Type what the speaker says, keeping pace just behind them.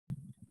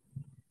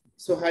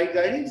So hi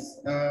guys,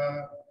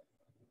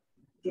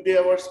 today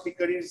our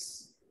speaker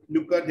is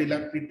Luca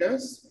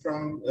Delacretaz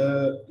from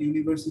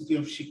University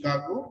of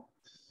Chicago.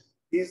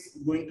 He's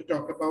going to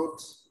talk about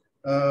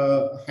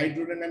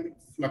hydrodynamic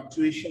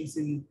fluctuations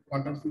in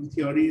quantum field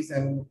theories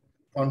and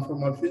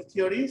conformal field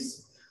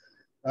theories.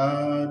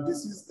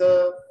 This is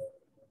the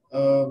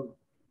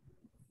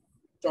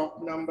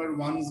talk number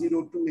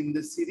 102 in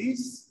the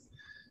series.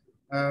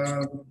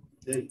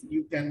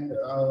 You can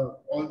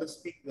all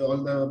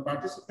the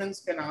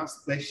participants can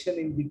ask question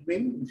in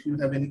between if you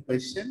have any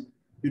question.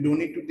 You don't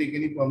need to take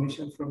any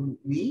permission from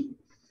me.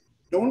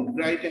 Don't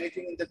write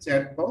anything in the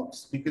chat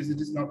box because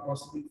it is not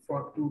possible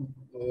for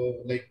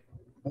like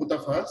both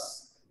of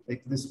us,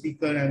 like the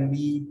speaker and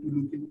me, to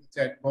look in the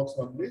chat box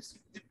always.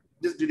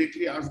 Just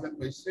directly ask the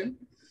question.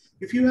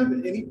 If you have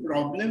any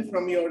problem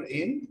from your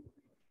end,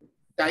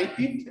 type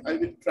it. I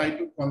will try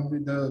to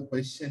convey the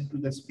question to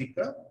the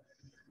speaker.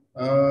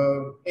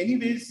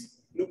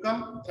 Anyways,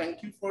 Luca,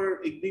 thank you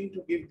for agreeing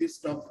to give this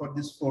talk for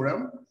this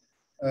forum,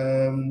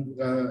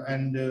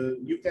 and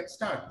you can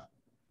start.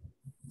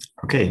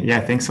 Okay, yeah,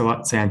 thanks a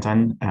lot,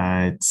 Santan.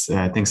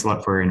 Thanks a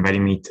lot for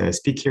inviting me to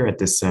speak here at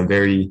this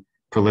very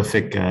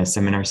prolific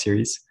seminar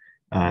series.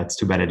 It's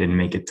too bad I didn't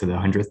make it to the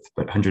 100th,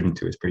 but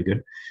 102 is pretty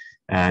good.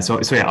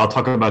 So yeah, I'll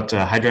talk about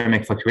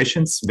hydrodynamic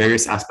fluctuations,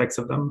 various aspects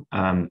of them,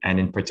 and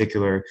in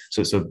particular,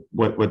 so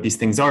what these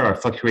things are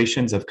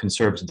fluctuations of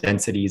conserved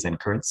densities and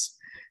currents,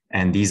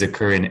 and these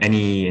occur in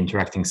any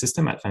interacting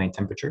system at finite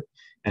temperature.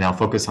 And I'll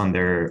focus on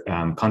their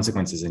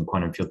consequences in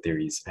quantum field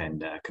theories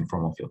and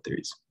conformal field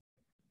theories.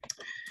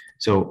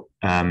 So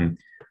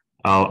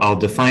I'll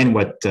define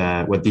what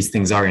these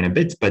things are in a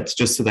bit, but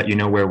just so that you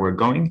know where we're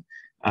going,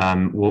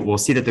 we'll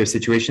see that there's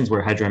situations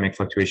where hydrodynamic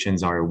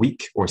fluctuations are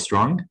weak or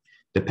strong,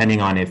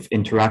 depending on if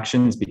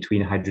interactions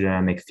between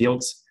hydrodynamic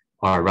fields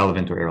are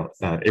relevant or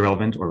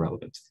irrelevant or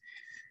relevant.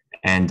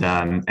 And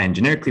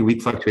generically,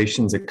 weak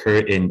fluctuations occur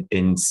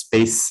in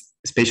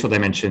spatial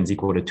dimensions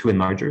equal to 2 and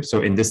larger.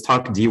 So in this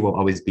talk, D will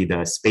always be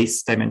the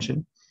space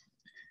dimension,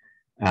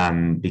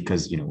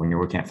 because when you're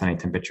working at finite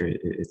temperature,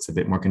 it's a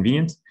bit more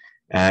convenient.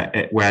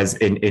 Whereas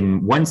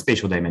in one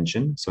spatial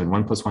dimension, so in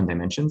 1 + 1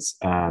 dimensions,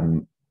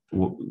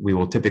 we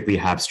will typically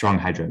have strong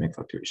hydrodynamic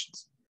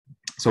fluctuations.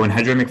 So when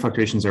hydrodynamic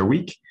fluctuations are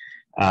weak,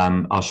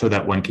 I'll show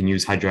that one can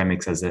use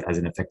hydrodynamics as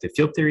an effective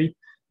field theory.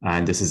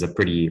 And this is a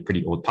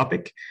pretty old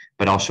topic,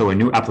 but I'll show a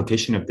new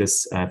application of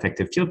this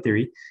effective field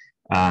theory.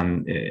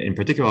 In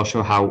particular, I'll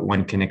show how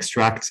one can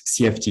extract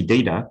CFT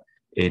data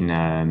in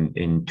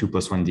 2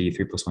 + 1D,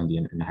 3 + 1D,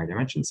 and higher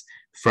dimensions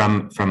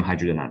from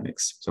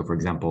hydrodynamics. So for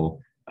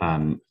example,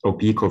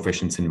 OP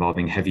coefficients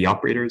involving heavy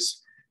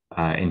operators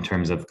in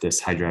terms of this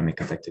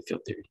hydrodynamic effective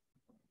field theory.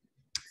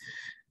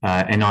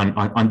 And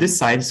on this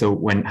side, so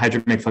when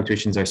hydrodynamic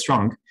fluctuations are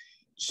strong,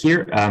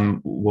 here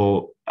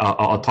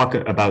I'll talk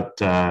about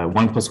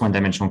 1 + 1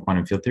 dimensional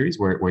quantum field theories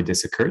where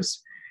this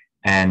occurs,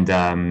 and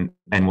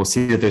we'll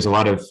see that there's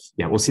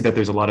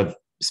a lot of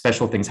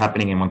special things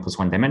happening in 1 +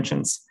 1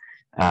 dimensions,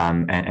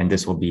 and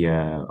this will be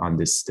on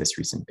this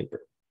recent paper.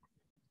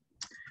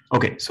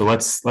 Okay, so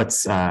let's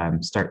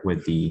start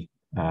with the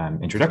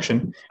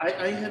introduction.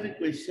 I have a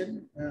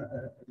question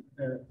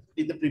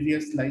in the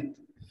previous slide.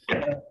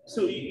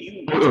 So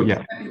you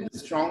in the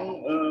strong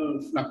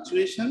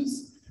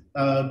fluctuations.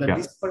 The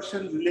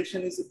dispersion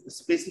relation is a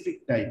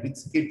specific type.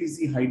 It's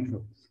KTZ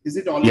hydro. Is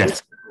it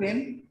always the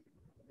same?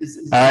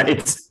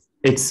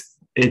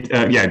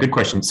 Yeah, good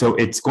question. So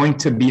it's going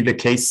to be the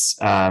case.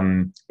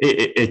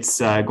 It's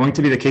going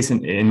to be the case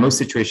in most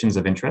situations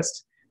of interest,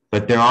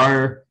 but there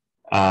are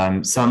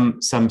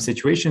some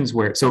situations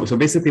where so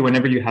basically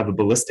whenever you have a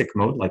ballistic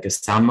mode like a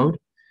sound mode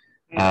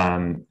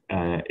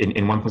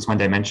in 1 + 1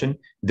 dimension,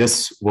 this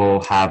will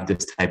have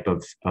this type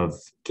of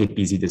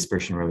KPZ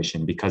dispersion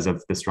relation because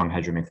of the strong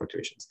hydrodynamic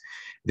fluctuations.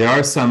 There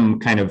are some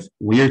kind of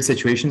weird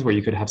situations where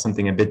you could have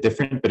something a bit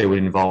different, but it would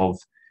involve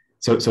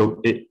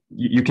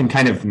you can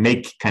kind of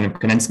make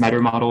condensed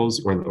matter models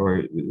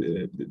or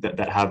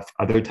that have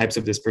other types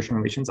of dispersion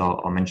relations.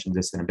 I'll mention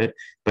this in a bit,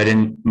 but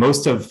in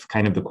most of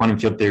kind of the quantum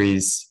field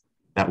theories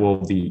that will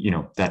be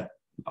that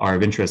are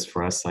of interest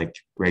for us, like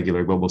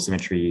regular global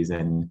symmetries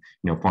and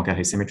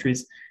Poincare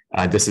symmetries,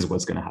 this is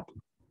what's going to happen.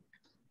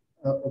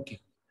 Okay,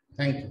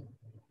 thank you.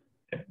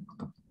 Okay.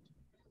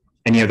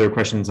 Any other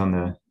questions on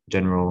the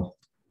general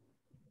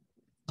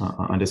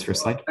on this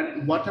first slide?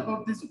 And what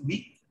about this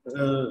weak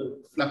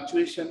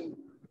fluctuation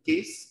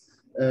case?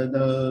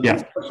 The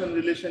dispersion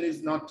relation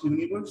is not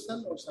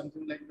universal or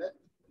something like that?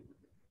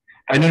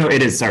 No,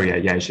 it is. Sorry,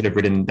 yeah, I should have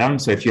written down.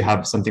 So if you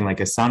have something like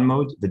a sound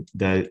mode,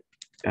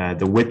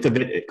 the width of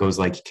it goes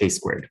like k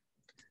squared.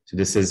 So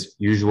this is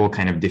usual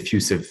kind of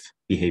diffusive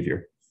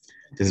behavior.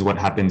 This is what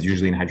happens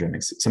usually in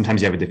hydrodynamics.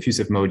 Sometimes you have a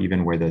diffusive mode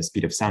even where the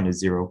speed of sound is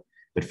 0.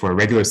 But for a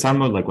regular sound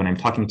mode, like when I'm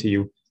talking to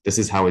you, this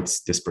is how it's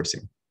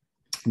dispersing.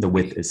 The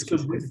width is so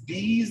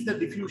D is the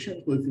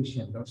diffusion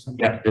coefficient or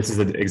something. Yeah, this is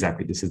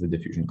the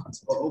diffusion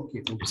constant. Oh,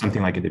 okay.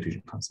 Something like a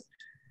diffusion constant.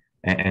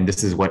 And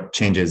this is what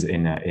changes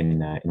in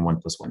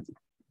 1 + 1D.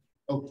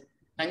 Okay,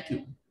 thank you.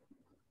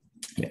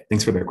 Yeah,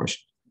 thanks for that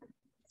question.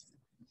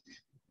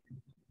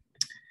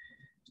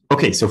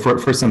 Okay, so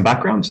for some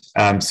background,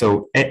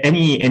 so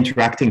any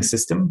interacting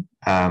system,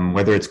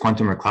 whether it's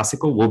quantum or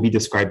classical, will be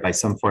described by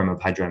some form of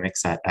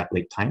hydrodynamics at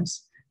late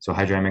times. So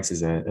hydrodynamics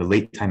is a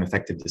late time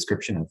effective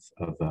description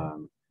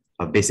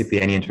of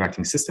basically any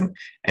interacting system.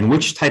 And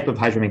which type of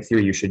hydrodynamic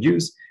theory you should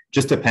use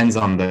just depends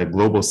on the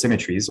global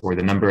symmetries or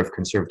the number of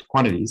conserved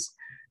quantities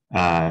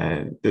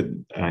and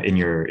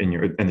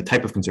the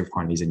type of conserved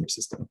quantities in your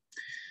system.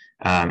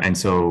 And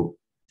so,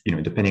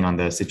 depending on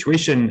the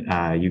situation,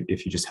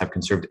 if you just have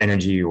conserved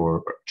energy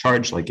or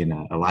charge, like in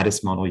a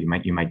lattice model, you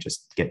might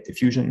just get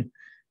diffusion.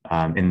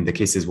 In the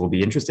cases we'll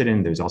be interested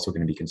in, there's also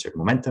going to be conserved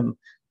momentum,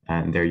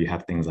 and there you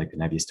have things like the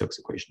Navier-Stokes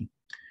equation.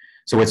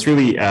 So what's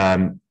really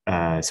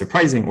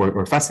surprising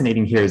or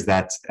fascinating here is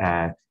that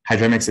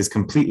hydrodynamics is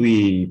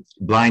completely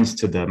blind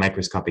to the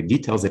microscopic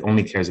details. It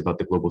only cares about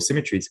the global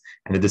symmetries,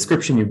 and the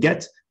description you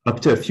get,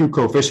 up to a few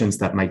coefficients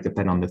that might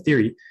depend on the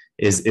theory,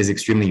 is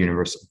extremely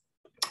universal.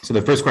 So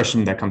the first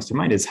question that comes to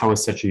mind is, how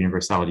is such a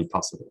universality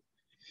possible?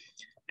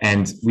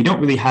 And we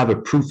don't really have a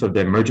proof of the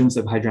emergence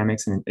of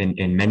hydrodynamics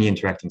in many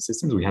interacting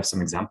systems. We have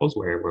some examples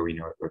where we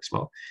know it works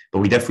well, but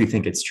we definitely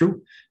think it's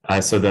true.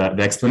 So the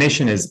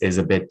explanation is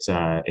a bit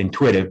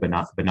intuitive, but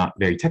not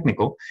very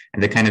technical.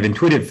 And the kind of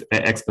intuitive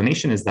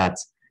explanation is that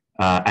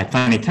at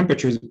finite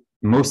temperatures,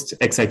 most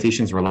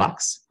excitations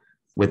relax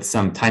with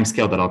some time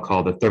scale that I'll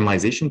call the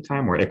thermalization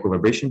time or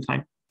equilibration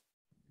time.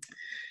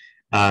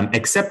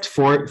 Except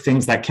for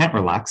things that can't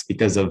relax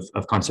because of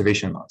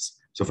conservation laws.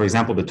 So, for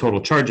example, the total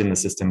charge in the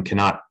system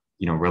cannot,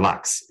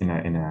 relax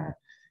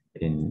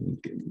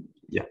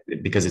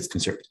because it's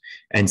conserved.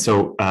 And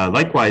so,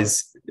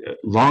 likewise,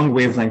 long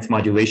wavelength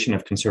modulation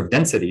of conserved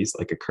densities,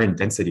 like a current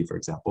density, for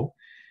example,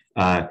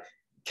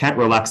 can't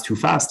relax too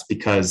fast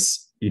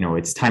because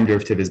its time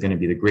derivative is going to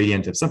be the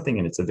gradient of something,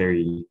 and it's a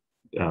very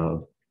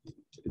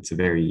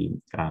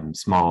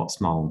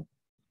small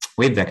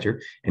wave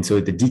vector. And so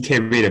the decay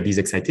rate of these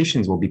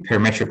excitations will be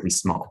parametrically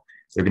small.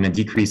 They're going to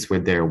decrease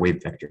with their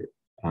wave vector,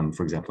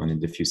 for example, in a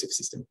diffusive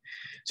system.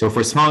 So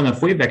for small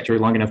enough wave vector,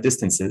 long enough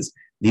distances,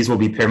 these will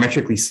be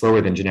parametrically slower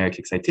than generic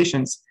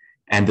excitations.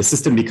 And the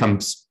system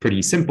becomes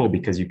pretty simple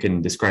because you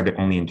can describe it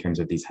only in terms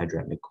of these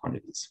hydrodynamic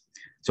quantities.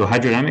 So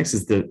hydrodynamics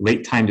is the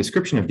late time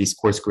description of these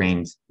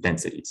coarse-grained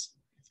densities.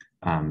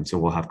 So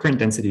we'll have current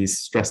densities,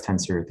 stress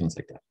tensor, things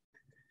like that.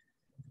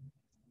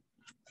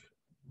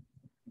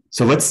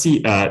 So let's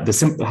see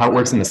how it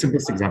works in the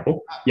simplest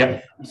example.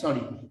 Yeah.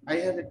 Sorry, I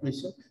have a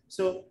question.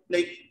 So,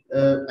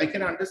 I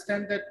can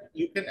understand that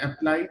you can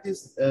apply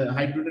this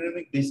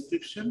hydrodynamic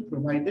description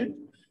provided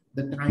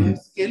the time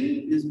scale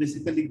is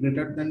basically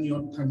greater than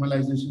your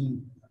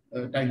thermalization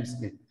time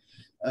scale.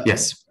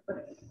 Yes.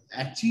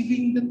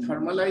 Achieving the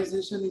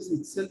thermalization is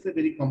itself a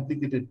very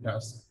complicated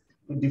task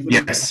for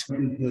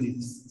different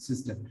theory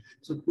system.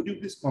 So, could you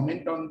please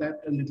comment on that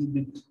a little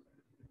bit?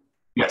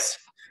 Yes.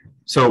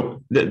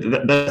 So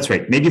that's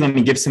right. Maybe let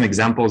me give some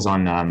examples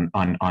on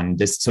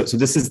this. So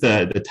this is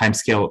the time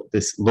scale,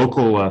 this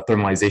local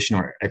thermalization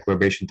or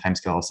equilibration time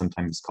scale. I'll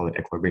sometimes call it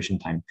equilibration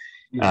time.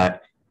 Yes.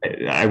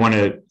 I want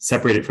to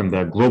separate it from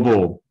the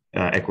global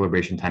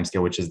equilibration time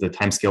scale, which is the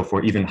time scale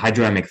for even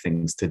hydrodynamic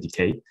things to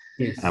decay,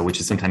 yes.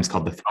 Which is sometimes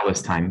called the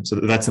Thales time. So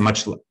that's a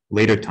much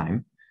later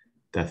time,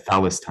 the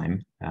Thales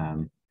time.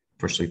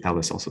 Fortunately,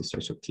 Thales also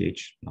starts with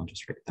TH. I'll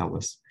just write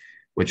Thales,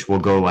 which will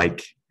go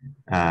like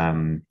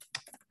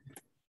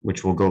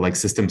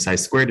system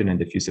size squared in a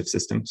diffusive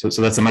system. So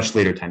that's a much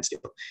later time scale.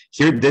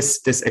 Here,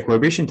 this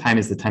equilibration time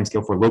is the time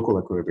scale for local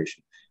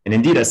equilibration. And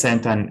indeed, as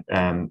Santan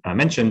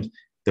mentioned,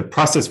 the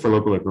process for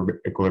local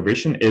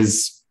equilibration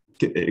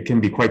it can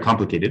be quite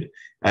complicated.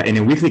 In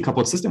a weakly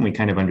coupled system, we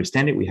kind of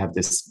understand it. We have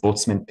this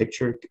Boltzmann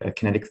picture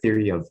kinetic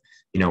theory of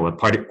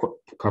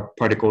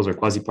particles or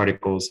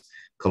quasi-particles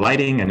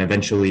colliding, and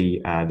eventually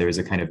there is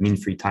a kind of mean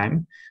free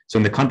time. So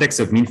in the context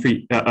of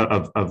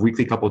of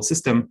weakly coupled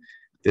system,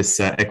 this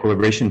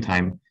equilibration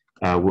time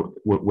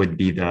would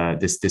be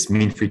this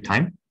mean free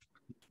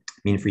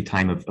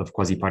time of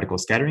quasi-particle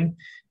scattering.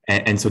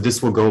 And so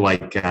this will go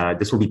like,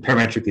 this will be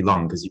parametrically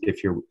long, because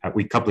if you're at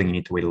weak coupling, you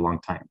need to wait a long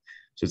time.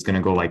 So it's going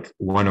to go like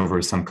 1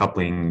 over some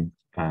coupling,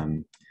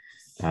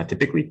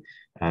 typically,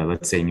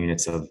 let's say in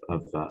units of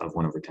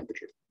 1 over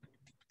temperature.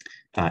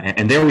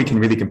 And there we can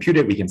really compute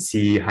it. We can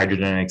see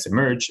hydrodynamics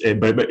emerge,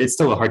 but it's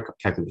still a hard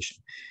calculation.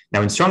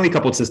 Now in strongly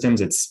coupled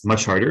systems, it's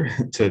much harder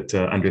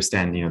to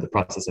understand, the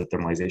process of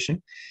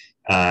thermalization.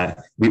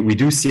 We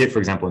do see it, for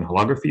example, in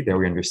holography. There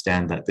we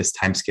understand that this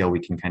time scale, we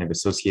can kind of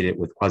associate it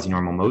with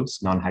quasi-normal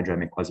modes,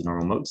 non-hydrodynamic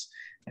quasi-normal modes.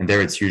 And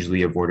there it's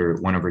usually of order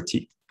 1 over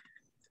T.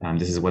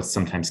 This is what's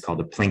sometimes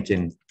called a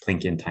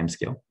Planckian time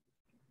scale.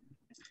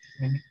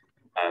 Mm-hmm.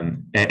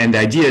 And the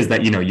idea is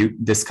that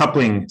this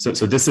coupling.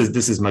 So this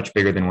is much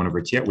bigger than 1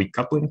 over T at weak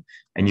coupling,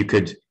 and you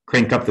could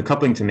crank up the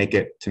coupling to make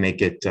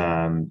it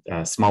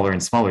smaller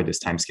and smaller, this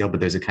time scale. But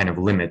there's a kind of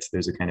limit.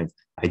 There's a kind of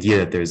idea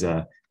that there's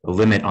a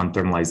limit on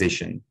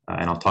thermalization,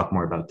 and I'll talk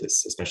more about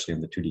this, especially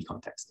in the 2D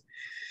context.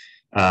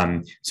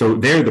 So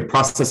there, the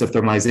process of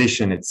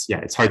thermalization,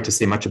 it's hard to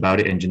say much about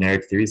it in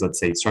generic theories, let's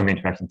say strongly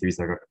interacting theories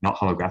that are not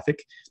holographic.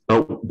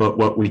 But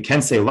what we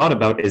can say a lot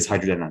about is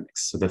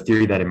hydrodynamics. So the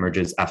theory that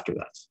emerges after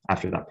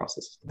that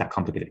process, that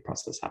complicated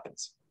process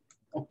happens.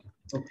 Okay.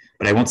 Okay.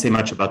 But I won't say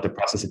much about the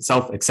process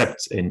itself,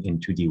 except in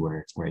 2D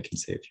where I can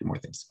say a few more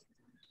things.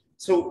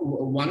 So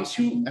once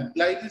you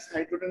apply this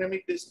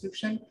hydrodynamic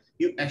description,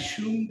 you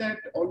assume that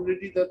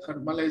already the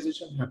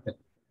thermalization happened.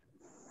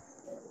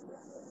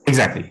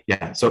 Exactly.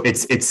 Yeah. So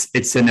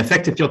it's an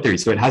effective field theory.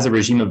 So it has a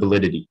regime of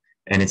validity,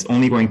 and it's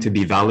only going to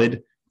be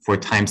valid for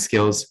time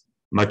scales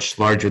much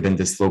larger than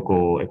this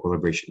local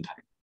equilibration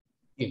time.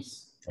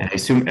 Yes. And I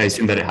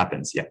assume that it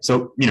happens. Yeah.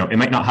 So it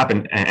might not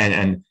happen,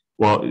 and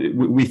well,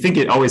 we think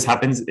it always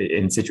happens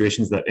in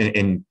situations that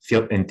in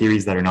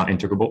theories that are not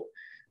integrable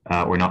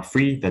or not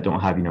free, that don't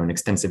have an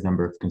extensive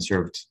number of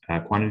conserved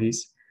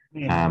quantities.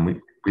 Yeah.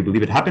 We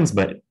believe it happens,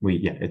 but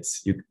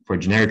for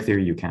generic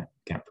theory you can't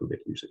prove it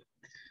usually.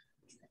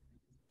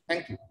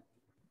 Thank you.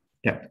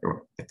 Yeah, you're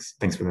welcome.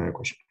 Thanks for the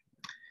question.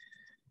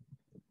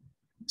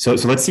 So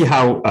let's see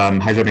how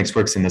hydrodynamics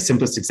works in the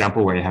simplest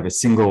example, where I have a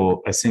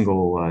single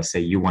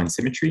say U1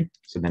 symmetry.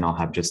 So then I'll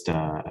have just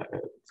a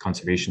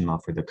conservation law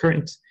for the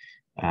current,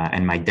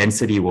 and my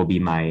density will be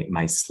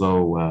my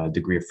slow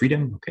degree of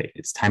freedom. Okay,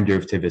 its time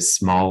derivative is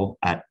small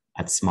at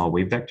small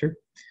wave vector.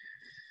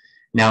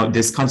 Now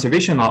this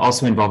conservation law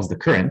also involves the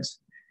current,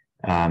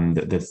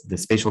 the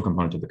spatial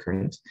component of the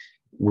current,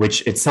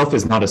 which itself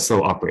is not a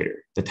slow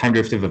operator. The time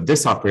derivative of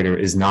this operator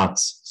is not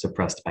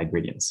suppressed by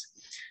gradients.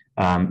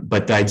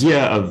 But the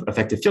idea of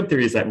effective field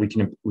theory is that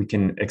we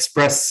can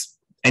express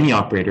any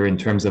operator in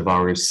terms of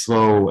our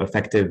slow,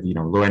 effective,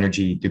 low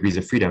energy degrees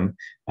of freedom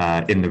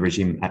in the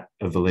regime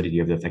of validity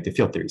of the effective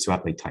field theory, so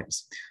at late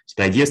times. So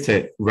the idea is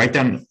to write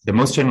down the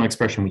most general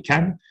expression we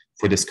can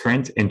for this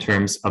current in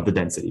terms of the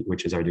density,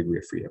 which is our degree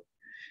of freedom.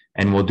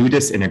 And we'll do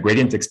this in a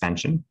gradient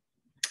expansion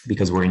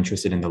because we're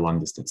interested in the long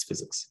distance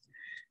physics.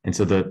 And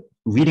so the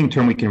leading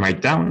term we can write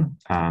down,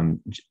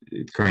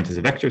 current is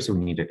a vector, so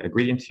we need a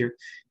gradient here,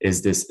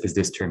 is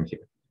this term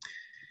here.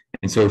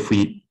 And so if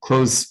we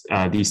close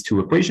these two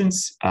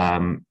equations,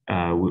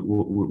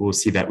 we'll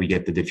see that we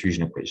get the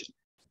diffusion equation.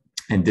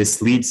 And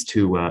this leads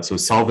to, so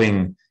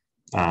solving,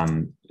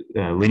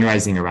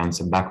 linearizing around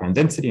some background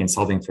density and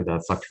solving for the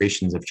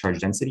fluctuations of charge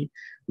density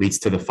leads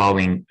to the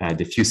following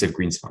diffusive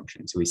Green's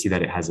function. So we see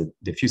that it has a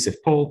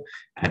diffusive pole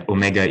at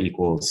omega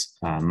equals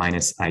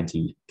minus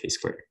ID k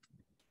squared.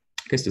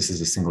 Because this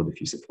is a single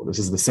diffusive pole. This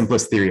is the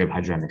simplest theory of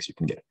hydrodynamics you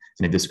can get.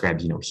 And it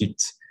describes,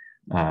 heat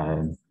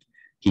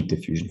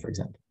diffusion, for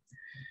example.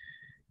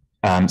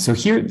 So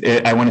here,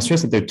 I want to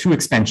stress that there are two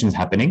expansions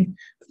happening.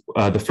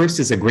 The first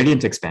is a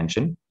gradient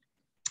expansion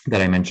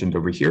that I mentioned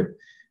over here.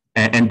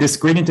 And this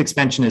gradient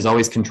expansion is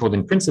always controlled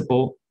in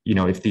principle.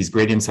 If these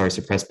gradients are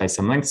suppressed by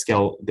some length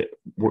scale,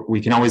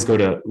 we can always go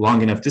to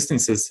long enough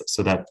distances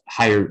so that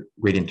higher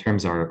gradient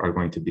terms are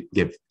going to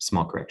give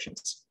small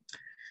corrections.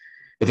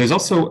 But there's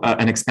also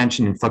an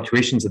expansion in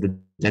fluctuations of the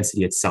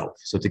density itself.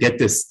 So to get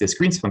this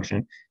Green's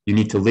function, you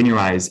need to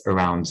linearize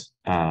around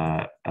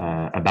a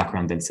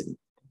background density.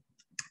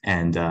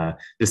 And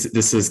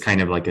this is kind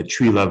of like a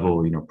tree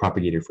level,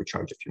 propagator for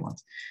charge, if you want.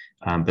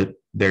 But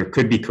there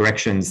could be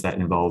corrections that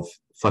involve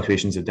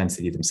fluctuations of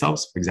density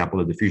themselves. For example,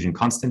 the diffusion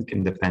constant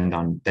can depend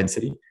on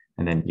density,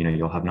 and then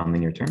you'll have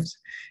nonlinear terms.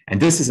 And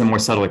this is a more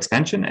subtle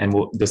expansion, and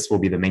this will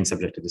be the main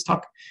subject of this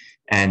talk.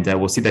 And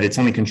we'll see that it's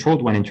only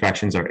controlled when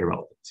interactions are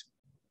irrelevant.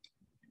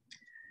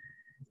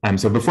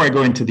 So before I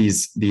go into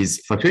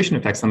these fluctuation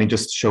effects, let me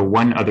just show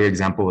one other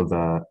example of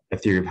a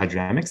theory of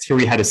hydrodynamics. Here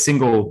we had a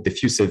single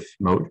diffusive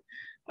mode.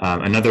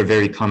 Another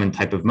very common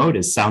type of mode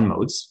is sound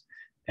modes.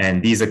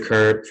 And these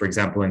occur, for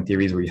example, in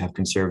theories where you have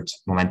conserved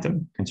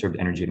momentum, conserved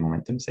energy and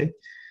momentum, say.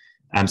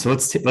 So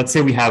let's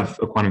say we have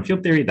a quantum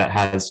field theory that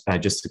has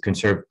just a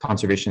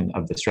conservation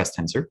of the stress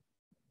tensor.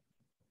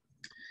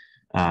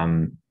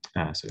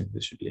 So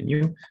this should be a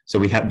new. So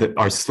we have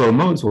our slow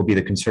modes will be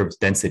the conserved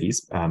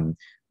densities,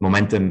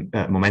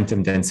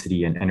 momentum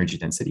density and energy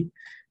density.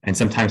 And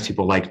sometimes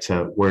people like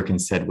to work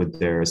instead with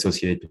their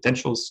associated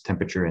potentials,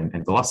 temperature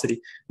and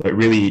velocity. But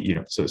really,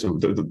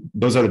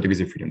 those are the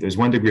degrees of freedom. There's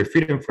one degree of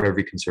freedom for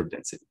every conserved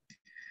density.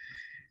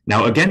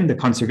 Now, again, the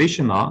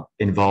conservation law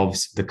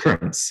involves the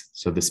currents,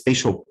 so the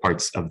spatial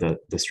parts of the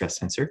stress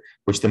tensor,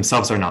 which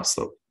themselves are not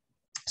slow.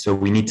 So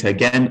we need to,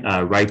 again,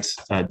 write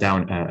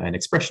down an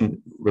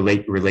expression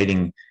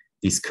relating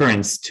these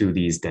currents to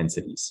these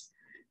densities.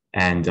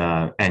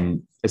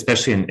 And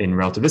especially in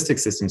relativistic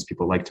systems,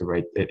 people like to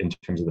write it in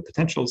terms of the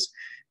potentials.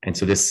 And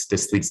so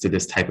this leads to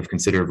this type of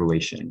considered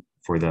relation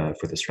for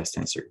the stress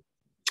tensor.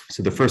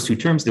 So the first two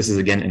terms, this is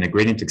again in a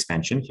gradient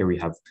expansion. Here we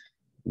have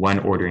one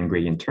ordering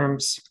gradient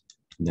terms.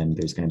 And then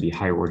there's going to be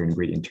higher ordering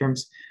gradient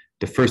terms.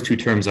 The first two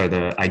terms are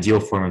the ideal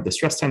form of the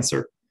stress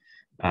tensor.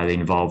 They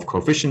involve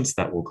coefficients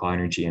that will call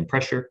energy and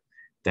pressure.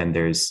 Then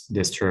there's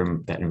this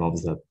term that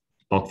involves the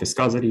bulk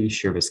viscosity,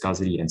 shear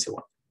viscosity, and so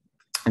on.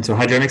 And so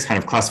hydrodynamics kind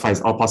of classifies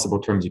all possible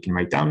terms you can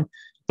write down,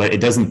 but it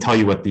doesn't tell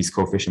you what these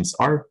coefficients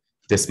are.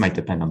 It this might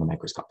depend on the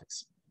microscopics.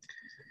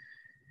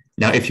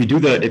 Now, if you do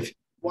the,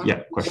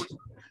 question.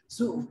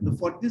 So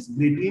for this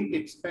gradient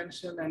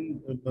expansion and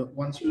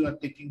once you are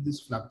taking these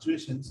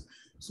fluctuations,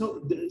 so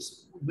this,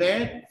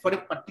 where for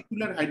a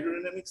particular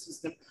hydrodynamic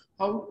system,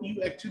 how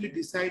you actually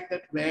decide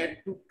that where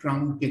to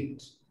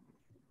truncate?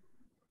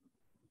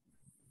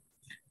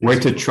 Where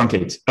to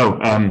truncate? Oh,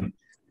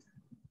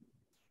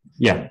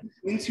 yeah.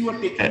 Means you are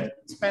taking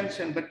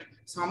expansion, but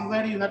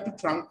somewhere you have to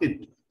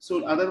truncate.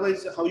 So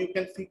otherwise, how you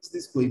can fix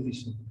this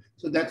coefficient?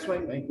 So that's why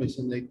my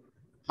question, like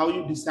how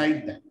you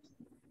decide that?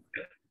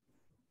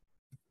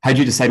 How do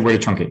you decide where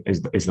to truncate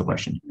is the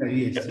question?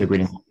 Yes. The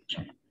gradient.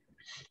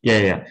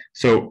 Yeah.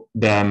 So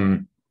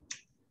the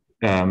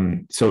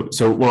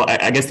well,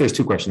 I guess there's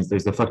two questions.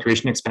 There's the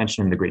fluctuation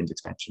expansion and the gradient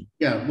expansion.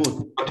 Yeah, both.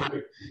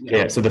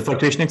 Yeah. So the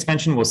fluctuation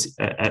expansion, we'll see,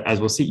 as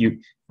we'll see,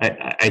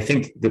 I think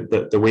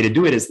the way to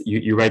do it is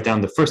you write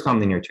down the first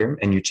nonlinear term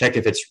and you check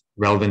if it's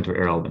relevant or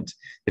irrelevant.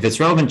 If it's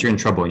relevant, you're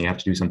in trouble and you have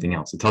to do something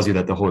else. It tells you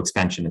that the whole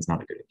expansion is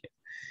not a good idea.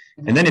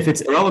 And then if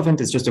it's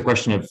irrelevant, it's just a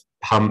question of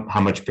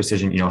how much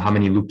precision, how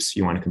many loops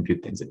you want to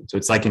compute things in. So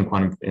it's like in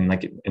quantum, in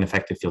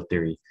effective field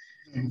theory.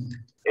 And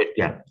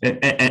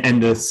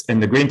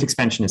the gradient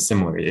expansion is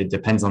similar. It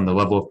depends on the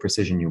level of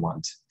precision you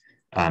want.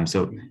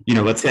 So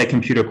let's say I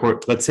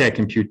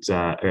compute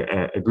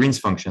a Green's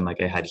function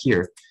like I had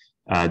here.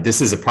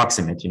 This is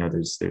approximate.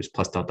 There's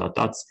plus dot dot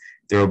dots.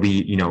 There will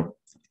be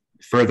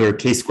further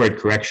k-squared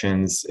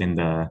corrections in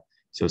the.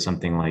 So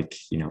something like,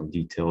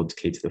 d tilde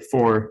k to the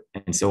 4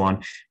 and so on,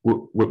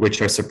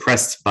 which are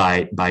suppressed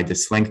by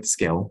this length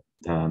scale,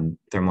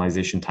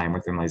 thermalization time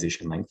or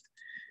thermalization length.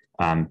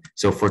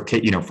 So for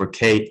k, for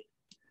k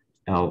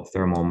L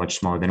thermal much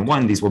smaller than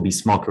 1, these will be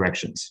small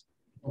corrections.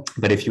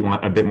 But if you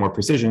want a bit more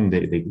precision,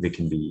 they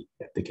can be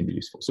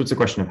useful. So it's a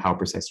question of how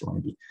precise you want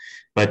to be.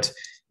 But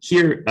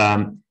here,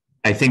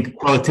 I think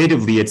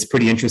qualitatively, it's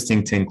pretty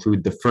interesting to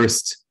include the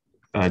first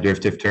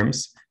derivative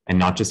terms and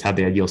not just have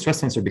the ideal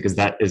stress tensor, because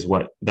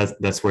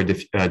that's where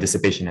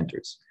dissipation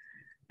enters.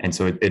 And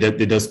so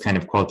it does kind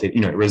of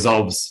qualitative, it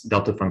resolves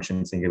delta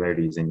function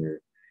singularities in your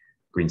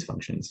Green's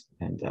functions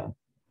and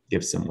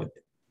gives some width.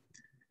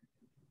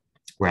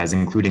 Whereas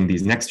including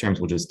these next terms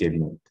will just give,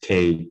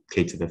 k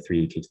to the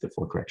 3, k to the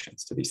 4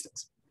 corrections to these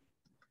things.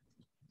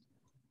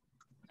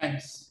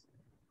 Thanks.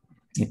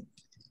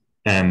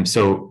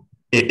 So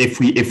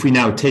if we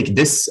now take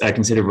this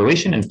considered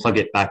relation and plug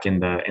it back in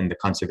the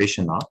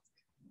conservation law,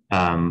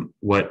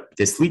 what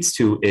this leads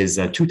to is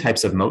two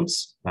types of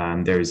modes.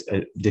 There's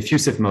a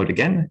diffusive mode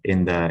again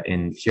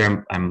in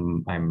here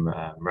I'm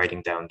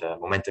writing down the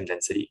momentum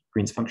density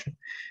Green's function.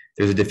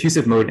 There's a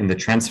diffusive mode in the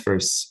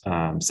transverse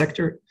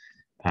sector,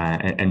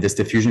 and this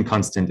diffusion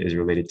constant is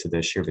related to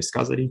the shear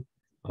viscosity.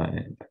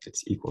 In fact,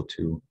 it's equal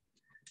to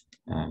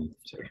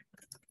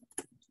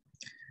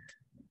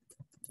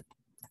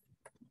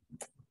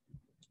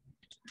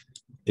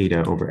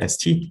eta over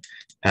st.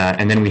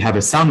 And then we have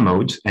a sound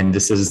mode, and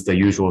this is the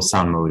usual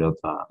sound mode of,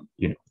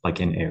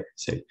 like in air,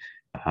 say.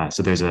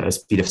 So there's a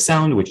speed of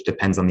sound, which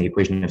depends on the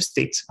equation of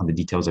state, on the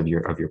details of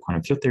your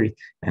quantum field theory.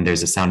 And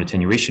there's a sound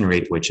attenuation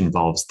rate, which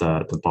involves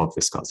the bulk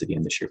viscosity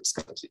and the shear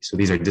viscosity. So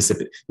these are this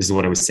is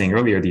what I was saying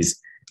earlier.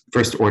 These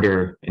first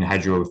order in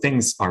hydro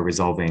things are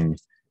resolving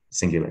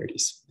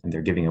singularities, and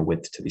they're giving a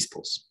width to these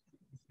poles.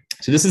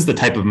 So this is the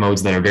type of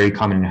modes that are very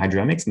common in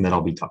hydrodynamics and that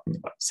I'll be talking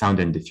about, sound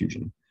and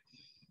diffusion.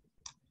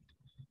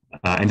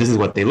 And this is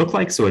what they look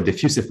like. So a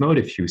diffusive mode,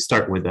 if you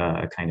start with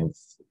a kind of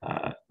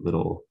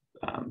little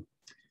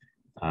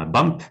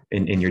bump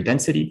in your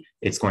density,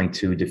 it's going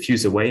to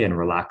diffuse away and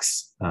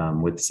relax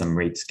with some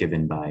rates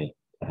given by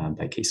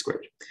k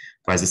squared.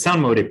 Whereas the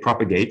sound mode, it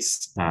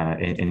propagates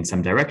in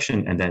some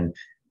direction, and then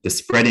the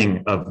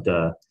spreading of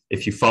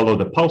if you follow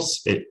the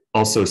pulse, it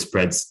also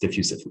spreads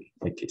diffusively,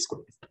 like k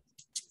squared.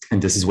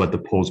 And this is what the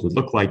poles would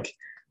look like.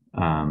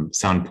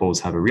 Sound poles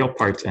have a real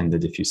part, and the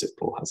diffusive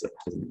pole has an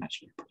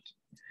imaginary part.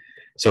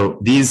 So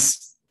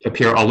these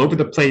appear all over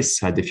the place.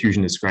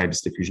 Diffusion describes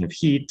diffusion of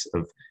heat,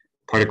 of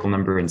particle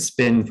number and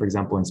spin, for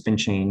example, in spin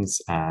chains.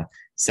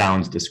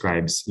 Sound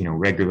describes,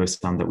 regular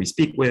sound that we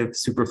speak with,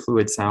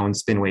 superfluid sound,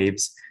 spin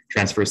waves,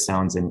 transverse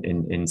sounds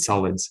in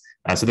solids.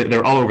 So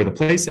they're all over the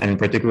place, and in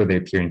particular, they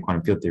appear in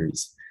quantum field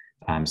theories.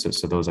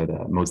 So those are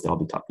the modes that I'll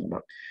be talking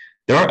about.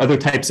 There are other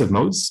types of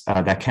modes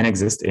that can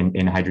exist in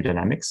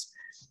hydrodynamics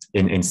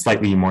in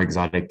slightly more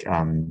exotic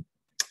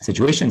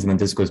situations. And then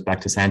this goes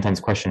back to Santan's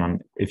question on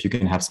if you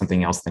can have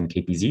something else than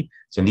KPZ.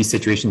 So in these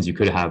situations, you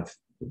could have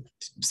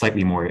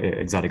slightly more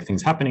exotic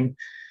things happening.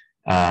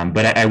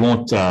 But I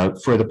won't,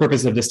 for the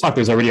purpose of this talk,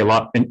 there's already a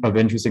lot of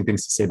interesting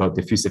things to say about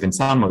diffusive and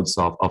sound modes.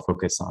 So I'll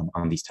focus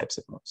on these types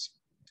of modes.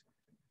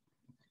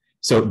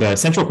 So the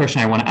central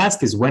question I want to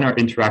ask is, when are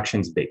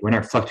interactions big? When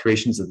are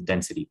fluctuations of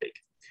density big?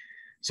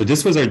 So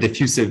this was our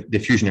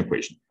diffusion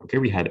equation. Okay,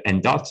 we had n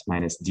dot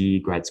minus d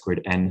grad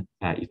squared n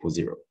equals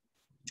 0.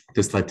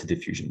 This led to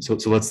diffusion. So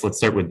let's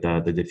start with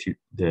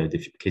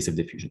the case of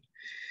diffusion.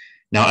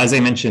 Now, as I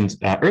mentioned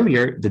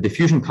earlier, the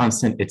diffusion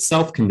constant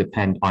itself can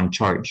depend on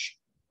charge,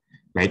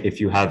 right? If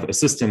you have a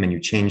system and you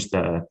change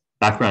the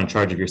background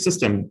charge of your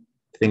system,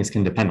 things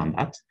can depend on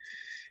that.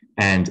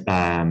 And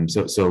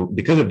so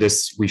because of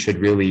this, we should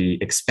really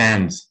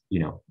expand,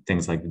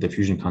 things like the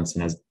diffusion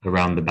constant as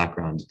around the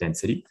background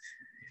density.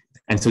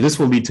 And so this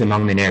will lead to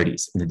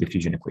nonlinearities in the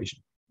diffusion equation.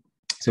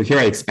 So here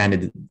I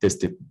expanded this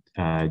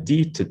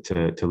D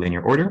to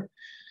linear order.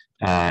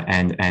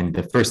 And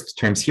the first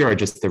terms here are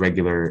just the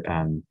regular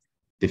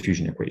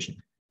diffusion equation.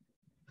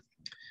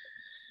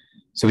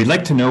 So we'd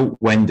like to know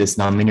when this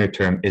nonlinear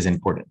term is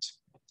important.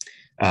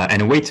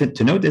 And a way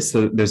to know this, so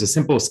there's a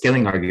simple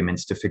scaling argument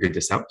to figure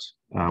this out,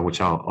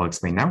 which I'll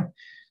explain now.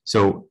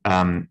 So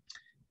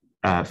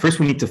first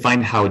we need to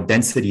find how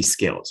density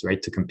scales,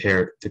 right? To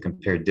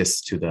compare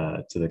this to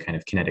the kind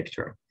of kinetic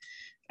term.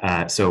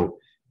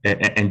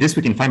 And this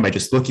we can find by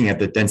just looking at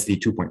the density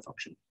 2-point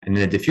function. And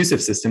in a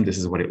diffusive system, this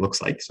is what it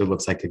looks like. So it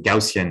looks like a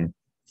Gaussian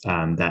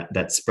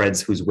that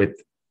spreads whose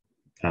width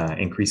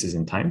increases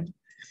in time.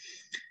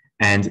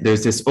 And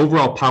there's this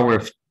overall power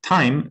of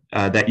time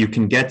that you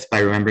can get by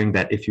remembering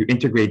that if you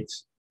integrate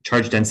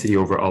charge density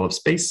over all of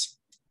space,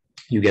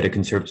 you get a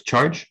conserved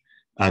charge.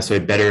 So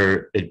it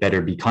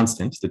better be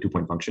constant, the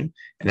 2-point function.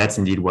 And that's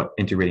indeed what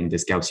integrating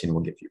this Gaussian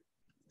will give you.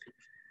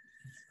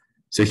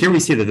 So here we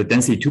see that the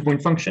density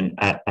 2-point function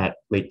at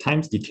late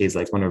times decays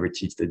like 1/t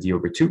to the d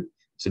over 2.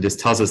 So this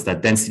tells us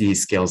that density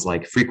scales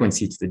like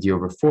frequency to the d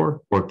over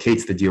 4 or k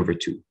to the d over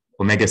 2.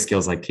 Omega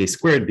scales like k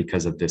squared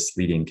because of this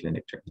leading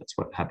kinetic term. That's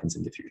what happens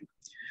in diffusion.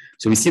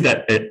 So we see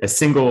that a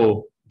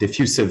single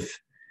diffusive,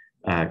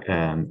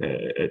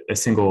 a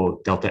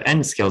single delta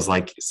n scales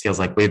like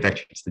wave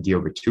vector to the d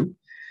over 2.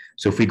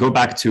 So if we go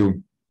back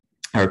to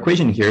our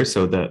equation here,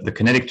 so the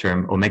kinetic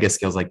term omega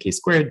scales like k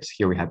squared,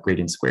 here we have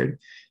gradient squared,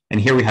 and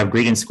here we have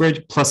gradient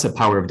squared plus a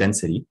power of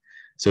density.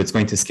 So it's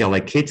going to scale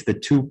like k to the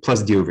 2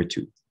 plus d over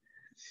 2.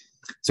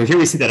 So here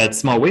we see that at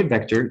small wave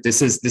vector,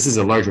 this is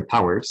a larger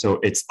power, so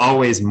it's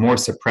always more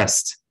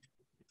suppressed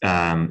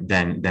than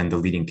the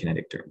leading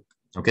kinetic term.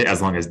 Okay,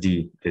 as long as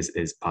d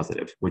is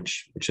positive,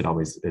 which it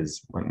always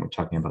is when we're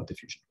talking about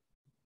diffusion.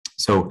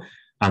 So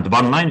the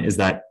bottom line is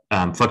that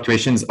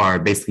fluctuations are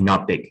basically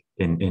not big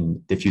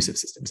in diffusive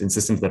systems, in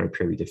systems that are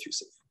purely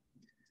diffusive.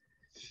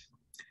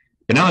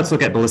 But now let's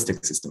look at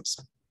ballistic systems.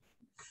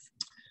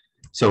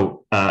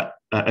 So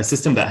a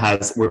system that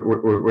has,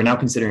 we're now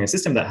considering a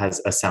system that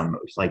has a sound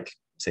mode, like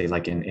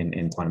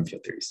in quantum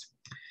field theories.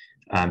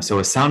 So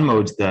a sound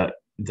mode,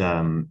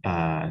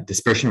 the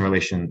dispersion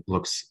relation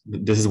looks,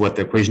 this is what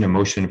the equation of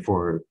motion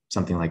for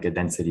something like a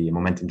density, a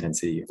momentum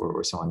density,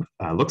 or so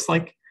on looks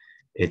like.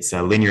 It's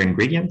a linear in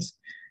gradient,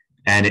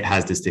 and it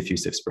has this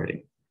diffusive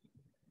spreading.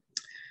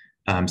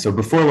 So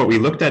before, what we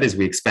looked at is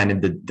we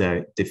expanded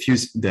the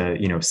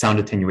sound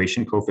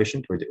attenuation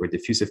coefficient or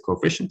diffusive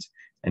coefficient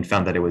and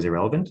found that it was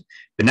irrelevant.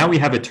 But now we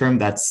have a term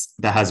that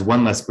has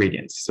one less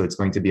gradient, so it's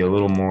going to be a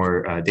little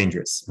more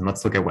dangerous. And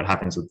let's look at what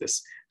happens with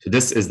this. So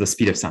this is the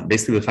speed of sound.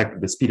 Basically, the fact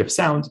that the speed of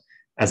sound,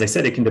 as I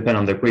said, it can depend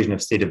on the equation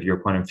of state of your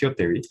quantum field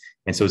theory,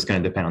 and so it's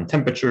going to depend on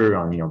temperature,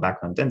 on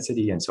background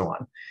density, and so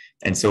on.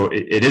 And so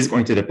it is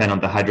going to depend on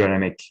the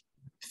hydrodynamic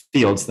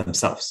fields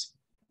themselves.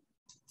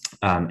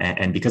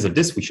 And because of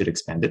this, we should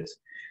expand it.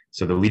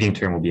 So the leading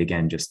term will be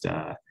again just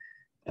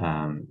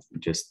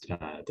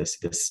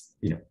this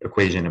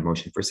equation of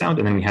motion for sound,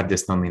 and then we have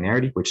this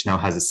nonlinearity, which now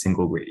has a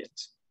single gradient.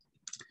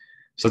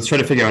 So let's try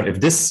to figure out if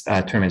this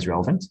term is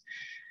relevant.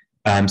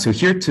 So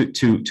here,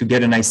 to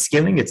get a nice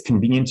scaling, it's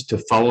convenient to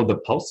follow the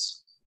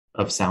pulse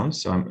of sound.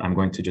 So I'm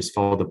going to just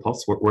follow the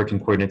pulse, work in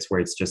coordinates where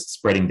it's just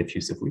spreading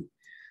diffusively,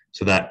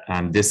 so that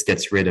this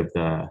gets rid of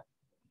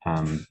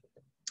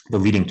the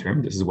leading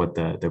term. This is what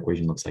the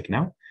equation looks like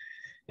now.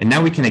 And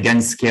now we can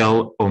again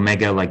scale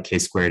omega like k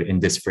squared in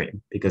this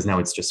frame, because now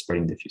it's just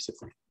spreading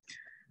diffusively.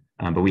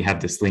 But we have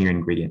this linear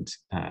ingredient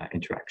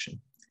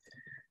interaction.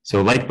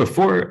 So like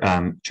before,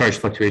 charge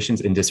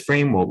fluctuations in this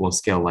frame will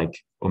scale like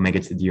omega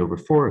to the d over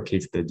 4 or k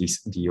to the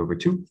d over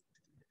 2.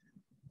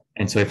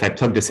 And so if I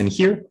plug this in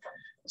here,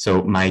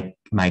 so my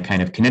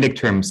kind of kinetic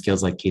term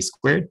scales like k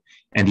squared,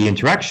 and the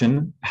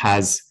interaction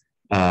has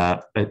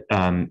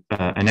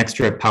an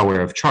extra power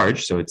of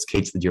charge, so it's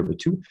k to the d over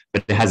 2,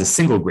 but it has a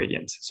single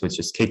gradient, so it's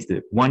just k to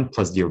the 1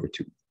 plus d over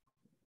 2.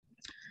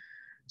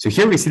 So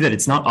here we see that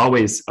it's not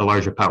always a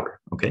larger power,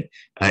 okay?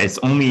 It's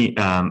only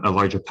a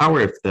larger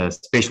power if the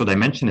spatial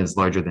dimension is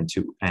larger than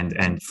 2,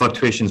 and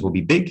fluctuations will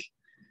be big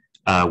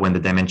when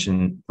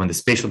the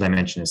spatial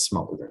dimension is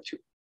smaller than 2.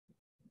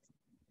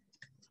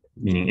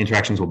 Meaning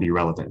interactions will be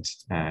relevant,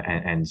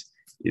 and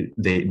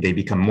they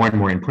become more and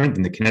more important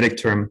in the kinetic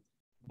term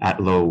at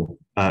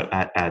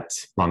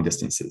long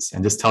distances.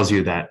 And this tells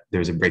you that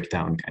there's a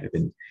breakdown kind of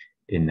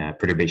in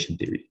perturbation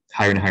theory.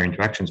 Higher and higher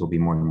interactions will be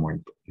more and more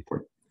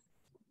important.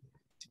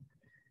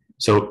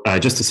 So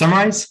just to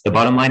summarize, the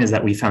bottom line is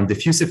that we found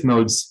diffusive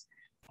modes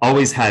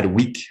always had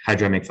weak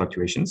hydrodynamic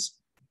fluctuations,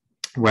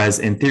 whereas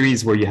in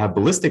theories where you have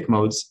ballistic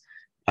modes,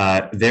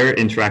 their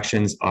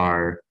interactions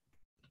are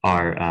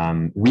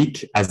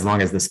weak as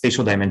long as the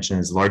spatial dimension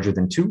is larger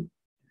than 2,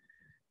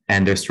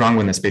 and they're strong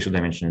when the spatial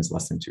dimension is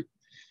less than 2.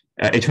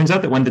 It turns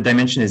out that when the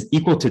dimension is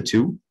equal to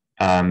 2,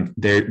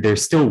 they're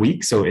still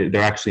weak, so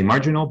they're actually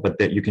marginal, but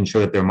that you can show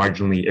that they're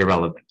marginally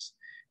irrelevant.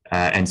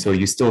 And so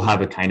you still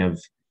have a kind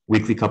of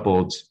weakly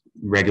coupled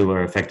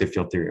regular effective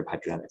field theory of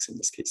hydrodynamics in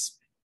this case.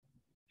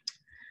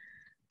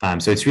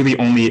 So it's really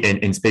only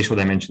in spatial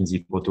dimensions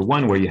equal to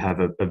 1 where you have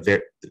a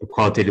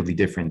qualitatively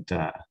different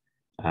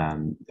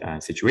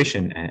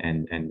situation,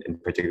 and in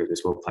particular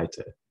this will apply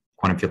to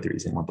quantum field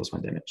theories in 1 +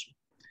 1 dimension.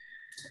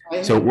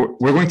 So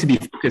we're going to be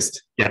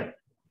focused. Yeah.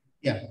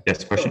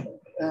 Yes, question.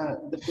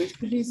 So, the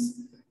question is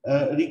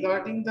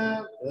regarding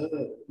the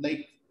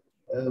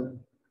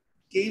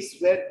case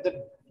where the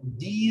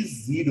D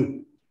is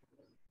 0.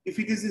 If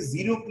it is a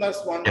 0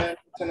 + 1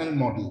 dimensional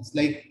models,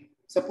 like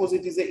suppose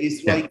it is a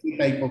SYK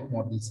type of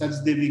model, such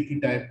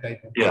Deviki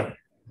type of model.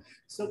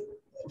 So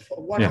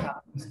what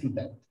happens to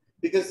that?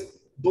 Because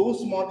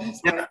those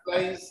models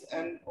thermalize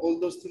and all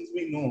those things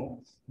we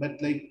know,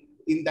 but like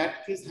in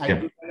that case,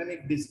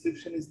 hydrodynamic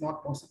description is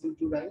not possible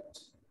to write.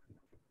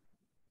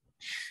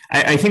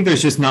 I think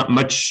there's just not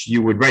much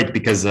you would write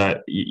because,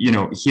 you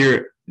know,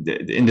 here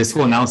in this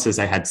whole analysis,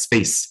 I had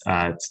space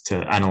to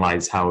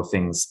analyze how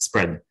things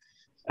spread.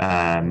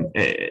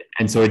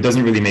 And so it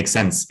doesn't really make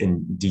sense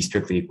in D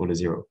strictly equal to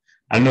 0.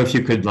 I don't know if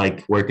you could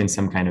like work in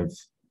some kind of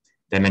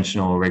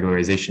dimensional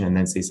regularization and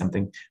then say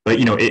something, but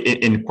you know,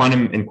 in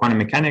quantum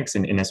mechanics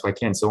and in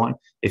SYK and so on,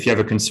 if you have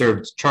a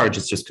conserved charge,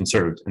 it's just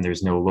conserved and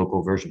there's no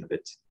local version of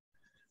it.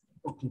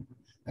 Okay.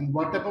 And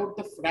what about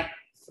the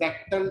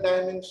fractal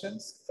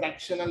dimensions,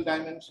 fractional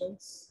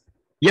dimensions?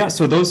 Yeah,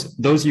 so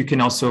those you can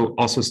also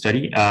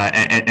study,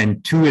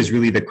 and 2 is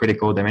really the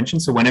critical dimension.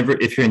 So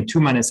if you're in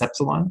 2 -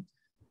 epsilon,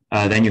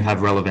 then you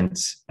have relevant,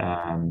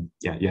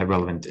 you have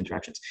relevant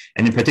interactions.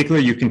 And in particular,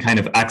 you can kind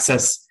of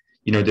access,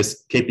 you know,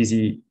 this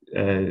KPZ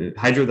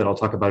hydro that I'll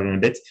talk about in a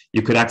bit.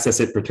 You could access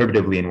it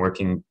perturbatively in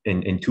working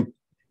in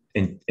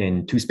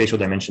two spatial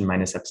dimension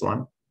 -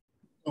 epsilon,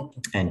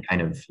 and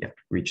kind of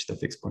reach the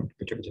fixed point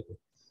perturbatively.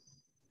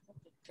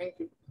 Thank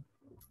you.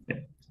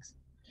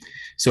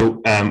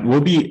 So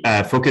we'll be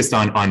focused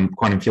on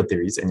quantum field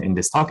theories in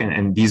this talk,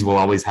 and these will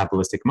always have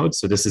ballistic modes.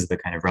 So this is the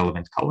kind of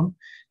relevant column,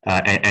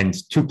 and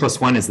 2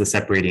 + 1 is the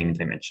separating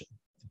dimension.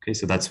 Okay,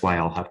 so that's why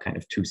I'll have kind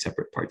of 2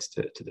 separate parts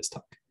to this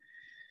talk.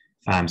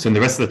 So in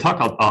the rest of the talk,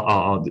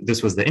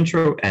 this was the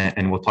intro,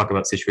 and we'll talk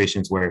about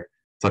situations where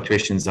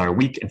fluctuations are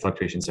weak and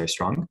fluctuations are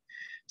strong.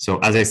 So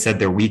as I said,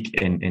 they're weak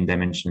in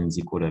dimensions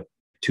equal to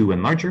 2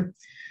 and larger.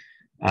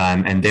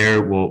 And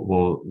there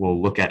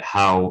we'll look at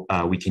how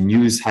we can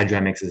use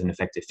hydrodynamics as an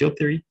effective field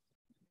theory,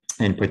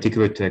 in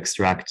particular to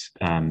extract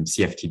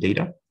CFT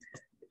data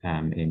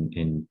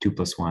in 2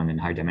 + 1 and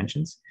higher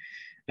dimensions.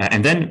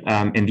 And then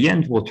in the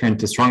end, we'll turn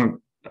to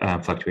strong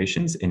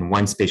fluctuations in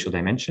 1 spatial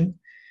dimension.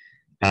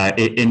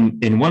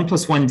 In 1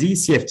 + 1D,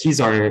 CFTs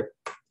are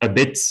a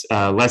bit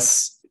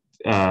less.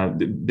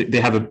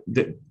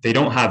 They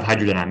don't have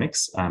hydrodynamics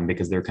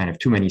because there are kind of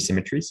too many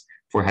symmetries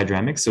for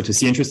hydrodynamics. So to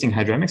see interesting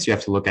hydrodynamics, you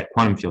have to look at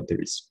quantum field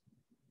theories.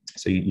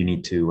 So you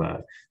need to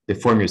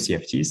deform your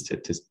CFTs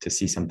to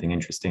see something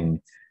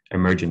interesting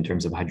emerge in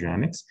terms of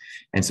hydrodynamics.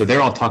 And so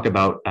there I'll talk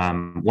about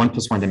 1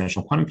 + 1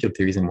 dimensional quantum field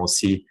theories, and we'll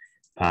see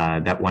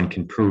that one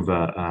can prove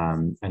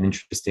an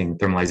interesting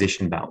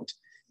thermalization bound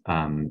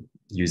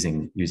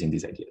using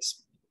these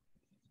ideas.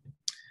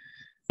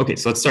 Okay,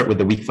 so let's start with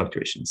the weak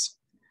fluctuations.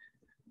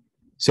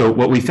 So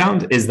what we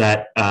found is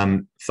that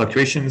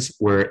fluctuations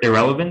were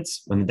irrelevant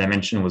when the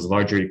dimension was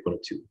larger or equal to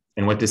 2.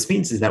 And what this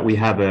means is that we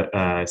have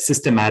a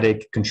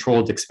systematic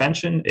controlled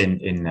expansion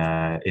in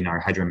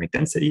our hydrodynamic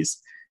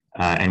densities,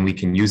 and we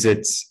can use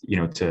it, you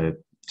know, to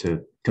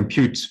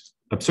compute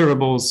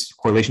observables,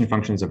 correlation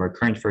functions of our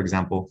current, for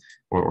example,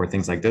 or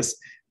things like this,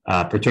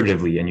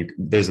 perturbatively. And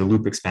there's a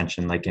loop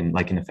expansion like in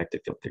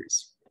effective field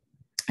theories.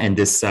 And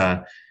this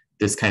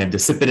kind of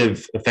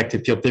dissipative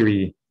effective field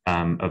theory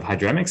of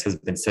hydrodynamics has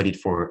been studied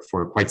for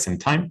quite some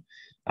time.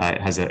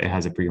 It has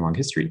a pretty long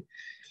history.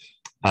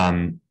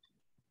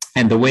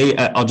 And the way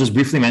I'll just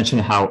briefly mention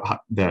how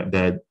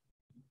the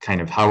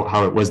kind of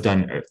how it was done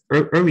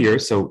earlier.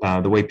 So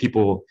the way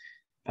people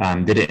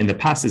did it in the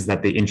past is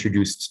that they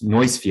introduced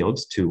noise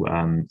fields to.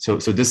 So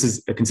this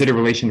is a considered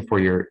relation for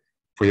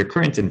your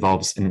current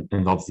involves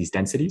these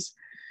densities,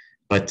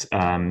 but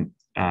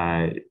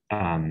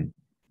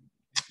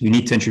you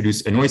need to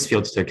introduce a noise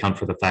field to account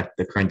for the fact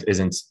the current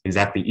isn't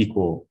exactly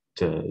equal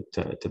to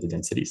the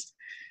densities.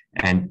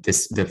 And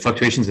the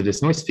fluctuations of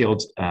this noise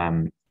field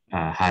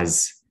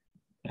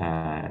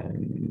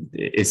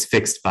is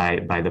fixed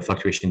by the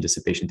fluctuation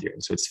dissipation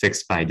theorem. So it's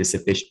fixed by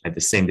dissipation by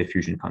the same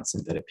diffusion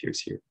constant that appears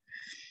here.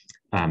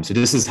 So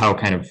this is how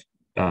kind of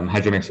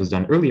hydrodynamics was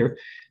done earlier.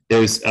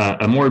 There's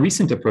a more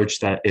recent approach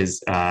that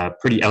is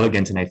pretty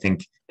elegant, and I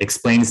think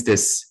explains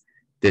this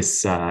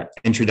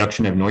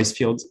introduction of noise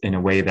fields in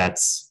a way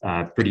that's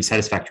pretty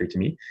satisfactory to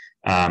me.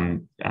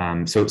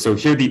 So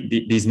here,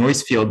 these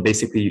noise field,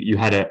 basically you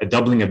had a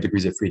doubling of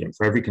degrees of freedom.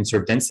 For every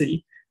conserved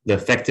density, the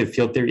effective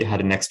field theory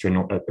had an extra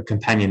a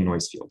companion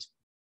noise field.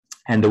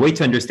 And the way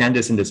to understand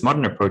this in this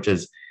modern approach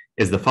is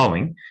the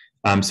following.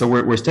 So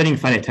we're studying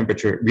finite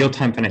temperature,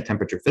 real-time finite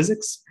temperature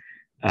physics.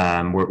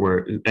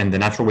 and the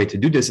natural way to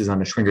do this is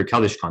on a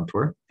Schwinger-Keldysh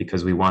contour,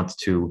 because we want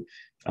to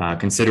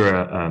consider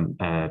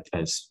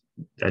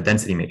a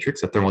density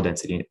matrix, a thermal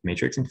density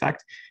matrix, in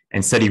fact,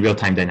 and study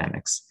real-time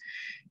dynamics.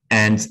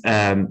 And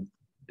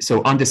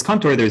so on this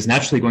contour, there's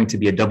naturally going to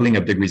be a doubling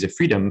of degrees of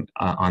freedom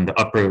on the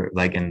upper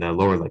leg and the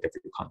lower leg of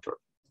your contour.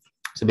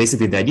 So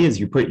basically, the idea is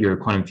you put your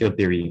quantum field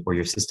theory or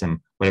your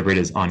system, whatever it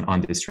is,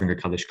 on this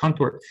Schwinger-Keldysh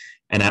contour,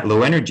 and at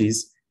low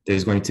energies,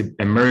 there's going to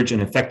emerge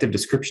an effective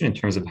description in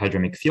terms of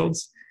hydrodynamic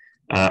fields.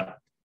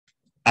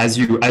 As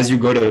you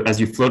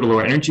flow to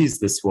lower energies,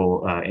 this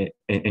will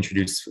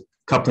introduce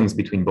couplings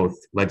between both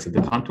legs of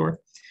the contour.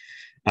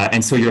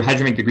 And so your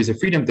hydrodynamic degrees of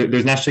freedom,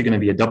 there's naturally going to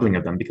be a doubling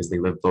of them because they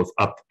live both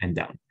up and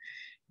down.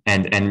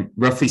 And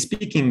roughly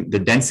speaking, the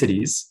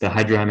densities, the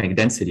hydrodynamic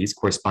densities,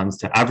 corresponds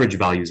to average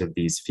values of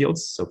these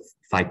fields, so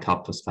phi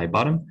top plus phi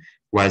bottom,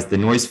 whereas the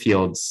noise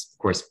fields, of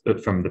course,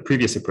 from the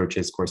previous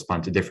approaches,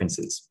 correspond to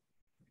differences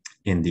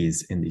in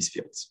these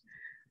fields.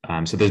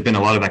 So there's been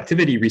a lot of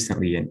activity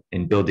recently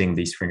in building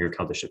these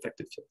Schwinger-Keldysh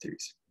effective field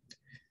theories.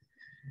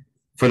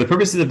 For the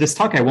purposes of this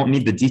talk, I won't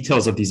need the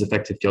details of these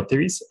effective field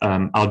theories.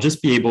 I'll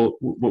just be able,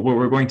 what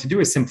we're going to do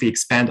is simply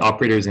expand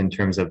operators in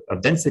terms of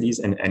densities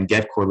and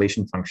get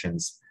correlation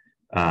functions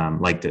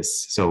like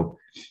this. So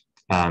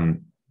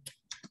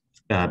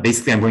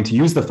basically, I'm going to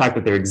use the fact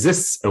that there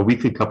exists a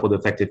weakly coupled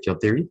effective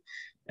field theory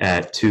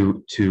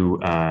to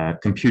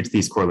compute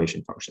these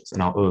correlation functions.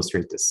 And I'll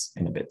illustrate this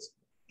in a bit.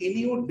 In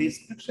your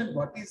description,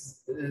 what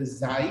is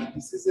Xi?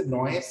 This is a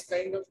noise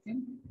kind of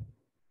thing?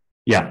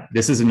 Yeah,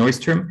 this is a noise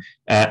term.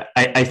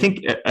 I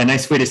think a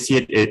nice way to see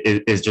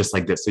it is just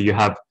like this. So you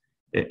have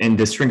in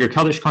the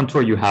Schwinger-Keldysh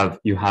contour, you have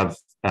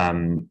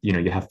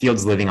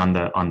fields living on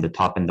the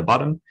top and the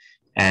bottom,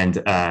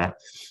 and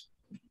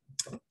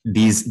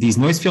these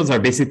noise fields are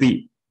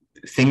basically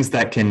things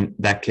that can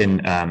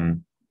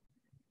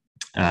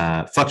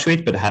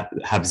fluctuate but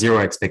have zero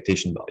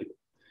expectation value.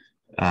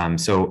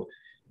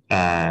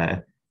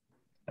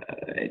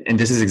 And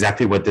this is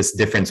exactly what this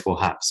difference will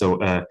have. So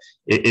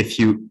if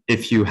you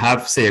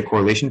have, say, a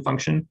correlation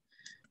function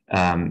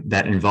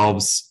that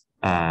involves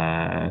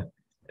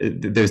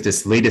there's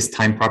this latest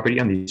time property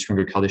on these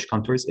Schwinger-Keldysh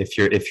contours. If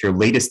your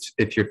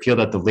field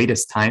at the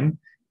latest time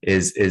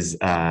is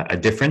a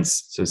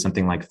difference, so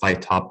something like phi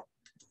top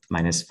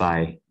minus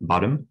phi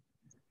bottom.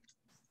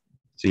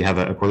 So you have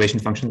a correlation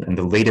function, and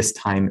the latest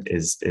time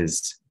is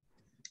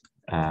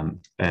a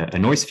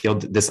noise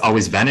field. This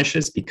always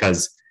vanishes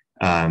because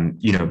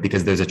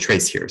because there's a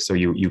trace here. So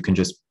you can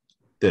just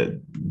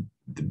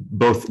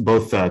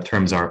both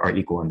terms are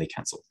equal and they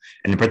cancel.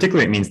 And in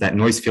particular, it means that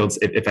noise fields,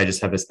 if I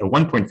just have a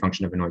 1-point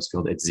function of a noise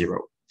field, it's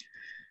 0.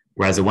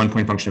 Whereas a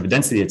 1-point function of a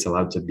density, it's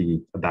allowed to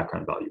be a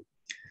background value.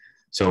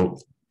 So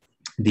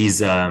these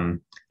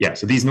fields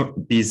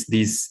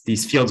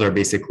are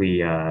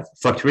basically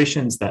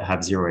fluctuations that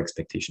have 0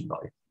 expectation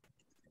value.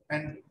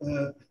 And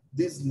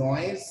this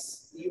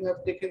noise you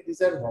have taken,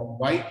 these are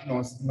white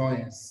noise,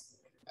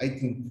 I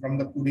think, from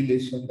the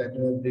correlation that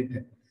you have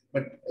written.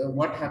 But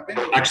what happened?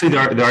 Actually,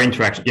 there are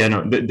interactions. Yeah,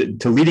 no.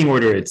 To leading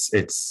order, it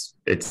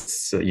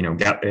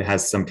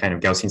has some kind of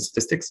Gaussian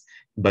statistics,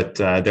 but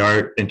there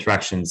are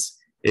interactions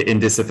in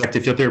this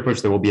effective field theory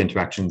approach. There will be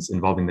interactions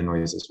involving the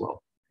noise as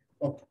well.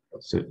 Okay.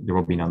 So there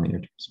will be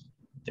nonlinear terms.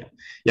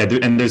 Yeah.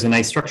 And there's a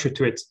nice structure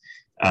to it.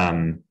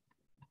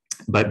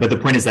 But the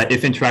point is that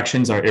if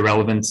interactions are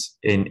irrelevant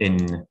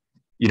in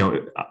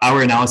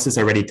our analysis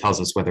already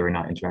tells us whether or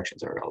not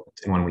interactions are relevant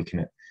and when we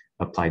can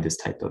apply this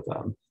type of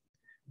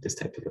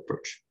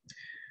approach.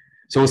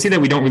 So we'll see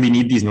that we don't really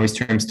need these noise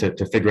terms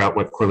to figure out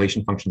what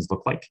correlation functions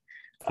look like.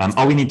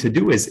 All we need to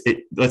do is,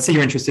 let's say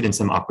you're interested in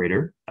some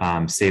operator,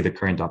 say the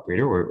current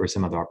operator or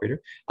some other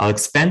operator. I'll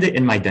expand it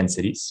in my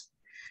densities.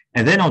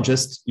 And then I'll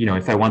just,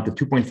 if I want the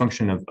 2-point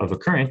function of a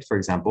current, for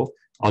example,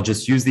 I'll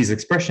just use these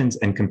expressions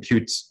and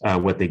compute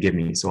what they give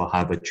me. So I'll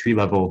have a tree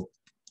level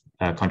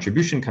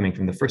contribution coming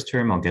from the first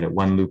term. I'll get a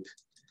 1-loop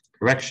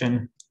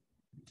correction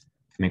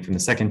coming from the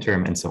second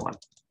term, and so on.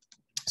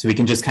 So we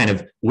can just kind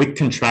of Wick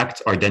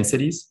contract our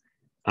densities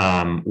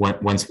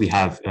once we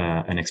have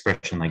an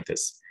expression like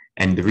this.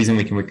 And the reason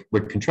we can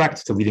Wick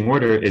contract to leading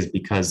order is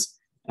because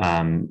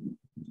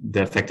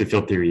the effective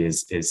field theory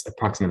is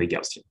approximately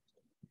Gaussian.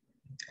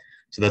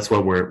 So that's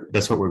what we're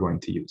going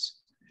to use.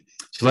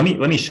 So let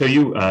me show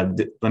you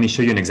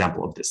an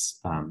example of this.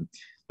 I'm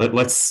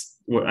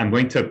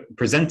going to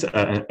present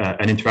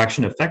an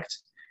interaction effect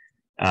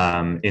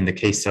in the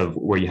case of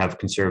where you have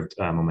conserved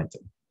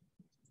momentum.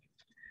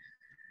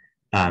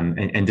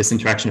 And this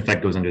interaction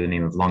effect goes under the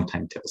name of long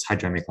time tails,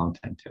 hydrodynamic long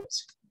time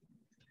tails.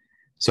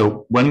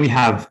 So when we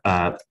have,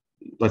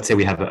 let's say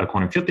we have a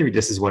quantum field theory,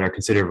 this is what our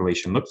considered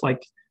relation looks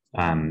like.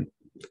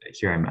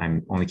 Here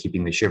I'm only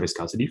keeping the shear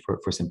viscosity for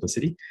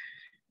simplicity.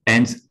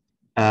 And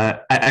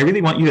I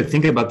really want you to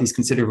think about these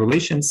considered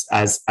relations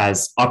as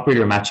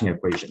operator matching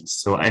equations.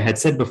 So I had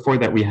said before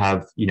that we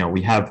have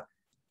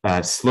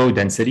slow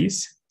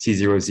densities,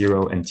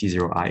 T00 and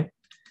T0I,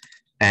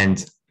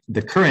 and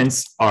the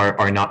currents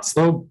are not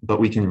slow, but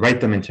we can write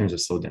them in terms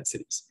of slow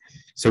densities.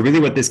 So really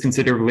what this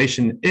considered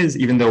relation is,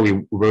 even though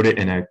we wrote it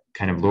in a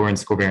kind of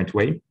Lorentz covariant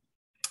way,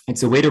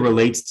 it's a way to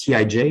relate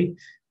Tij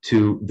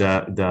to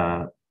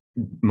the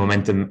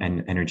momentum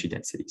and energy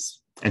densities.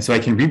 And so I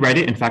can rewrite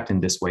it, in fact, in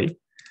this way.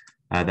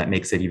 That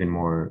makes it even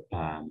more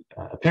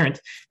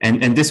apparent.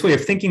 And this way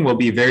of thinking will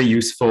be very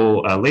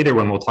useful later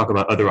when we'll talk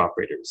about other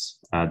operators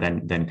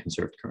than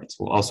conserved currents.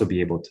 We'll also be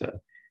able to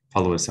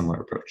follow a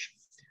similar approach.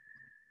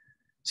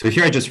 So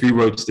here I just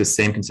rewrote this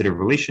same considered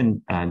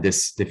relation.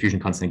 This diffusion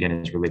constant again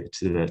is related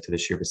to the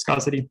shear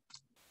viscosity.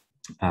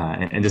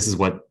 And this is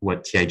what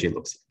Tij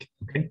looks like,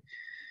 okay?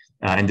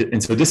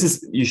 And so this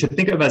is, you should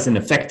think of as an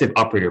effective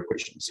operator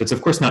equation. So it's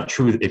of course not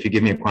true if you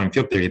give me a quantum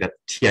field theory that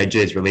Tij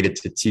is related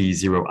to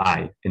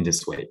T0I in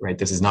this way, right?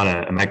 This is not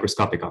a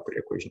microscopic operator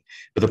equation.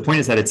 But the point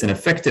is that it's an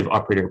effective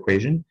operator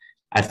equation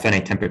at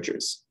finite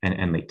temperatures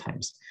and late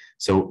times.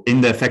 So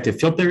in the effective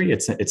field theory,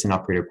 it's an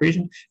operator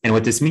equation. And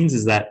what this means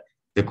is that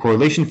the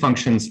correlation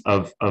functions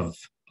of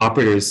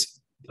operators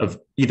of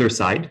either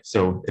side,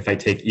 so if I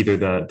take either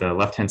the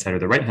left-hand side or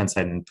the right-hand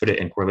side and put it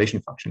in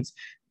correlation functions,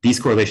 these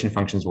correlation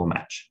functions will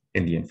match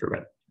in the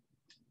infrared.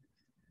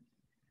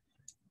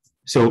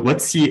 So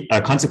let's see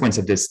a consequence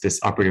of this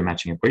operator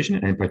matching equation,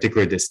 and in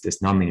particular this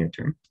nonlinear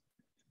term.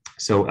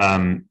 So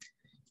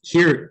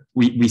here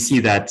we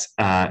see that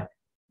at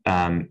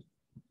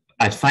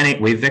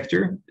finite wave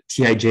vector,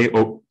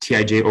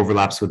 Tij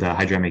overlaps with the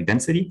hydrodynamic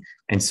density,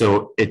 and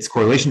so its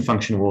correlation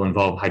function will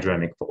involve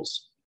hydrodynamic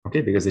poles.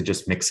 Okay, because it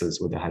just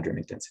mixes with the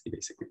hydrodynamic density,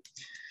 basically.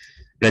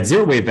 But at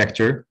zero wave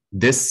vector,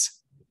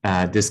 this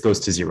goes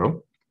to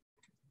zero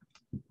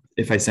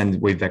if I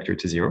send wave vector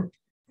to zero.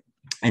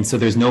 And so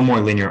there's no more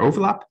linear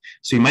overlap.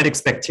 So you might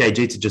expect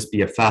Tij to just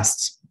be a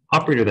fast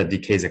operator that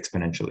decays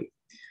exponentially.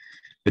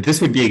 But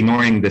this would be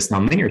ignoring this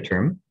nonlinear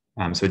term.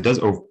 So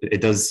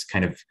it does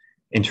kind of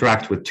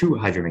interact with two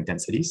hydrodynamic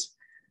densities,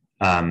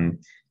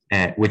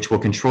 which will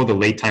control the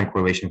late time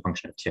correlation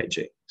function of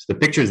Tij. So the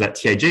picture is that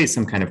Tij is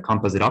some kind of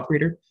composite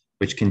operator,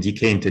 which can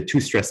decay into two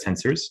stress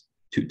tensors,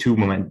 two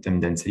momentum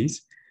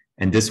densities.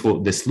 And this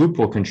loop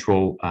will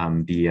control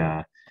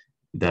the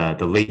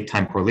late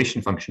time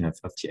correlation function of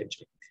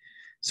Tij.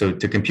 So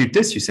to compute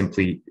this,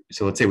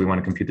 so let's say we want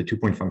to compute the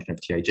 2-point function of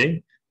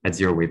Tij at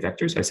zero wave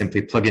vector. So I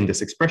simply plug in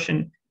this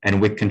expression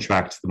and Wick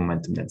contract the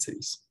momentum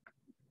densities.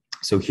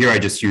 So here I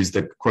just use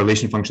the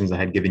correlation functions I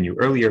had given you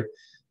earlier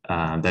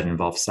that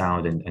involve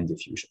sound and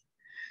diffusion.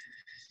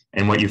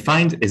 And what you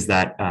find is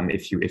that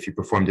if you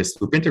perform this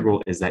loop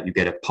integral, is that you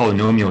get a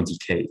polynomial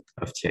decay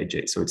of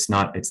Tij. So it's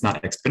not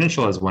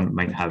exponential as one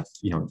might have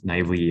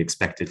naively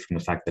expected from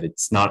the fact that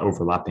it's not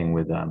overlapping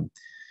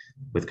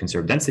with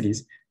conserved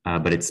densities,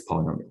 but it's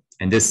polynomial.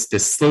 And this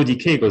slow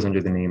decay goes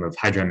under the name of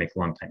hydrodynamic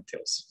long time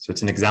tails. So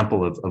it's an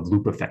example of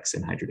loop effects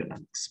in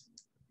hydrodynamics.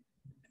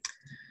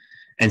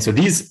 And so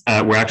these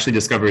were actually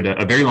discovered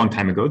a very long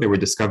time ago. They were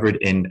discovered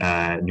in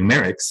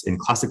numerics, in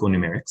classical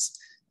numerics.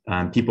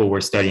 People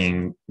were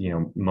studying,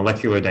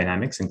 molecular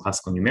dynamics in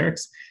classical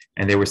numerics,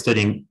 and they were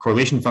studying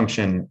correlation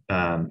function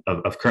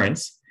of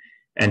currents,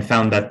 and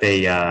found that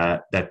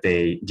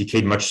they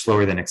decayed much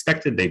slower than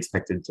expected. They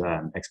expected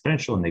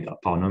exponential, and they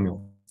got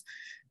polynomial.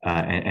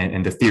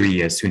 And the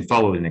theory soon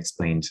followed and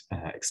explained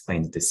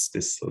this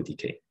slow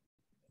decay.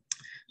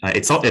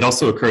 It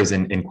also occurs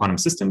in quantum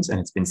systems, and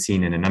it's been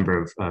seen in a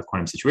number of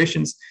quantum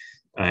situations.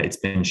 It's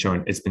been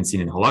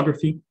seen in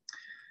holography.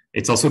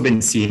 It's also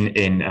been seen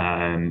in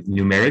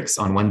numerics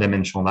on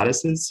one-dimensional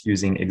lattices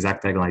using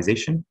exact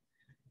diagonalization.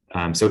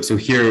 So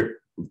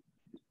here,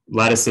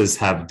 lattices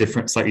have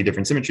slightly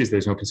different symmetries.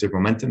 There's no conserved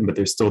momentum, but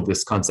there's still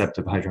this concept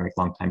of hydrodynamic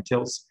long time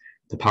tails.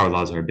 The power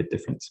laws are a bit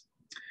different.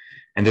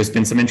 And there's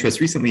been some interest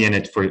recently in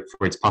it for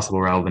its possible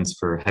relevance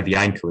for heavy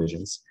ion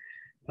collisions.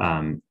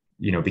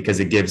 Because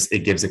it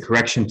gives a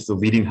correction to the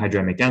leading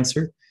hydrodynamic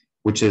answer,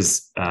 which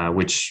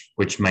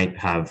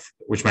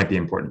might be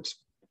important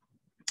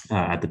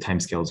at the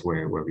timescales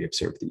where we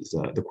observe these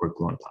the quark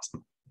gluon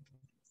plasma.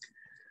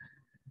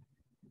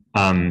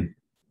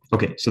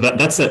 Okay, so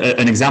that's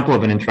an example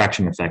of an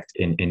interaction effect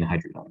in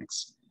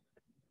hydrodynamics.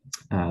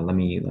 Let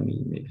me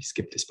maybe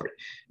skip this part.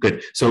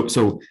 Good.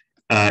 So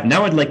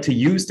now I'd like to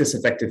use this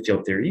effective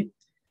field theory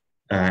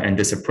and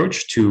this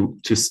approach to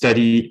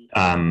study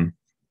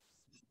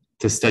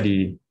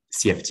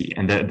CFT.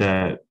 And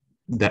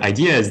the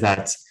idea is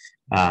that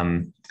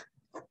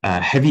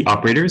heavy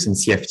operators in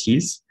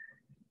CFTs,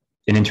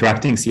 in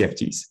interacting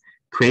CFTs,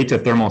 create a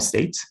thermal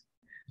state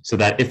so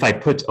that if I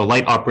put a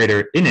light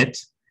operator in it,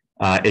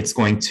 it's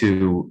going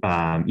to,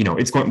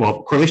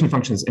 correlation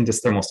functions in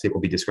this thermal state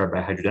will be described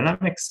by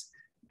hydrodynamics.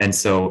 And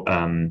so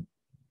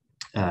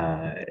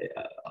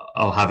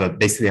I'll have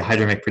basically a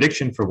hydrodynamic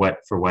prediction for what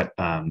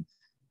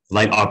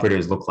light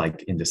operators look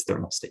like in this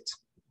thermal state.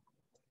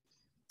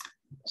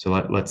 So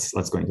let's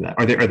go into that.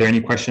 Are there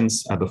any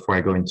questions before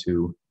I go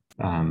into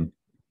the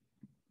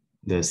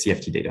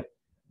CFT data?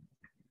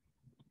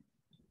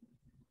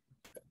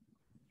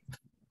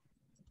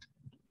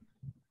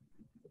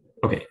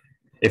 Okay,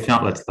 if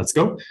not, let's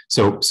go.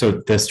 So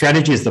the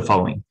strategy is the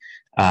following.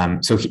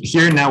 So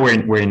here now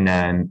we're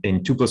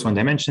in 2 + 1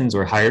 dimensions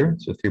or higher,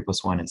 so 3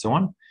 + 1 and so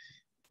on.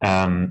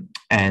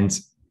 And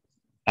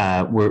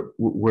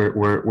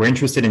we're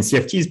interested in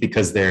CFTs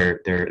because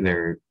they're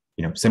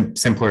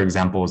simpler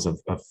examples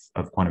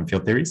of quantum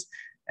field theories,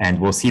 and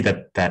we'll see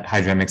that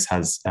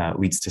hydrodynamics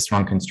leads to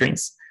strong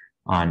constraints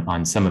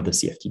on some of the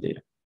CFT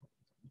data.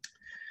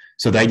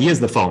 So the idea is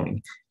the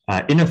following: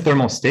 in a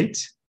thermal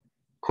state,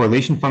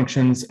 correlation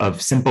functions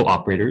of simple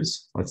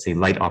operators, let's say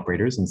light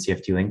operators in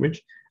CFT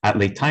language, at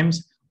late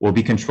times will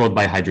be controlled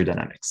by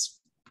hydrodynamics.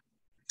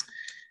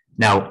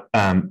 Now,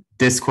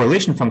 this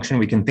correlation function,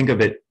 we can think of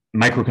it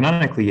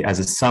microcanonically as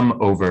a sum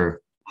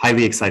over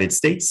highly excited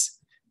states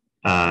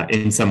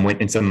in some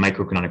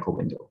microcanonical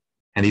window.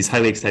 And these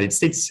highly excited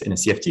states in a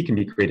CFT can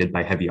be created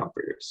by heavy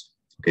operators.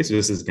 Okay, so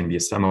this is going to be a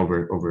sum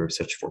over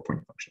such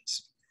 4-point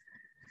functions.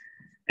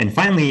 And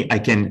finally, I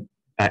can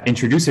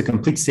introduce a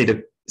complete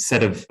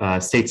set of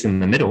states in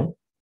the middle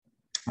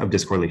of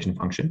this correlation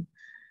function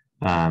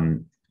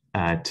to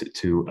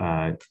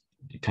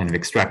kind of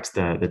extract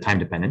the time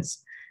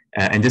dependence.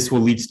 And this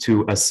will lead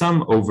to a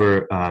sum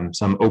over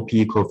some OP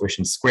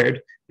coefficients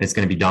squared. It's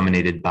going to be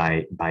dominated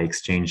by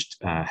exchanged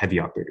heavy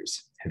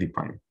operators, heavy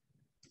prime.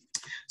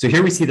 So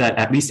here we see that,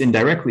 at least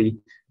indirectly,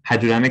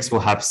 hydrodynamics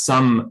will have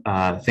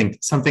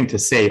something to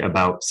say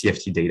about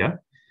CFT data.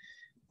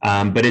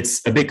 But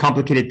it's a bit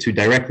complicated to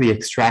directly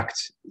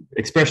extract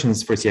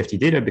expressions for CFT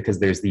data because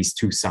there's these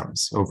two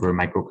sums over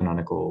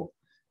microcanonical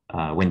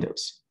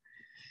windows.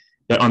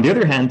 But on the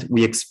other hand,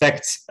 we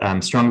expect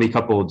strongly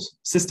coupled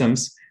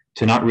systems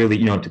to not really,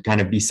 to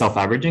kind of be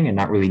self-averaging and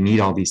not really need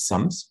all these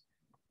sums.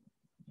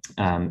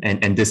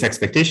 And this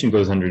expectation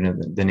goes under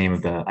the name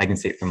of the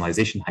eigenstate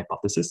thermalization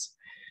hypothesis,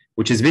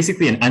 which is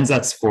basically an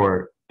ansatz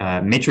for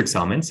matrix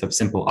elements of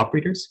simple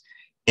operators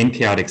in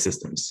chaotic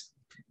systems,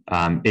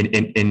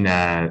 in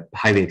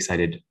highly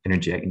excited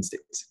energy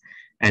eigenstates.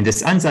 And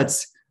this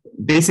ansatz,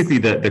 basically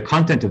the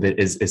content of it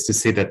is to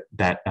say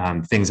that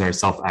things are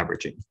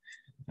self-averaging.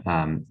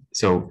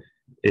 So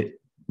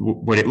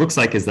what it looks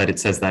like is that it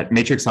says that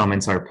matrix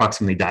elements are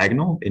approximately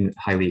diagonal in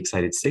highly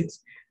excited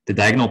states. The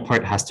diagonal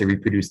part has to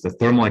reproduce the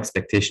thermal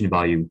expectation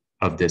value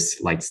of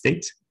this light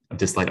state, of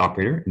this light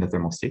operator in the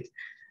thermal state,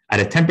 at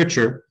a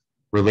temperature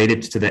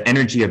related to the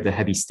energy of the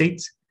heavy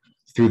state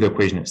through the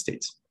equation of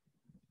states.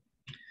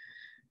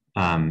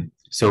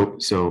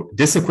 So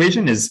this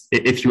equation is,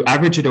 if you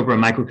average it over a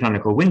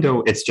microcanonical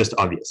window, it's just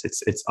obvious.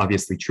 It's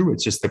obviously true.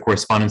 It's just the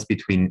correspondence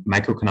between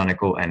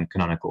microcanonical and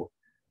canonical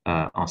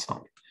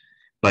ensemble.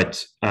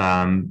 But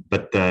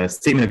the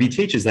statement of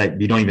ETH is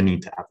that you don't even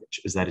need to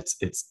average, is that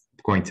it's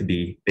going to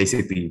be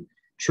basically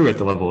true at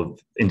the level of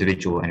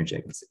individual energy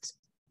eigenstates.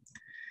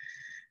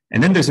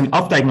 And then there's an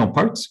off-diagonal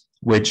part,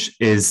 which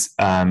is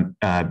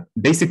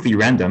basically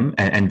random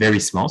and very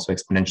small, so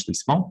exponentially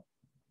small.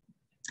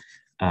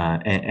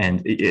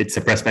 And it's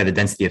suppressed by the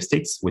density of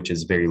states, which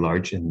is very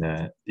large in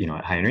the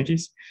at high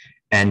energies.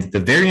 And the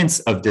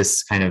variance of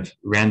this kind of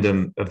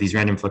these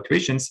random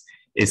fluctuations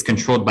is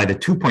controlled by the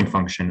 2-point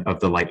function of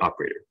the light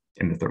operator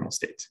in the thermal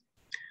state.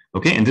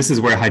 Okay, and this is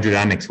where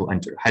hydrodynamics will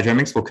enter.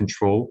 Hydrodynamics will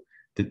control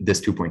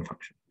this 2-point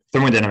function.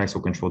 Thermodynamics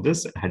will control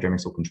this, and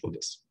hydrodynamics will control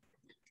this.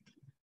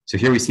 So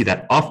here we see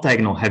that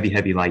off-diagonal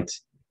heavy light,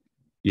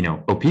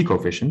 OP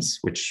coefficients,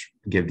 which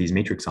give these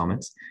matrix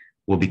elements,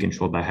 will be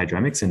controlled by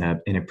hydrodynamics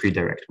in a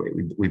pre-direct way.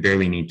 We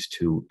barely need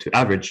to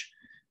average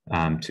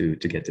to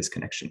get this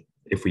connection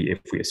if we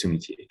assume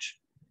ETH.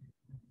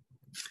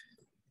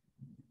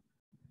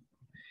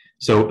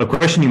 So a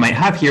question you might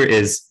have here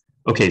is,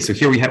 okay, so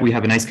here we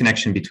have a nice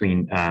connection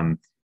between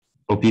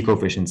OP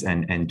coefficients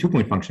and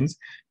 2-point functions,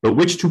 but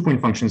which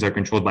 2-point functions are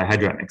controlled by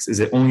hydrodynamics?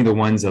 Is it only the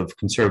ones of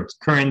conserved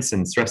currents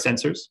and stress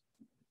tensors?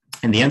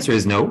 And the answer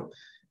is no.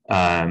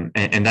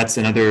 And that's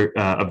another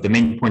of the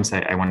main points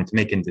I wanted to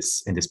make in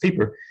this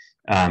paper.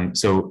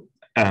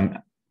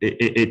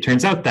 It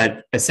turns out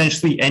that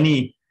essentially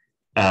any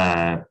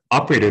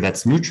operator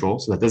that's neutral,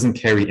 so that doesn't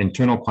carry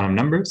internal quantum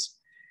numbers,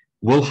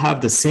 will have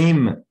the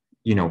same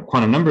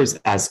quantum numbers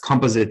as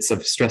composites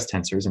of stress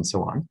tensors and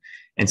so on.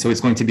 And so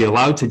it's going to be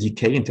allowed to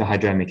decay into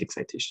hydrodynamic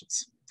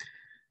excitations.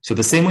 So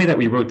the same way that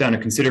we wrote down a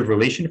considered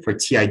relation for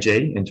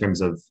Tij in terms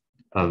of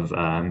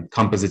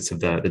composites of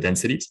the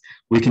densities,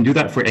 we can do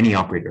that for any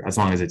operator as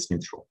long as it's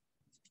neutral,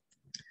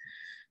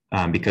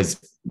 because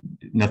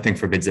nothing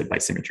forbids it by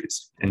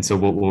symmetries. And so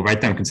we'll write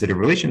down considered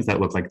relations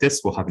that look like this.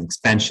 We'll have an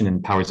expansion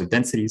in powers of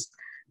densities,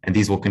 and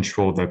these will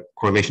control the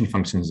correlation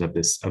functions of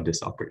this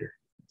operator.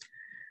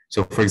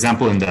 So for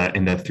example, in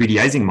the 3D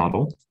Ising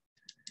model,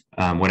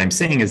 what I'm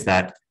saying is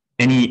that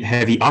any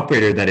heavy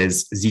operator that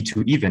is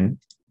Z2 even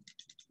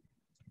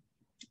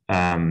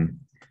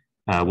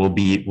will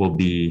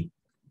be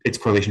its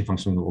correlation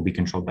function will be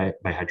controlled by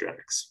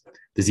hydrodynamics.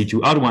 The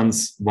Z2 odd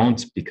ones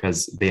won't,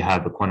 because they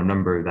have a quantum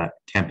number that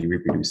can't be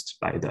reproduced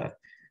by the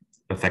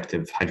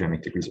effective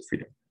hydrodynamic degrees of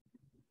freedom.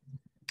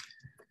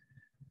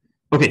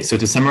 Okay, so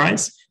to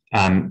summarize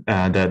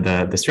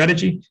the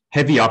strategy,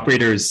 heavy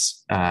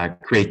operators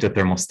create a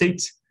thermal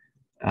state,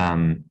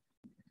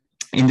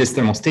 in this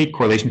thermal state,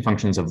 correlation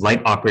functions of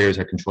light operators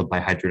are controlled by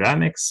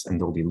hydrodynamics, and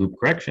there will be loop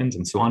corrections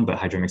and so on, but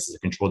hydrodynamics is a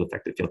controlled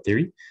effective field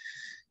theory.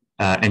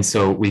 And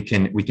so we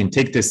can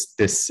take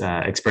this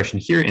expression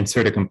here,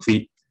 insert a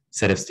complete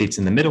set of states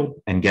in the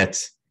middle, and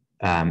get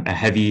a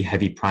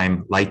heavy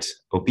prime light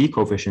OP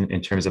coefficient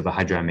in terms of a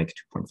hydrodynamic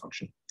two-point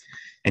function.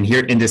 And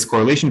here in this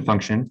correlation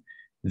function,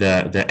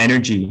 the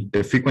energy,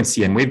 the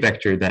frequency and wave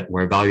vector that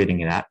we're evaluating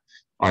it at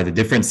are the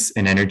difference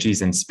in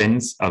energies and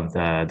spins of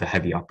the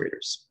heavy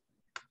operators.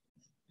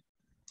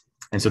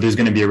 And so there's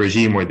going to be a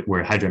regime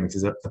where hydrodynamics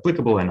is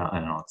applicable, and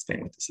I'll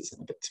explain what this is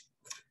in a bit.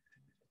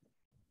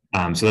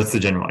 So that's the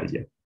general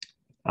idea.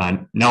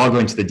 Now I'll go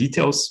into the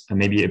details, and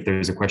maybe if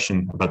there's a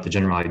question about the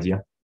general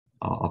idea,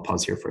 I'll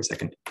pause here for a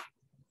second.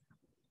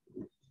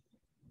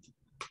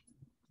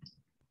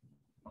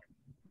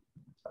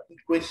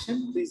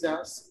 Question, please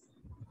ask.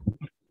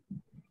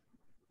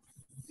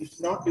 If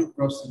not, you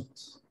proceed.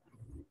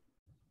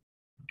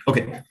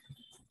 Okay.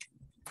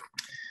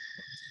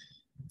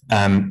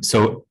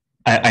 So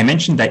I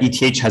mentioned that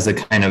ETH has a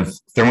kind of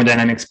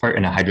thermodynamics part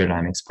and a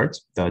hydrodynamics part,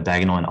 the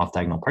diagonal and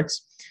off-diagonal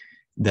parts.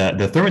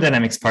 The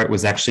thermodynamics part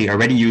was actually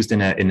already used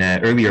in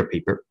an earlier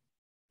paper,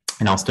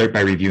 and I'll start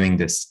by reviewing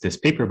this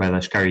paper by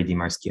Lashkari,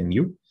 Dimarsky, and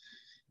Yu,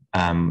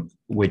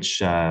 which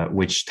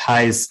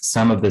ties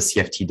some of the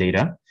CFT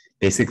data,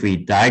 basically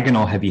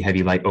diagonal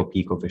heavy light OP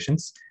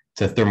coefficients,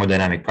 to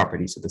thermodynamic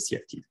properties of the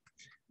CFT.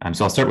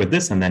 So I'll start with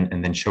this and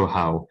then show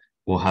how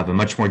we'll have a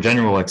much more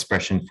general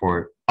expression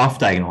for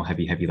off-diagonal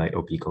heavy light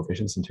OP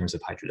coefficients in terms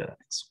of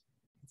hydrodynamics.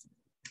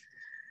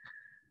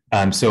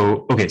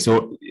 So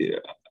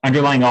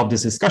underlying all of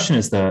this discussion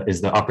is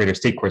the operator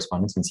state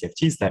correspondence in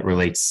CFTs that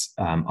relates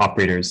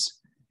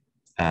operators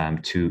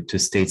to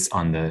states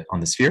on the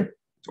sphere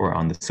or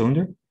on the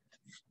cylinder.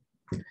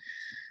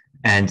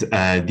 And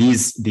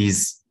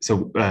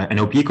an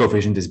OP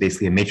coefficient is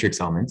basically a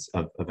matrix element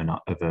of an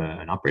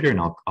operator,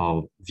 and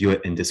I'll view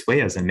it in this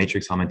way as a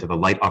matrix element of a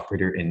light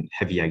operator in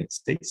heavy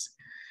eigenstates.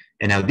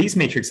 And now these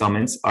matrix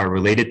elements are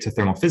related to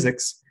thermal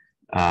physics.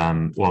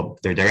 Well,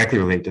 they're directly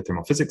related to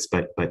thermal physics,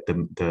 but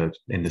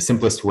in the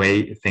simplest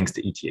way, thanks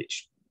to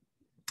ETH.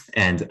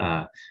 And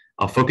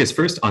I'll focus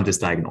first on this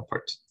diagonal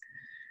part.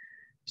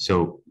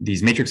 So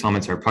these matrix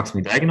elements are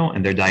approximately diagonal,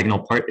 and their diagonal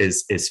part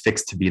is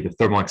fixed to be the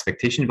thermal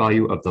expectation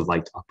value of the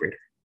light operator.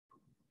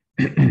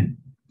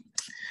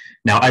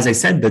 Now, as I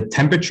said, the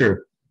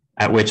temperature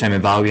at which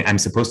I'm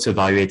supposed to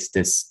evaluate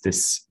this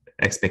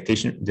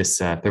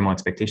thermal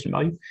expectation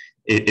value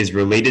is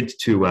related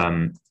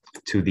to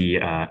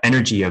the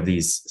energy of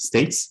these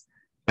states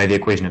by the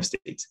equation of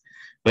state.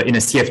 But in a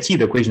CFT,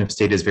 the equation of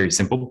state is very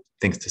simple,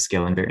 thanks to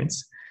scale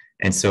invariance,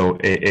 and so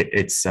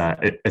it's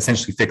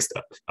essentially fixed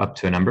up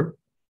to a number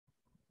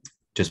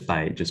just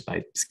by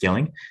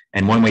scaling.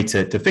 And one way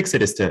to fix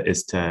it is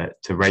to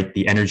write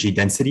the energy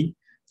density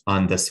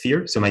on the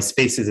sphere. So my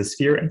space is a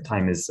sphere, and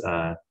time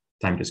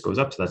just goes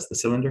up. So that's the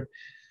cylinder.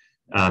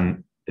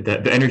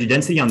 The energy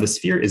density on the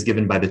sphere is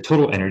given by the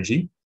total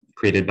energy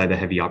created by the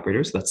heavy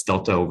operators. That's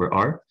delta over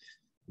r,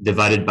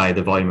 divided by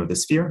the volume of the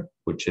sphere,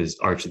 which is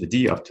r to the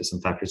d up to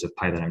some factors of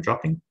pi that I'm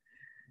dropping.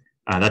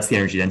 That's the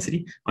energy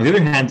density. On the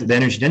other hand, the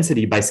energy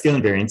density by scale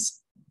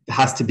invariance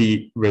has to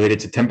be related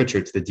to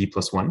temperature to the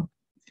d+1.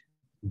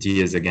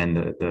 D is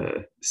again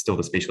still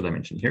the spatial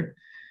dimension here.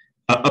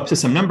 Up to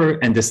some number,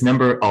 and this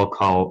number I'll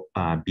call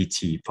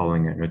BT,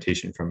 following a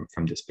notation from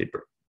this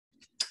paper.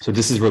 So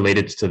this is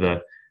related to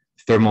the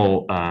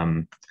thermal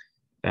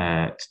to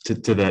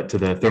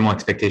the thermal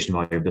expectation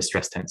value of the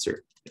stress tensor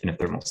in a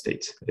thermal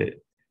state.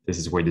 This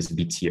is where this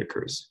BT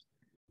occurs.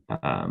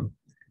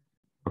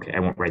 Okay, I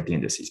won't write the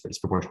indices, but it's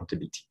proportional to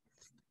BT.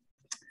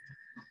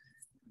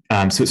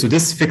 So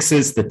this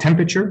fixes the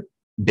temperature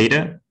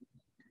beta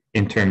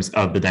in terms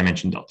of the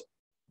dimension delta.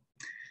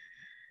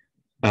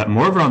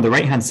 Moreover, on the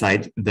right-hand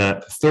side,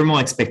 the thermal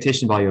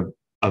expectation value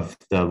of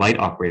the light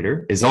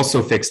operator is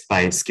also fixed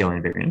by scale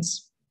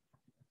invariance,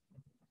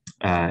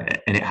 and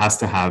it has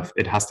to have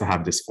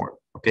this form.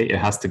 Okay, it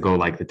has to go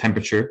like the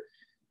temperature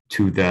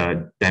to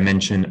the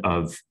dimension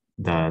of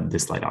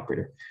this light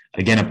operator,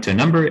 again up to a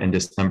number, and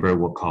this number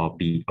we'll call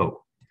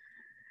BO.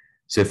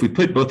 So if we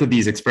put both of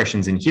these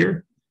expressions in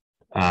here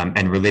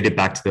and relate it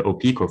back to the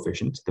OP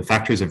coefficient, the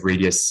factors of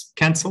radius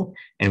cancel,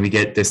 and we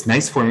get this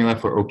nice formula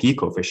for OP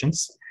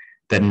coefficients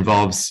that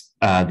involves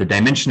the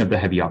dimension of the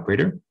heavy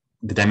operator,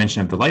 the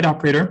dimension of the light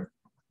operator,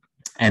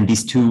 and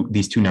these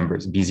two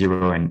numbers,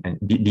 B0 and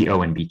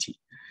BO and BT.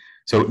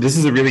 So this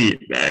is I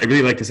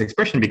really like this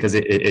expression because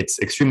it's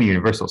extremely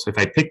universal. So if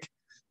I pick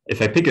a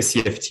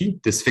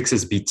CFT, this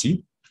fixes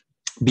BT.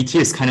 BT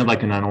is kind of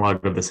like an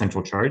analog of the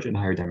central charge in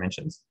higher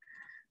dimensions.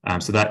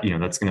 So that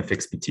that's going to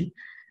fix BT.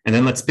 And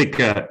then let's pick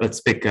a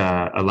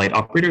light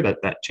operator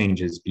that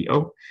changes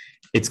BO.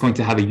 It's going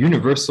to have a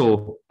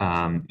universal,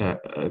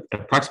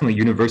 approximately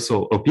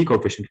universal OP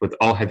coefficient with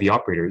all heavy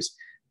operators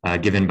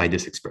given by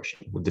this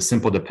expression, with the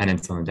simple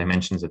dependence on the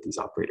dimensions of these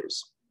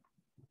operators,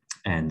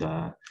 and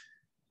the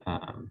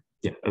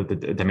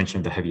dimension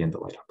of the heavy and the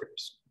light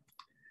operators.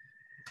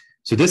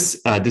 So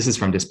this is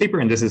from this paper,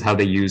 and this is how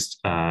they used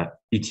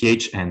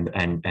ETH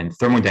and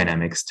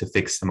thermodynamics to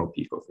fix MOP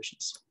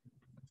coefficients.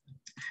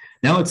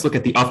 Now let's look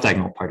at the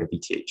off-diagonal part of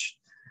ETH.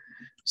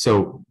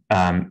 So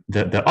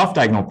the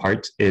off-diagonal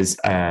part is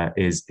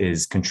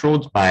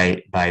controlled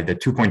by the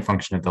 2-point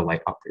function of the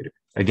light operator,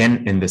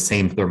 again in the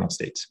same thermal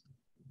state.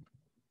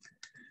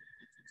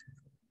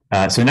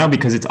 So now,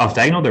 because it's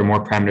off-diagonal, there are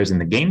more parameters in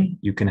the game.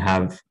 You can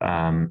have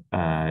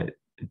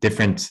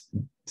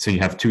so you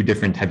have two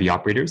different heavy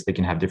operators. They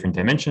can have different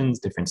dimensions,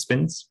 different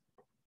spins,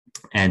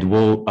 and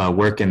we'll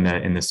work in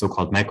the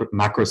so-called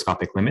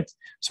macroscopic limit.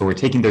 So we're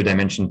taking their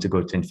dimension to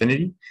go to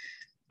infinity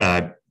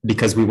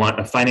because we want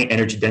a finite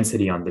energy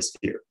density on this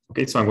sphere.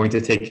 Okay, so I'm going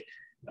to take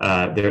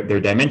their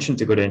dimension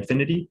to go to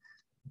infinity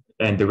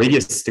and the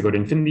radius to go to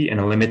infinity, and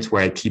a limit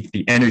where I keep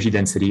the energy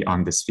density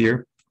on the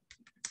sphere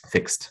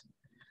fixed.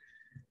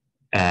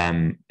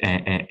 And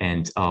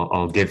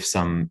I'll give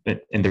some,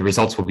 and the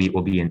results will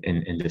be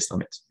in this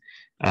limit.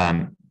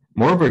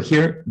 Moreover,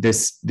 here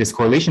this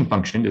correlation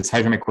function, this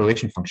hydrodynamic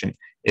correlation function,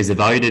 is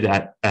evaluated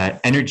at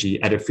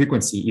energy at a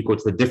frequency equal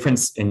to the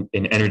difference in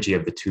energy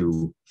of the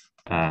two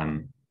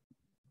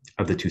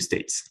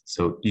states.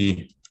 So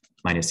E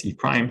minus E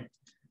prime,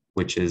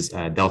 which is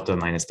delta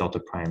minus delta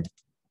prime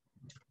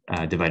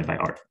divided by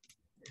R.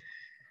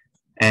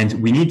 And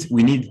we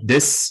need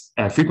this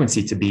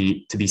frequency to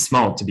be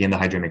small to be in the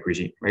hydrodynamic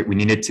regime, right? We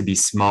need it to be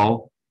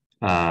small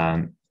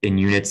in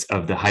units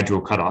of the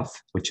hydro cutoff,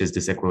 which is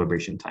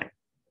disequilibration time.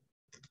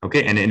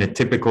 Okay, and in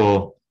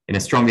a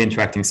strongly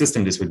interacting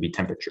system, this would be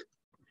temperature.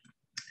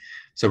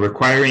 So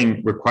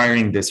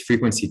requiring this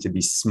frequency to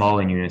be small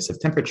in units of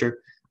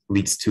temperature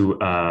leads to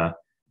a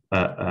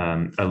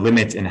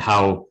limit in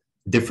how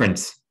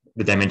different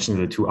the dimensions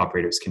of the two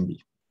operators can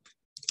be.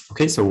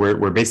 Okay, so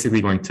we're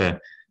basically going to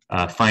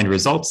find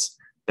results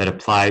that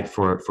apply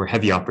for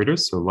heavy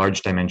operators, so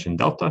large dimension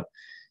delta,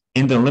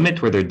 in the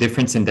limit where their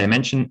difference in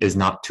dimension is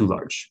not too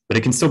large, but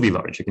it can still be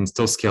large. It can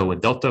still scale with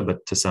delta,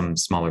 but to some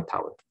smaller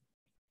power.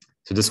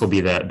 So this will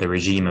be the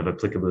regime of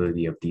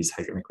applicability of these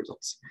hydrodynamic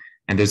results.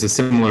 And there's a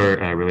similar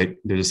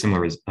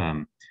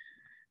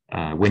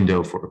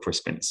window for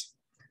spins.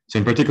 So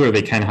in particular,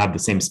 they can have the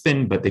same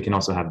spin, but they can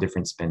also have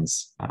different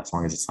spins as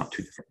long as it's not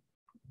too different.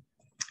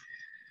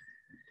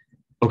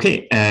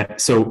 Okay,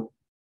 so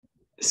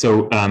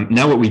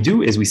now what we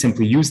do is we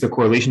simply use the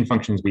correlation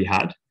functions we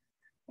had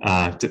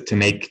to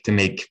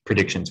make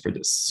predictions for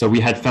this. So we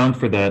had found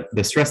for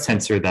the stress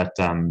tensor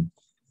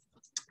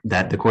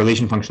that the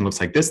correlation function looks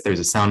like this. There's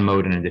a sound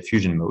mode and a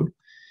diffusion mode.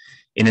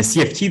 In a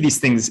CFT, these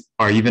things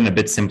are even a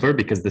bit simpler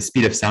because the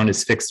speed of sound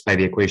is fixed by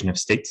the equation of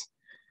state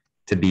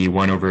to be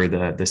 1 over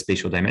the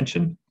spatial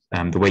dimension.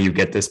 The way you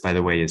get this, by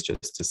the way, is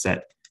just to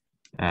set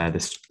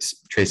the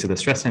trace of the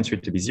stress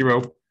tensor to be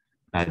 0.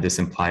 This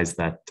implies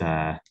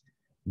that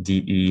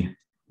dE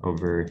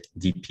over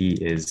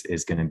dP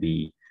is going to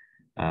be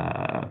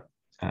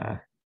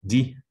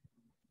d.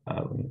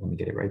 Let me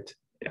get it right.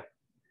 Yeah,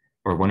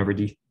 or 1 over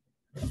d.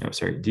 No,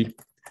 sorry, d.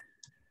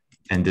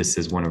 And this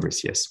is 1 over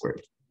cs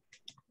squared.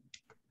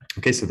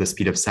 Okay, so the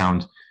speed of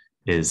sound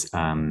is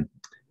 1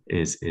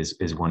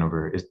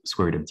 over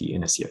square root of d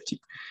in a CFT.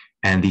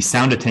 And the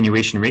sound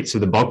attenuation rate, so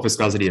the bulk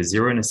viscosity is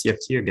 0 in a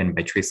CFT, again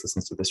by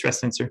tracelessness of the stress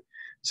tensor.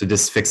 So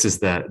this fixes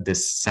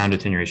this sound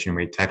attenuation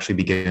rate to actually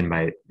be given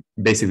by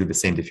basically the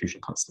same diffusion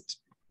constant.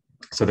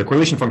 So the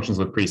correlation functions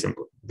look pretty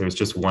simple. There's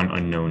just one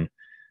unknown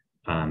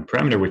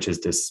parameter, which is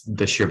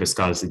the shear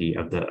viscosity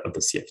of the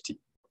CFT.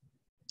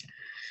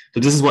 So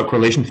this is what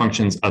correlation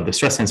functions of the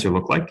stress tensor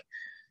look like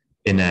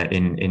in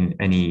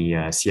any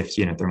CFT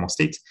in a thermal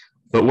state.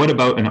 But what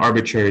about an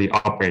arbitrary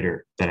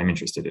operator that I'm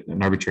interested in,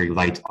 an arbitrary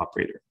light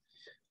operator?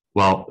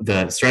 Well,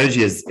 the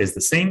strategy is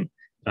the same.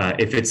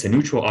 If it's a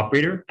neutral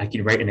operator, I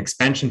can write an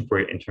expansion for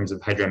it in terms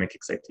of hydrodynamic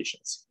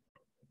excitations.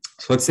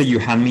 So let's say you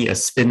hand me a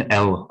spin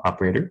L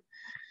operator.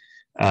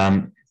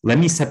 Let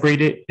me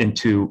separate it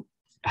into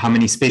how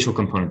many spatial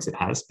components it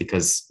has,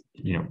 because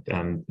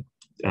Lorentz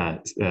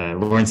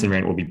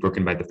invariant will be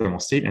broken by the thermal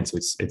state, and so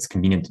it's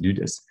convenient to do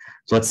this.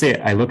 So let's say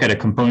I look at a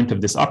component of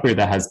this operator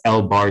that has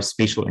L bar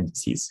spatial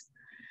indices.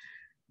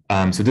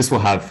 So this will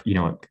have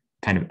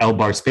kind of L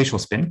bar spatial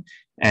spin,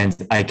 and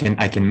I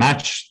can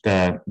match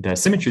the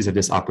symmetries of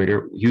this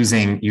operator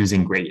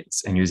using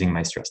gradients and using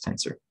my stress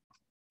tensor.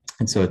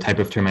 And so the type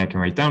of term I can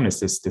write down is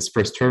this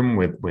first term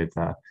with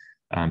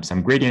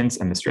some gradients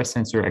and the stress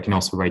tensor. I can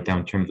also write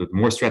down terms with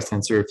more stress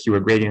tensor, fewer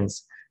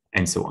gradients,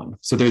 and so on.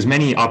 So there's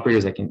many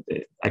operators I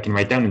can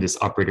write down in this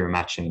operator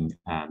matching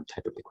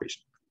type of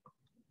equation.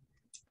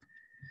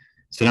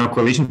 So now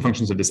correlation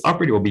functions of this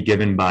operator will be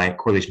given by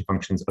correlation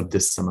functions of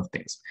this sum of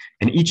things.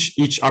 And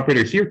each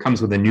operator here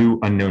comes with a new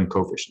unknown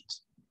coefficient.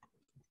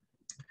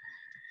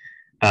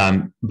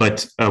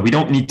 But we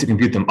don't need to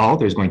compute them all.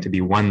 There's going to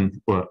be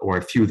one or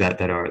a few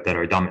that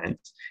are dominant.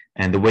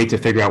 And the way to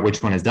figure out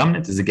which one is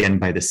dominant is again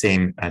by the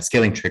same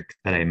scaling trick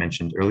that I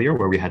mentioned earlier,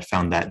 where we had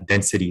found that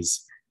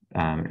densities,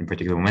 in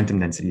particular momentum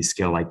densities,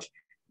 scale like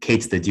k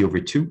to the d over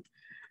 2.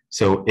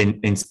 So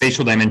in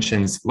spatial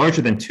dimensions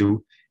larger than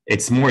 2,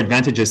 it's more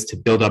advantageous to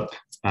build up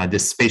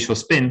this spatial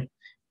spin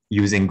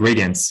using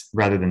gradients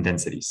rather than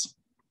densities.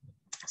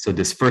 So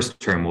this first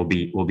term will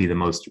be the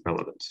most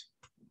relevant.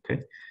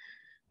 Okay,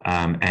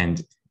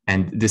 and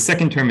the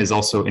second term is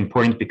also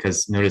important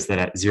because notice that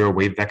at 0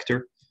 wave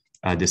vector,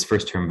 this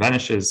first term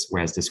vanishes,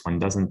 whereas this one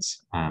doesn't.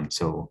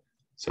 So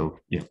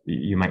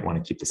you might want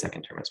to keep the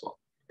second term as well.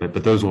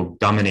 But those will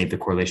dominate the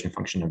correlation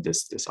function of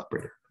this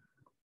operator.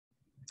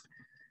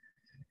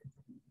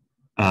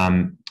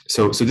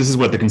 So this is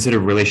what the considered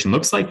relation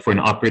looks like for an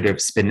operator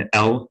of spin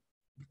L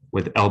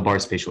with L bar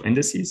spatial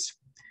indices.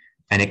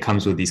 And it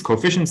comes with these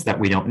coefficients that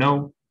we don't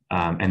know,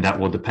 and that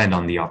will depend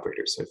on the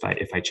operator. So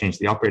if I change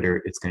the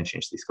operator, it's going to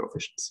change these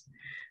coefficients.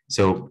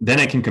 So then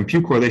I can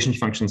compute correlation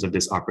functions of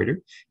this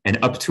operator, and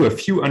up to a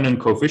few unknown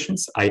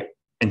coefficients, I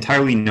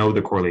entirely know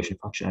the correlation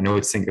function. I know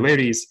its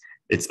singularities.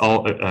 It's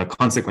all a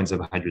consequence of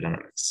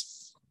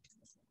hydrodynamics.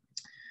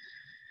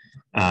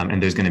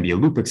 And there's going to be a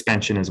loop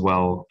expansion as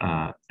well,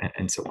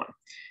 and so on.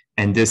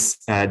 And this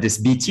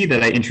BT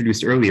that I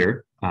introduced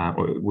earlier,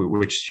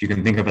 which you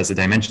can think of as a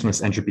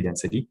dimensionless entropy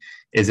density,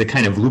 is a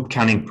kind of loop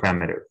counting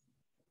parameter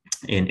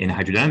in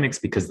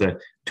hydrodynamics, because the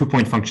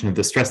 2-point function of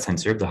the stress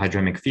tensor, the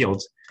hydrodynamic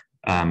field,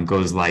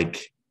 goes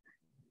like,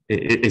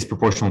 it is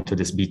proportional to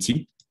this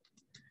BT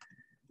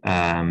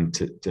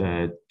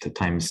to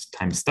times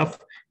stuff.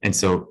 And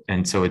so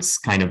it's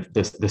kind of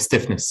the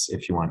stiffness,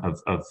 if you want,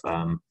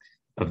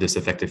 of this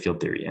effective field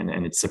theory,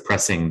 and it's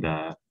suppressing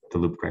the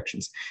loop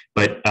corrections.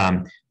 But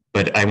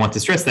I want to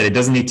stress that it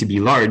doesn't need to be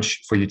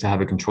large for you to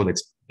have a controlled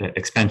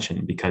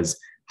expansion, because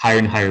higher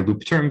and higher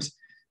loop terms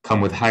come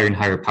with higher and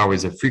higher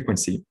powers of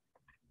frequency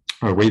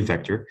or wave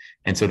vector,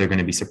 and so they're going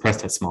to be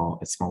suppressed at small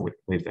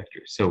wave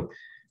vectors. So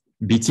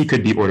BT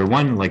could be order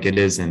 1, like it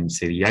is in,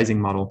 say, the Ising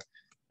model,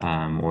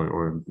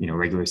 or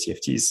regular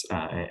CFTs,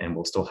 and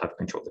we'll still have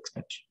controlled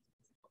expansion.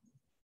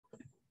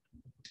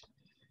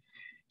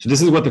 So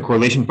this is what the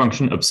correlation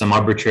function of some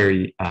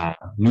arbitrary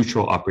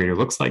neutral operator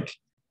looks like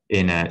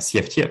in a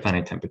CFT at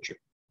finite temperature.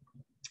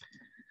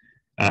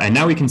 And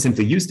now we can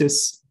simply use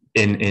this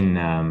in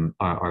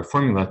our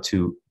formula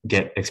to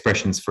get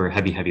expressions for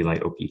heavy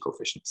light OP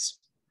coefficients.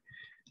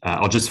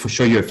 I'll just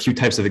show you a few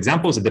types of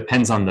examples. It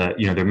depends on there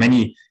are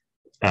many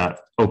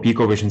OP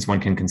coefficients one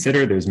can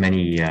consider. There's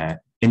many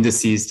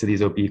indices to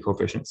these OP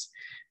coefficients.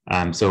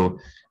 So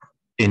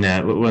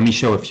let me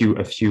show a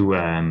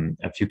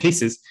few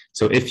cases.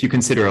 So if you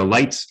consider a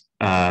light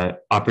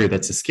operator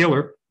that's a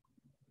scalar,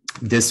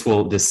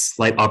 this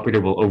light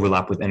operator will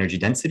overlap with energy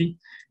density,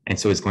 and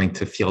so it's going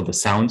to feel the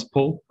sound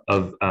pole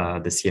of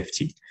the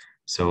CFT.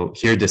 So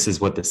here, this is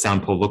what the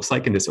sound pole looks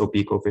like in this OP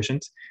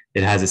coefficient.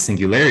 It has a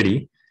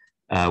singularity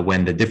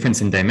when the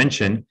difference in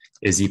dimension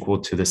is equal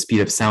to the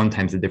speed of sound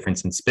times the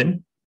difference in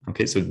spin.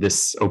 Okay, so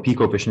this OP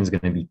coefficient is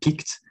going to be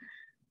peaked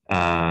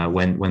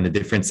when the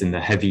difference in the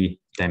heavy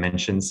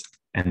dimensions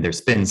and their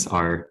spins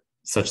are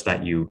such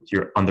that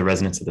you're on the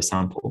resonance of the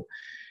sound pole.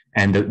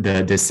 And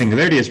the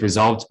singularity is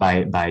resolved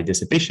by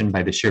dissipation,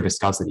 by the shear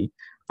viscosity,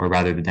 or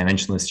rather the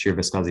dimensionless shear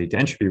viscosity to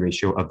entropy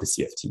ratio of the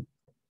CFT.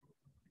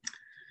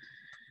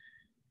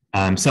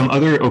 Some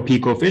other OP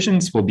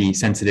coefficients will be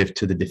sensitive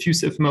to the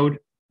diffusive mode.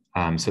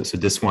 So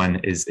this one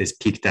is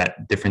peaked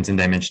at difference in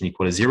dimension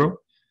equal to 0.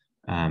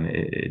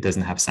 It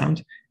doesn't have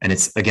sound, and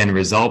it's again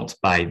resolved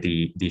by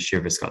the shear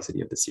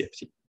viscosity of the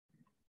CFT.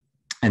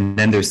 And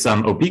then there's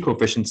some OP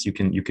coefficients you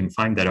can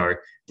find that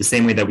are the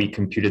same way that we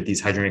computed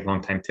these hydrodynamic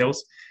long time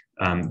tails.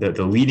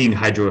 The leading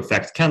hydro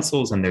effect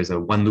cancels, and there's a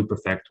one loop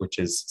effect which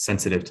is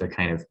sensitive to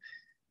kind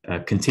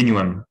of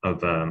continuum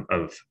of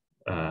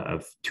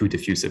two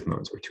diffusive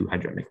modes or two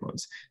hydrodynamic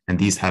modes, and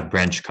these have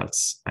branch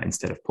cuts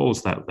instead of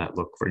poles that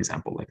look, for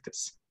example, like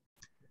this.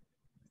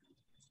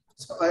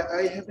 So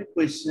I have a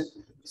question.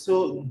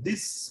 So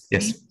this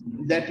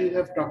spin that you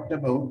have talked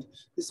about,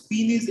 the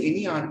spin is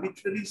any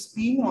arbitrary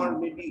spin, or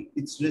maybe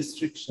it's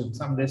restriction,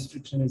 some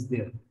restriction is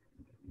there?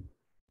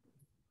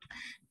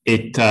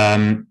 It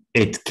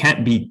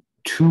can't be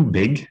too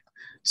big.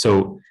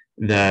 So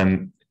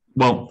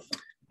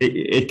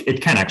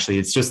it can actually,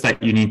 it's just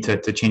that you need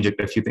to change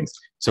a few things.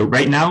 So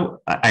right now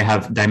I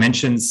have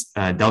dimensions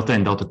delta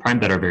and delta prime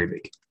that are very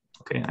big.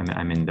 Okay,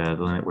 I'm in the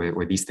limit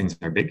where these things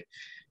are big.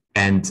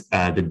 And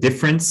the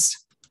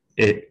difference,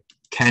 it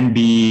can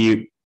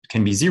be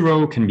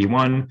 0, can be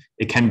 1,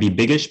 it can be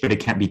biggish, but it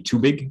can't be too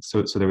big.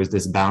 So there was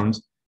this bound.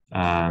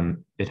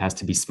 It has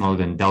to be smaller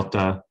than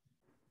delta,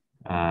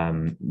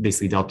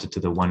 basically delta to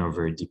the 1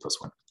 over d plus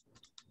 1.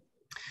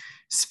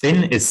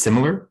 Spin is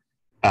similar.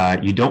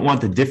 You don't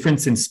want the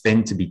difference in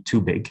spin to be too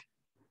big,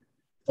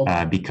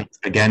 because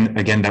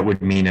again, that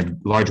would mean a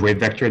large wave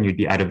vector and you'd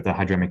be out of the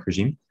hydrodynamic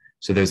regime.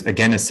 So there's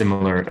again a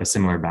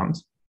similar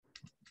bound.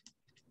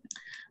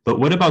 But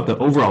what about the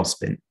overall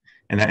spin?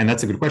 And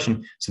that's a good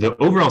question. So the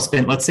overall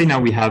spin, let's say now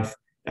we have,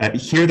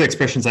 here the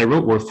expressions I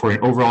wrote were for an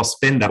overall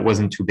spin that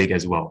wasn't too big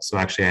as well. So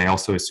actually I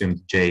also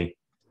assumed J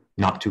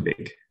not too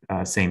big,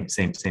 same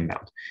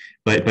bound.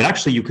 But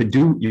actually you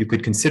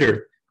could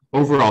consider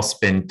overall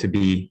spin to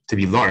be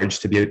large,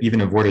 to be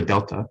even of order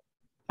delta.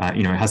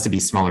 It has to be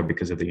smaller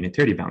because of the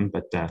unitarity bound,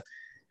 but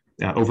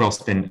overall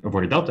spin of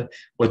order delta.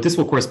 What this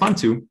will correspond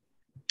to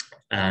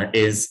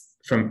is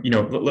from,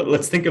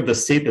 let's think of the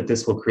state that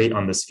this will create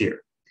on the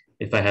sphere.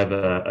 If I have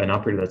an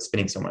operator that's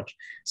spinning so much.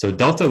 So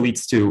delta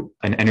leads to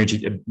an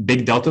energy,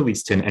 big delta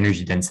leads to an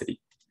energy density,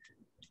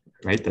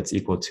 right? That's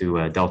equal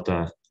to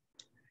delta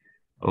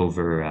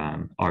over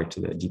r to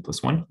the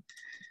d+1.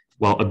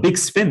 Well, a big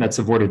spin that's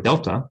of order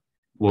delta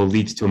will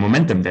lead to a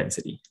momentum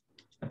density.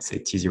 Let's say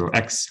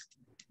T0x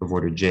of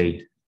order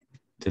j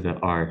to the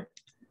r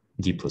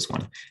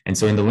d+1. And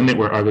so in the limit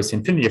where r goes to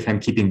infinity, if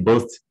I'm keeping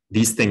both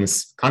these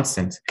things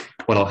constant,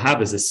 what I'll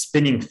have is a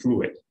spinning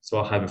fluid. So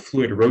I'll have a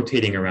fluid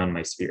rotating around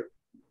my sphere.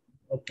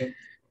 Okay.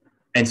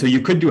 And so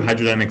you could do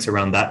hydrodynamics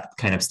around that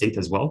kind of state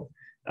as well,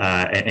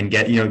 and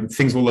get,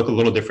 things will look a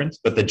little different,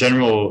 but the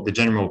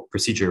general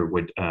procedure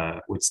would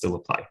still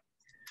apply.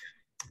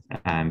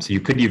 So you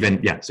could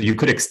even, so you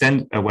could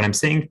extend what I'm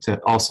saying to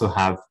also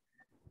have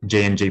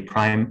j and j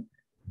prime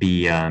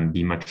be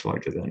much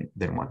larger than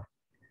 1,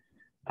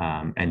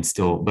 and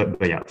still, but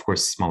yeah, of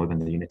course, smaller than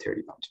the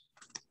unitarity bound.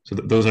 So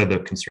those are the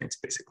constraints,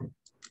 basically.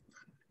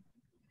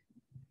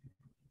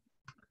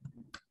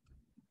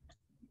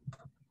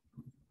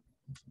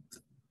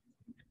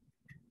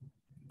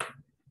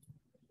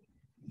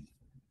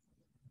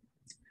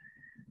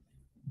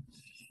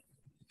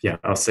 Yeah,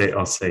 I'll say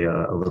a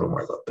little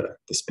more about the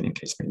spinning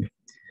case maybe.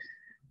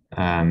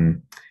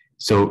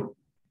 So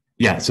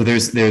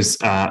there's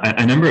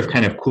a number of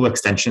kind of cool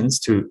extensions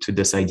to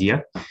this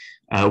idea.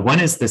 One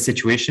is the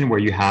situation where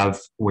you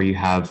have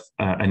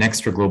an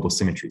extra global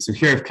symmetry. So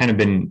here I've kind of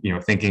been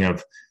thinking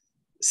of,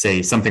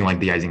 say, something like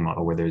the Ising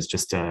model, where there's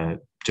just the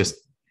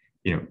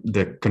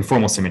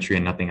conformal symmetry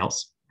and nothing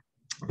else.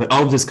 But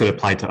all of this could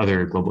apply to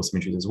other global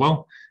symmetries as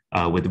well,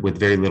 with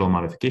very little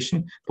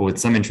modification, but with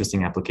some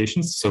interesting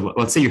applications. So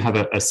let's say you have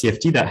a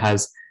CFT that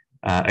has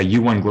a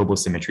U1 global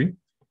symmetry.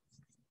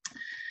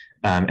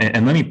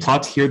 And let me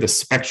plot here the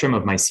spectrum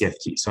of my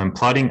CFT. So I'm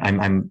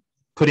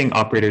putting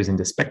operators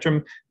into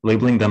spectrum,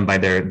 labeling them by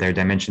their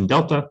dimension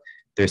delta,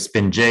 their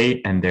spin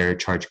j, and their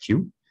charge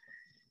q.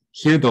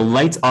 Here, the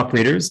light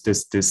operators,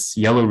 this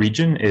yellow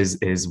region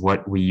is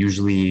what we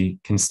usually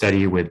can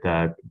study with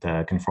the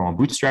conformal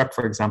bootstrap,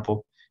 for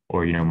example,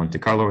 or Monte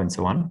Carlo and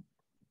so on.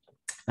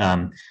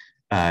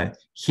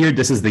 Here,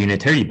 this is the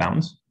unitarity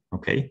bound.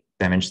 Okay,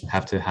 operators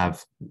have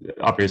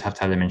to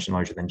have dimension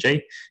larger than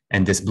j,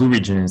 and this blue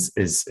region is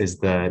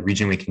the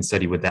region we can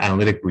study with the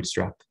analytic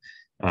bootstrap,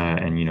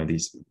 and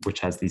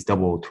which has these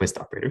double twist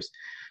operators.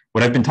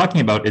 What I've been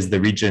talking about is the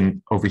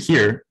region over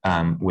here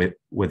with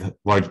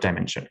large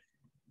dimension,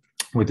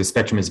 where the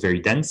spectrum is very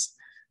dense.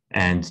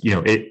 And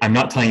I'm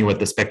not telling you what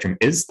the spectrum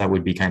is. That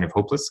would be kind of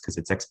hopeless because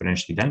it's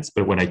exponentially dense.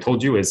 But what I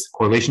told you is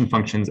correlation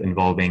functions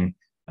involving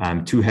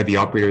two heavy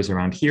operators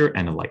around here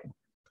and a light one.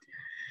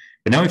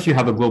 But now if you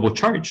have a global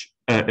charge,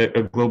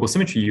 a global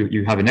symmetry,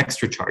 you have an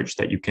extra charge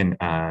that you can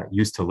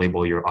use to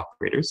label your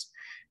operators.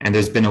 And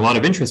there's been a lot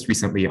of interest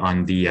recently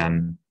on this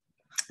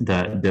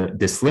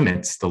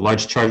limit, the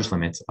large charge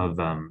limit of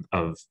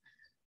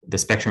the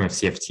spectrum of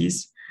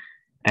CFTs.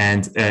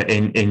 And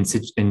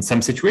in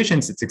some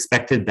situations, it's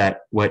expected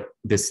that what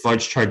this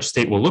large charge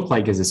state will look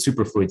like is a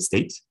superfluid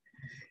state,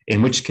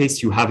 in which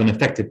case you have an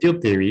effective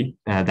field theory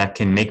that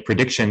can make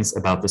predictions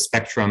about the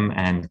spectrum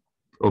and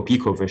OP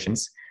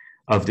coefficients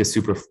of this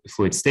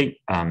superfluid state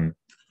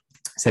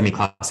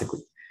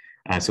semi-classically.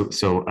 And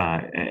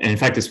in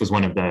fact, this was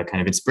one of the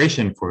kind of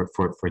inspiration for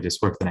this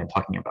work that I'm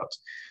talking about.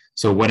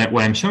 So what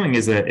I'm showing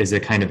is a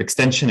kind of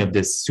extension of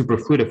this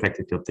superfluid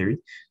effective field theory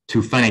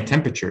to finite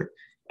temperature.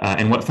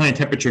 And what finite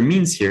temperature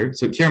means here,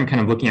 so here I'm kind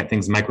of looking at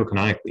things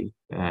microcanonically,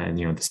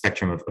 the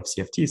spectrum of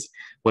CFTs.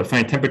 What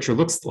finite temperature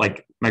looks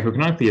like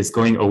microcanonically is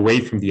going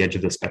away from the edge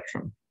of the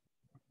spectrum.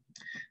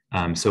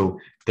 So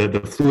the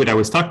fluid I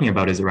was talking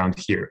about is around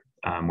here,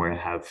 where I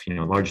have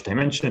large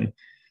dimension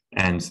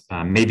and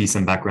maybe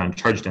some background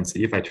charge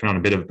density. If I turn on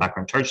a bit of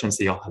background charge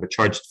density, I'll have a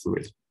charged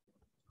fluid,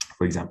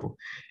 for example.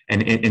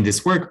 And in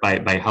this work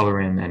by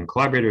Halloran and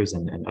collaborators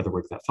and other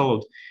work that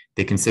followed,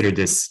 they considered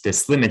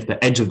this limit,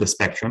 the edge of the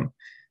spectrum.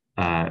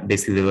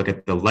 Basically, they look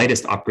at the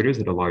lightest operators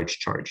at a large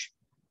charge,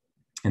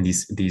 and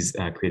these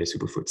create a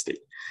superfluid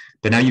state.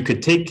 But now you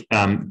could take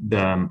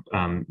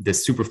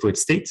this superfluid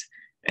state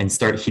and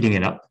start heating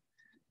it up.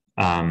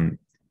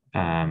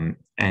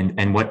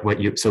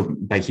 So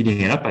by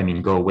heating it up, I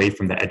mean go away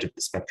from the edge of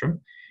the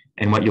spectrum,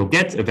 and what you'll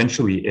get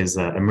eventually is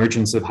an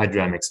emergence of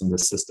hydrodynamics in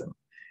this system.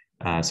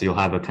 So you'll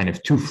have a kind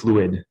of two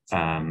fluid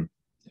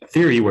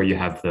theory where you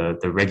have the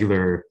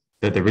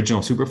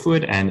original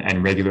superfluid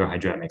and regular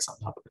hydrodynamics on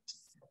top of it.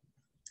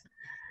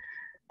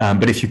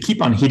 But if you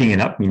keep on heating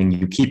it up, meaning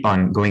you keep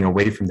on going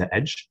away from the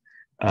edge,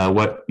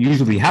 what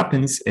usually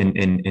happens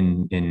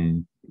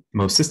in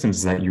most systems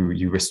is that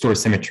you restore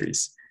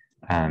symmetries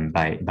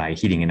by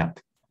heating it up.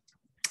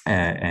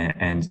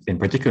 And in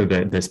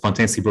particular, the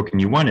spontaneously broken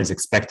U1 is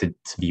expected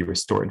to be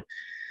restored.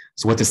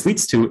 So what this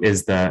leads to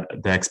is the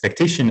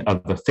expectation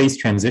of a phase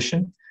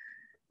transition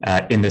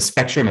in the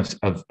spectrum of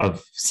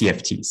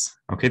CFTs.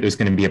 Okay, there's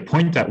going to be a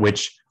point at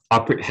which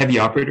heavy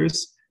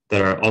operators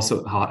that are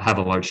also have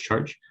a large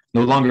charge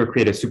no longer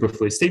create a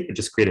superfluid state, but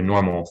just create a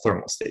normal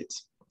thermal state.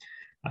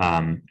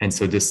 And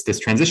so this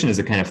transition is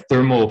a kind of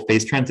thermal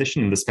phase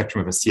transition in the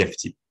spectrum of a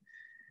CFT,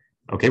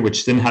 okay,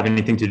 which didn't have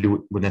anything to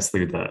do with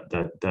necessarily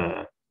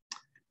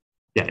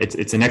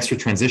it's an extra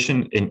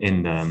transition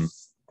in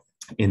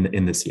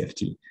the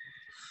CFT.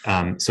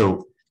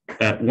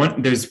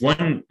 There's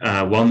one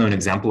well-known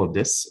example of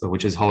this,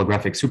 which is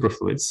holographic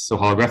superfluids. So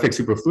holographic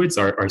superfluids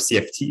are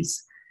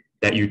CFTs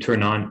that you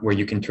turn on, where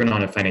you can turn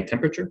on a finite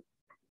temperature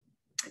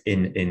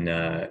and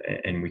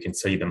we can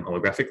study them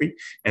holographically.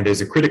 And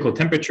there's a critical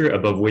temperature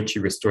above which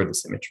you restore the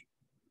symmetry.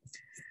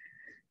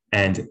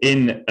 And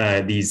in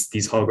these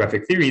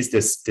holographic theories,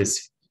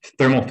 this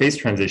thermal phase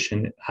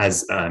transition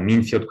has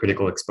mean field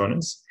critical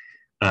exponents.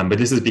 But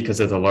this is because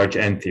of the large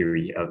N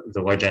theory,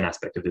 the large N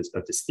aspect of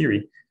this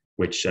theory,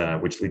 which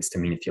leads to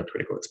mean field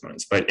critical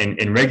exponents. But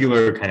in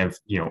regular kind of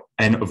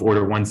N of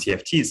order 1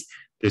 CFTs,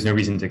 there's no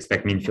reason to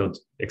expect mean field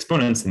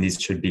exponents, and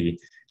these should be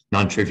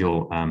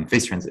non-trivial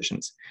phase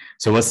transitions.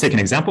 So let's take an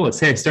example. Let's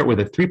say I start with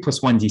a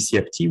 3+1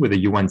 DCFT with a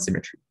U1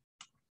 symmetry,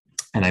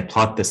 and I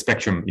plot the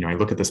spectrum. I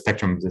look at the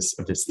spectrum of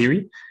this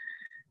theory.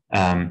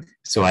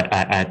 So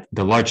at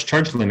the large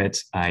charge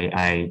limit,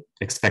 I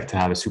expect to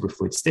have a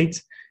superfluid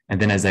state. And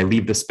then as I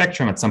leave the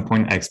spectrum, at some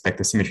point, I expect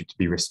the symmetry to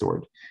be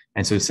restored.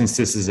 And so since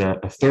this is a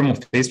thermal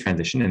phase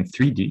transition in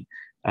 3D,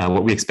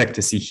 what we expect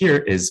to see here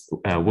is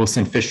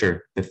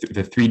Wilson-Fisher, the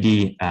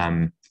 3D,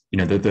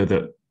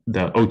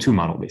 the O2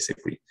 model,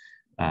 basically,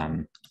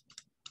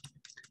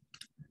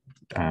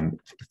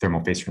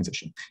 thermal phase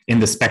transition. In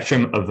the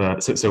spectrum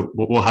of, so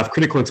we'll have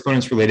critical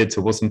exponents related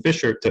to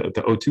Wilson-Fisher, to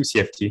the O2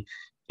 CFT,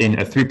 in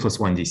a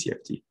 3+1 D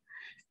CFT.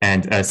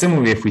 And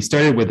similarly, if we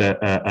started with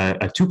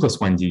a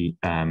 2+1 D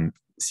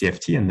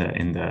CFT in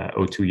the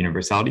O2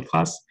 universality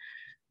class,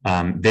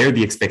 there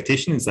the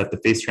expectation is that the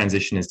phase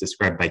transition is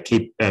described by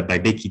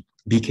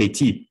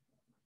BKT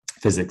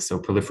physics, so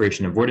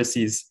proliferation of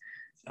vortices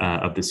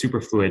of the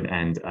superfluid,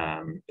 and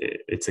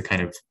it's a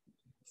kind of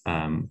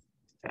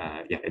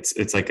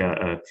it's like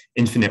a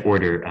infinite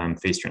order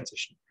phase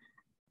transition.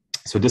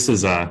 So this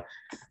is a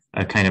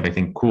kind of, I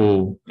think,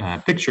 cool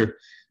picture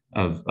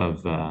of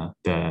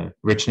the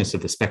richness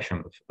of the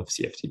spectrum of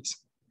CFTs.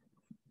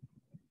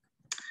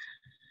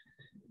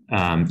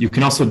 You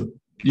can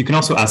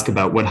also ask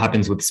about what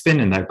happens with spin,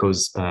 and that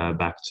goes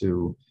back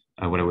to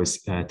what I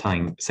was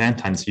telling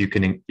Santan. So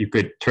you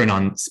could turn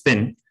on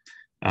spin,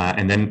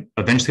 and then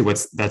eventually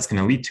what that's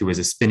going to lead to is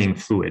a spinning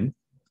fluid.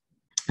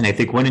 And I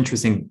think one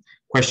interesting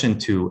question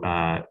to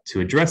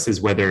address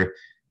is whether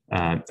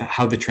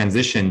how the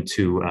transition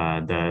to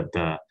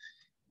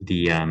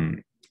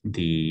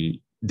the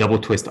double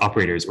twist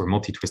operators or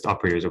multi-twist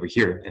operators over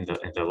here in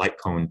the light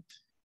cone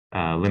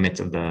limit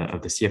of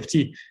the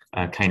CFT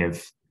kind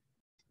of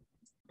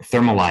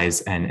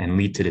thermalize and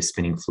lead to the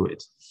spinning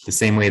fluid. The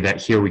same way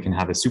that here we can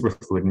have a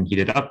superfluid and heat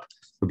it up,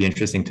 it would be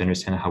interesting to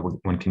understand how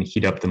one can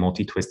heat up the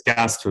multi-twist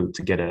gas to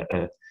get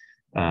a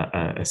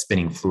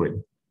spinning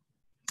fluid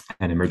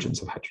and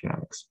emergence of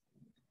hydrodynamics.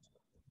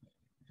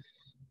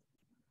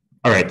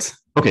 All right.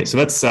 Okay, so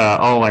that's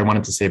all I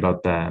wanted to say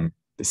about the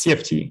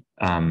CFT.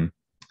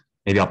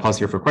 Maybe I'll pause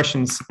here for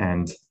questions,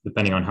 and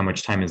depending on how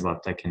much time is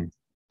left, I can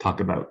talk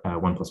about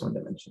 1+1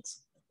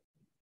 dimensions.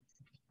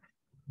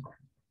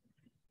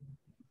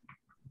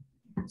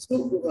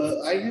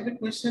 So I have a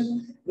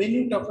question. When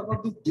you talk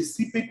about the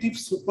dissipative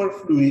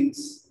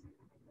superfluids,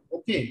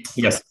 okay?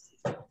 Yes.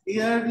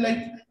 Here,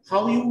 like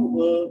how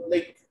you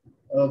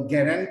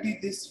guarantee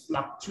this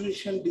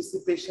fluctuation,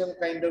 dissipation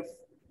kind of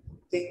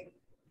thing?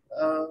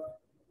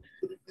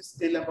 Could you please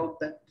tell about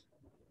that?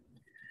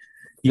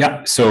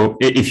 Yeah. So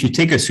if you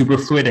take a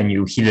superfluid and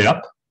you heat it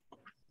up,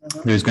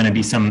 there's going to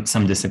be some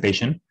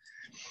dissipation,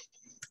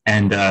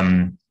 and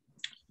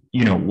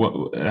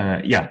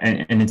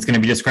and it's going to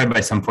be described by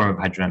some form of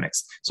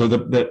hydrodynamics. So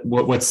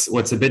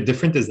what's a bit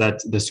different is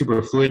that the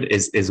superfluid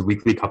is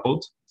weakly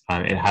coupled.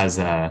 It has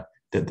the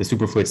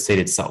superfluid state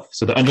itself.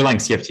 So the underlying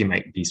CFT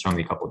might be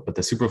strongly coupled, but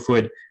the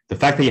superfluid, the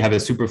fact that you have a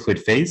superfluid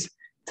phase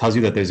tells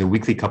you that there's a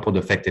weakly coupled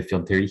effective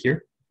field theory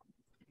here,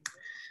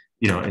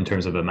 in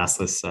terms of a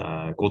massless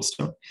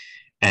Goldstone.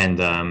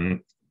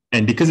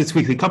 And because it's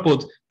weakly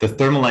coupled, the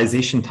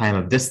thermalization time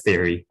of this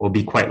theory will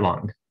be quite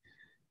long.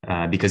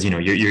 Because the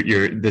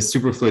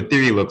superfluid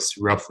theory looks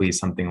roughly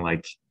something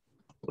like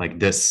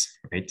this,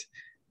 right?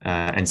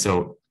 And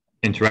so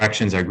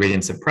interactions are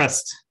gradient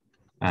suppressed.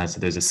 So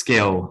there's a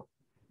scale,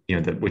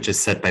 which is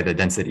set by the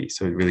density.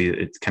 So really,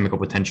 it's chemical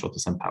potential to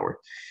some power.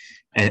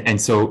 And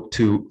so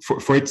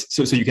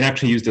so you can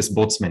actually use this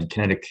Boltzmann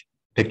kinetic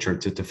picture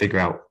to figure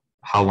out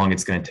how long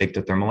it's going to take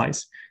to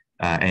thermalize.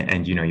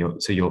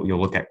 You'll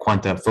look at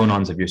quanta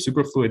phonons of your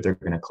superfluid. They're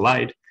going to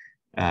collide,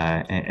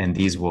 and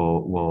these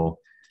will.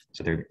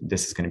 So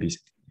this is going to be,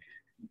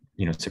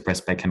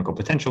 suppressed by chemical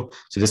potential.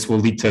 So this will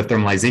lead to a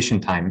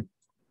thermalization time,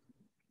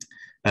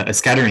 a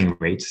scattering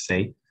rate,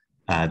 say,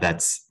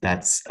 that's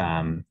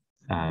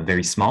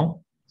very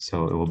small.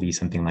 So it will be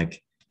something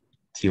like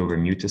T over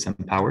mu to some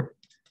power.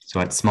 So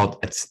at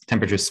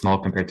temperatures small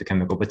compared to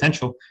chemical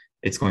potential,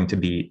 it's going to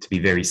be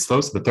very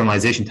slow. So the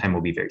thermalization time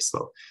will be very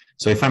slow.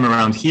 So if I'm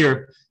around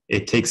here,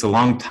 it takes a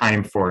long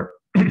time for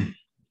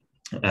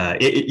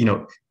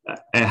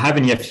I have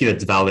an EFT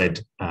that's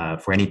valid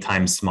for any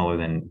time smaller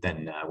than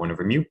 1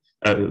 over mu,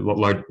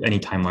 any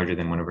time larger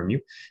than 1 over mu.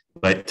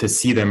 But to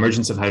see the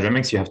emergence of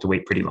hydrodynamics, you have to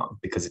wait pretty long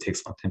because it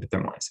takes a long time to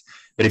thermalize.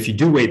 But if you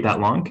do wait that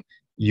long,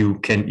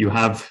 you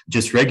have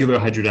just regular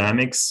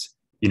hydrodynamics,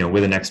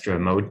 with an extra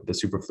mode, the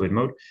superfluid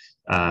mode.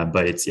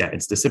 But it's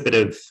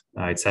dissipative.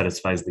 It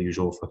satisfies the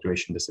usual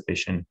fluctuation,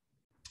 dissipation,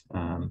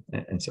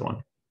 and so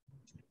on.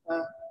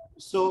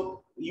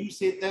 So you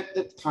say that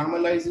the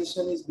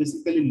thermalization is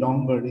basically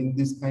longer in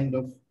this kind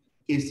of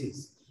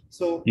cases.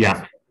 So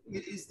yeah,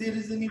 is there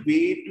any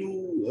way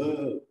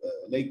to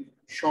like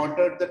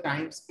shorter the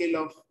time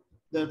scale of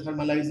the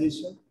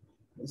thermalization?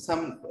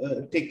 Some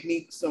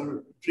techniques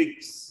or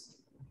tricks?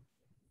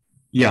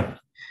 Yeah.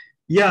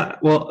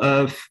 Well,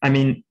 I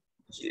mean,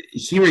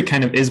 here it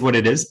kind of is what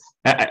it is.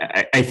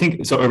 I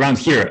think so. Around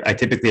here, I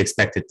typically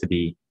expect it to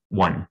be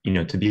 1,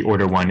 to be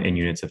order 1 in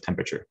units of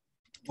temperature.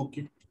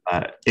 Okay.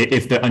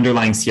 If the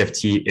underlying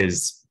CFT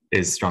is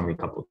strongly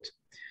coupled,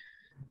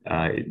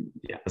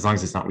 as long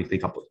as it's not weakly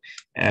coupled.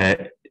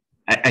 I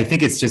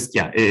think it's just,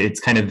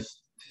 it's kind of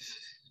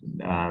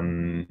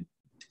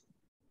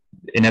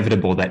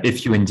inevitable that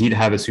if you indeed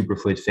have a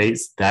superfluid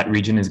phase, that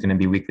region is going to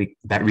be weakly,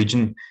 that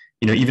region,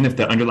 even if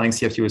the underlying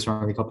CFT was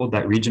strongly coupled,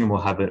 that region will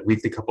have a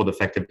weakly coupled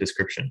effective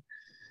description.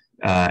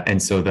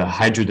 And so the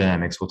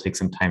hydrodynamics will take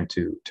some time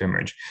to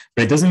emerge.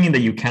 But it doesn't mean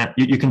that you can't,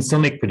 you can still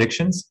make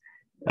predictions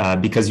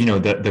because,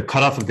 the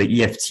cutoff of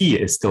the EFT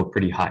is still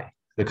pretty high.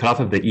 The cutoff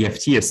of the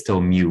EFT is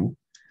still mu.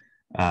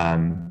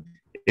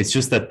 It's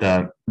just that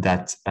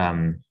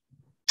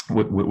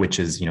which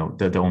is,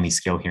 the only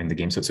scale here in the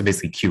game. So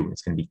basically Q,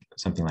 it's going to be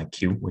something like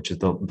Q, which is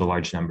the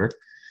large number.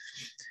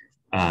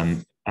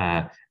 But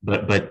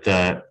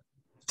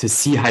to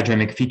see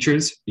hydrodynamic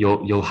features,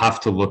 you'll have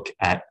to look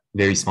at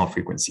very small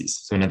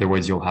frequencies. So in other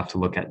words, you'll have to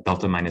look at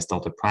delta minus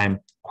delta prime,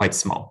 quite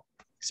small,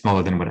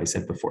 smaller than what I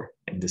said before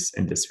in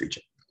this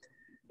region,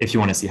 if you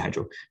want to see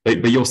hydro.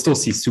 But you'll still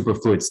see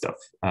superfluid stuff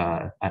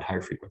at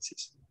higher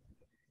frequencies.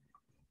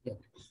 Yeah.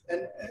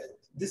 And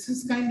this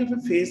is kind of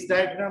a phase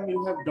diagram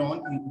you have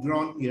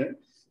drawn here.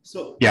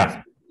 So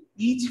yeah,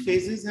 each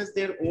phases has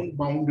their own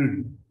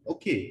boundary.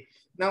 Okay.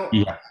 Now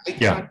I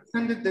can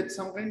understand that there's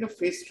some kind of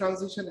phase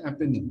transition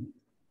happening.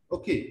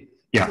 Okay.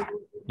 Yeah. So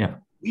yeah.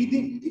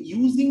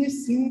 Using a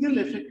single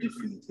effective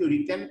field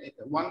theory, can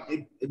one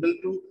able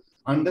to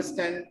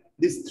understand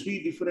these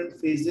 3 different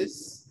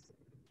phases?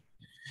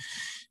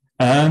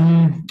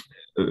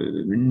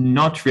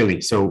 Not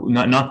really. So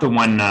not the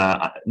one,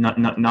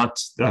 not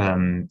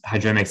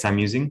hydrodynamics I'm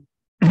using,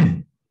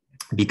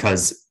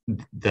 because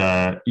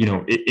the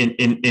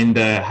in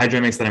the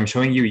hydrodynamics that I'm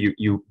showing you,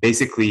 you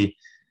basically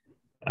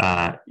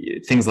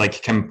things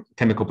like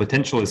chemical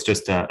potential is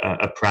just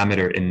a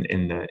parameter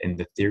in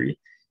the theory.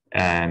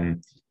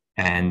 And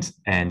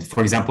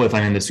for example, if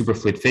I'm in the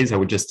superfluid phase, I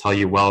would just tell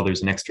you, well,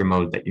 there's an extra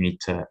mode that you need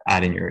to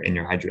add in your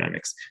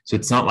hydrodynamics. So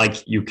it's not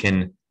like you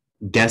can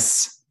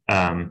guess.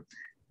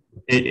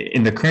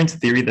 In the current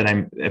theory that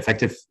I'm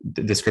effective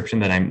description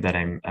that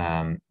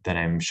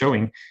I'm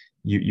showing,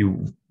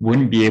 you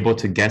wouldn't be able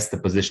to guess the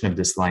position of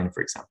this line,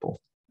 for example.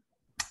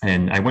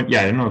 And I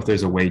don't know if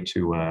there's a way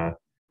to.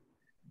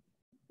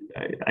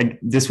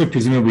 This would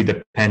presumably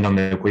depend on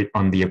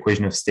the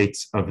equation of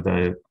states of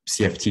the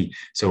CFT.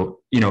 So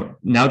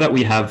now that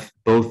we have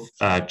both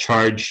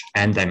charge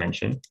and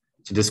dimension,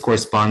 so this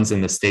corresponds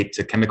in the state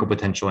to chemical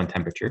potential and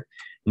temperature.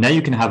 Now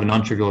you can have a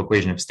non-trivial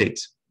equation of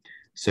states.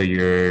 So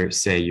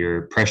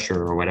your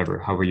pressure or whatever,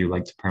 however you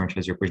like to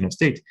parameterize your equation of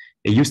state,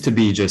 it used to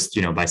be just,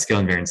 by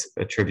scale invariance,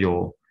 a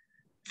trivial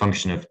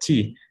function of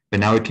t, but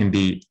now it can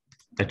be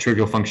a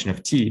trivial function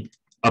of t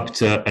up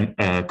to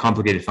a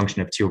complicated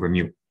function of t over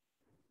mu.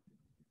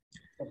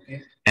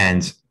 Okay.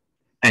 And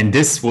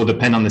this will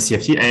depend on the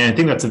CFT. And I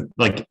think that's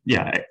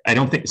I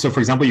don't think, so for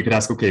example, you could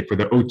ask, okay, for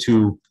the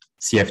O2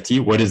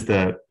 CFT, what is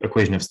the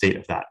equation of state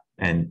of that?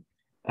 And,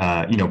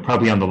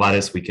 probably on the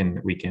lattice, we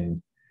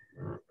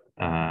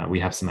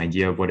have some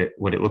idea of what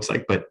it looks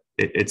like, but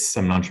it's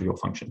some non-trivial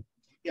function.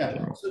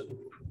 Yeah. So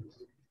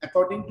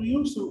according to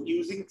you, so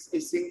using a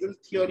single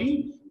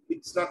theory,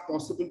 it's not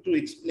possible to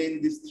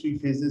explain these 3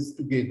 phases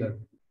together.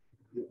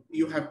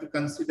 You have to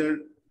consider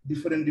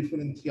different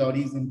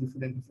theories in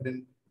different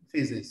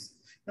phases.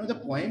 Now the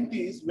point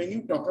is, when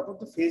you talk about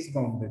the phase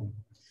boundary,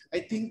 I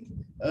think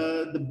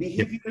the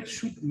behavior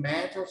should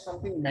match, or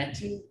something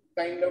matching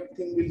kind of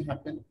thing will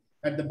happen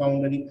at the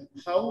boundary.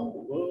 How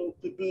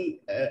people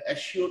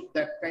assure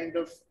that kind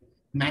of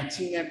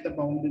matching at the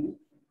boundary?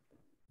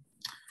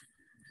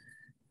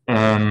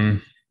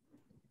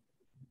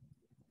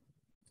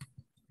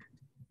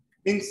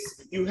 Means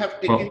you have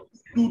taken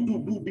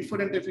two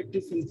different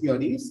effective field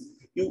theories.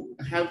 You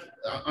have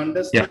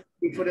understood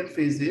different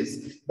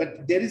phases,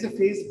 but there is a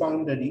phase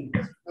boundary.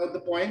 Now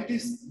the point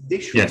is, they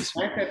should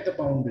match at the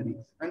boundary.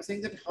 I'm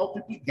saying that how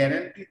people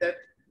guarantee that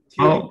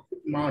theory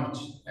merge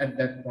at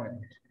that point?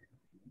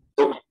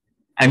 So,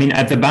 I mean,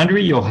 at the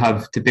boundary, you'll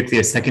have typically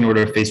a second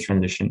order phase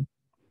transition.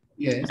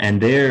 Yes. And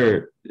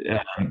there,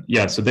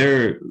 so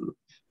there,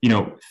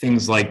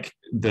 things like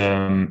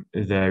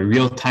the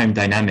real-time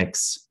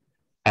dynamics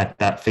at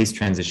that phase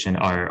transition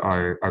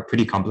are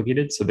pretty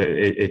complicated. So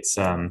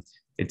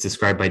it's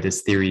described by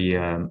this theory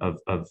of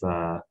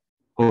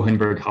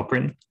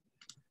Hohenberg-Halperin.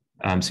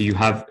 So you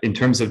have, in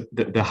terms of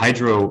the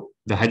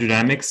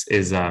hydrodynamics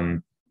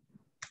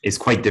is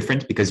quite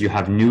different because you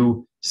have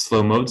new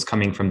slow modes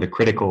coming from the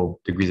critical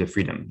degrees of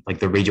freedom, like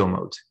the radial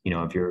mode.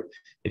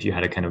 If you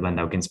had a kind of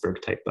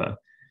Landau-Ginzburg type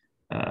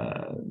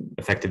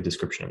effective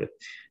description of it.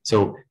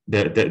 So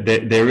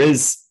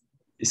there's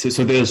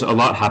a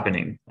lot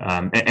happening,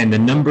 and the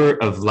number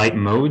of light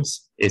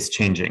modes is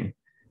changing.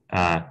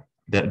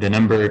 The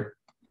number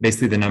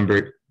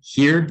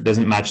here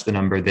doesn't match the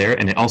number there,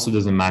 and it also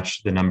doesn't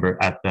match the number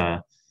at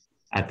the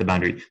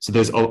boundary. So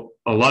there's a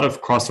lot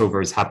of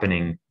crossovers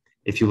happening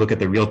if you look at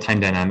the real-time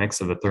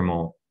dynamics of a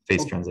thermal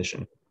phase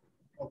transition.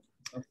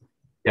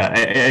 Yeah,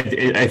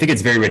 I think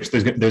it's very rich.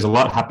 There's a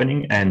lot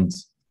happening, and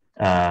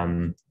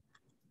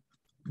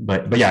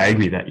but yeah, I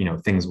agree that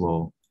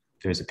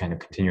there's a kind of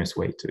continuous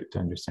way to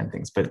understand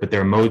things. But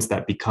there are modes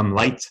that become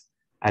light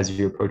as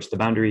you approach the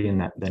boundary, and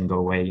that then go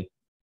away.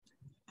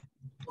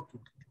 Okay.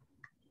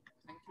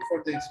 Thank you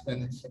for the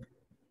explanation.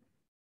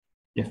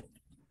 Yeah.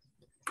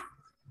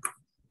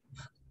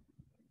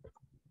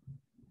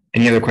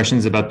 Any other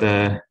questions about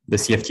the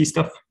CFT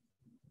stuff?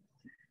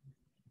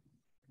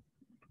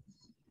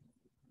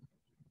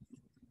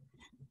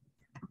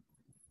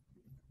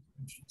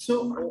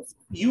 So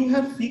you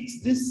have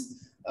fixed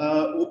this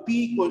OP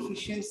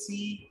coefficient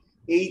C,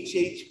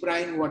 H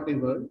prime,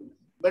 whatever.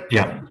 But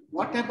yeah,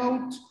 what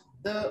about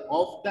the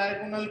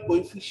off-diagonal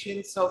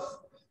coefficients of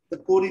the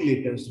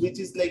correlators, which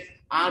is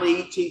like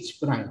RH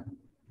prime?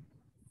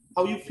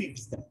 How you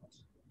fix that?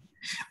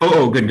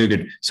 Oh,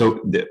 good.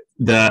 So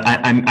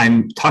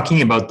I'm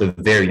talking about the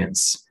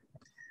variance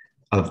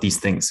of these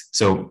things.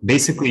 So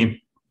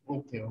basically,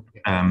 okay.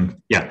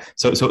 Yeah.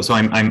 So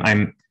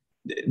I'm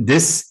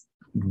this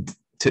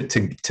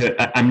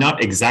I'm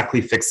not exactly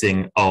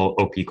fixing all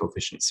OP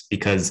coefficients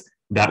because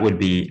that would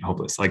be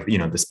hopeless. Like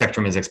the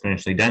spectrum is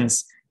exponentially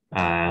dense,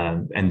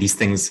 and these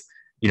things.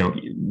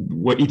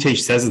 What ETH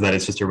says is that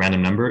it's just a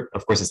random number.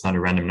 Of course, it's not a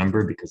random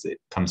number because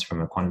it comes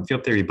from a quantum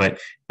field theory, but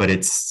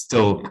it's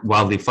still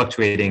wildly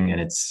fluctuating,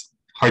 and it's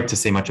hard to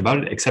say much about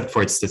it except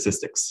for its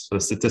statistics. So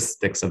the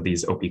statistics of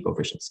these OP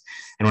coefficients.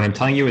 And what I'm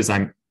telling you is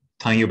I'm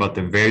telling you about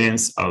the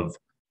variance of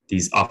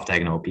these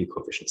off-diagonal OP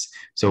coefficients.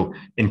 So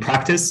in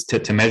practice,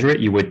 to measure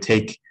it, you would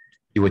take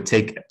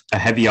a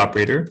heavy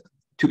operator,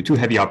 two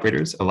heavy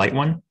operators, a light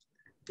one,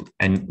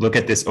 and look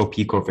at this OP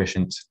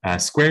coefficient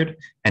squared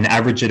and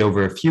average it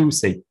over a few,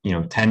 say,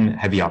 10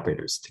 heavy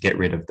operators to get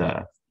rid of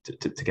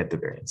to get the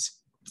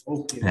variance.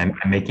 Okay. And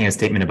I'm making a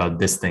statement about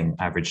this thing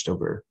averaged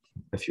over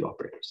a few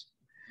operators.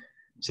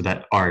 So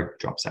that R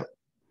drops out.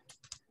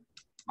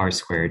 R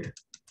squared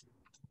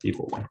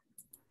equal 1.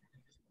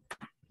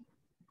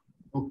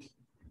 Okay.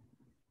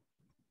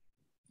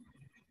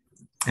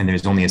 And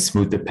there's only a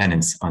smooth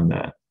dependence on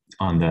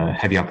the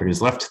heavy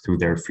operators left through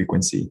their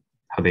frequency,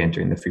 how they enter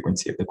in the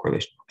frequency of the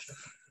correlation.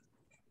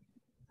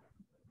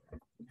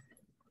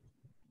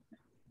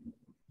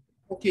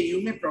 Okay,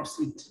 you may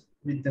proceed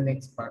with the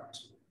next part.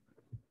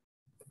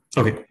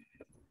 Okay.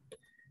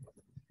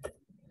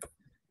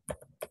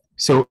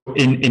 So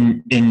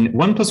in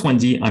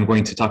 1+1D, I'm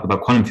going to talk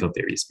about quantum field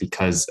theories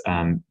because,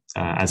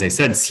 as I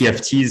said,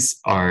 CFTs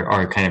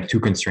are kind of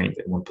too constrained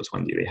in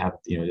 1+1D. They have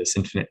this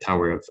infinite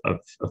tower of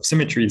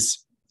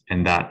symmetries,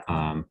 and that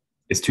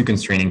is too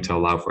constraining to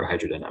allow for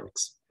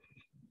hydrodynamics.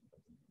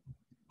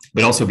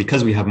 But also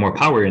because we have more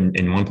power in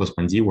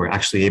 1+1D, we're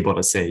actually able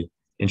to say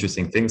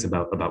interesting things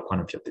about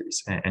quantum field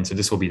theories. And so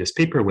this will be this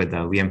paper with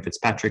Liam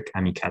Fitzpatrick,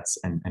 Amy Katz,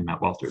 and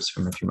Matt Walters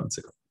from a few months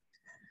ago.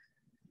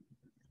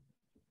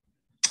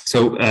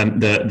 So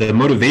the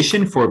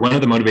motivation for one of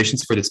the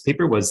motivations for this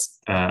paper was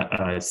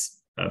a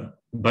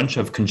bunch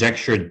of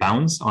conjectured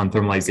bounds on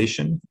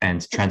thermalization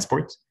and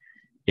transport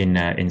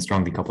in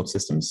strongly coupled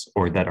systems,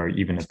 or that are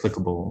even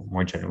applicable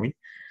more generally.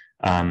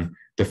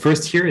 The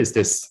first here is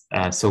this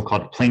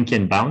so-called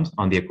Planckian bound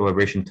on the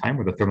equilibration time,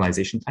 or the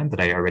thermalization time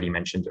that I already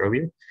mentioned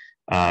earlier.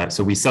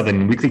 So we saw that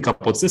in weakly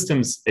coupled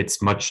systems, it's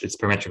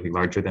parametrically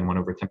larger than 1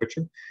 over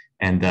temperature,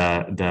 and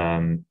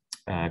the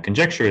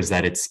conjecture is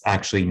that it's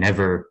actually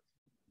never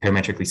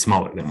parametrically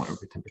smaller than 1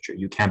 over temperature.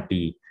 You can't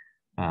be,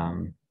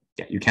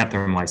 you can't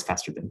thermalize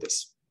faster than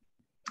this.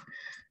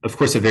 Of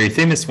course, a very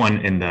famous one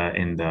in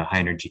the high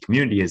energy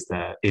community is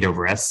the 8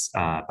 over S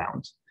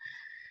bound.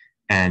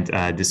 And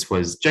this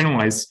was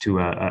generalized to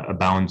a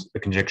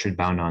conjectured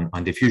bound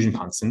on diffusion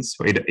constants.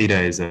 So eta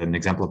is an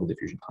example of a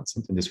diffusion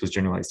constant, and this was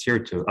generalized here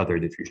to other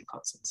diffusion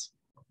constants.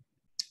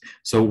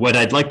 So what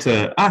I'd like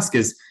to ask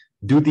is,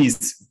 do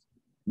these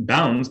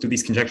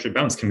conjectured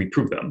bounds, can we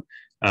prove them?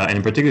 And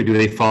in particular, do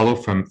they follow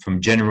from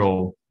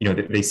general,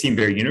 they seem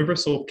very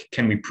universal.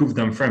 Can we prove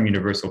them from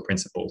universal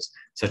principles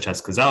such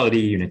as causality,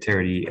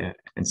 unitarity,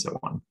 and so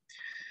on.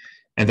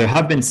 And there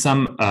have been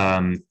some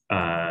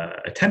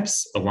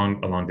attempts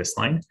along this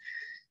line.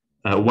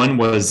 One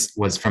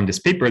was from this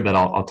paper that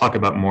I'll talk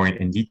about more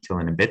in detail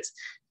in a bit,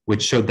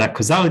 which showed that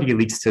causality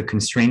leads to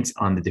constraints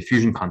on the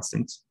diffusion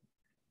constant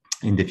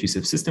in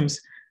diffusive systems.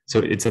 So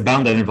it's a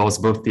bound that involves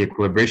both the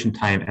equilibration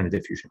time and the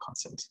diffusion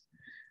constant.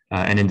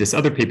 And in this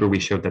other paper, we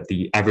showed that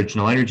the average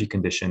null energy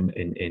condition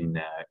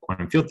in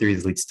quantum field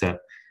theories leads to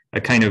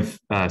a kind of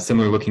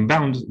similar looking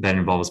bound that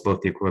involves both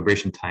the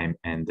equilibration time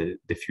and the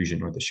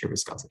diffusion or the shear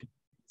viscosity.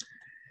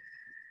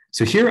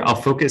 So here I'll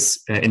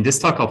focus, in this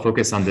talk, I'll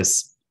focus on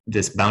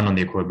this bound on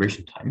the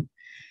equilibration time.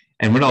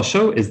 And what I'll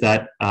show is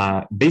that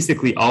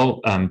basically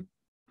all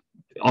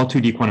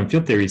 2D quantum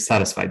field theories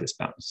satisfy this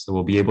bound. So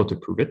we'll be able to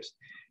prove it.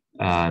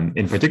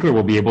 In particular,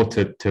 we'll be able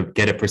to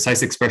get a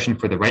precise expression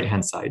for the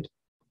right-hand side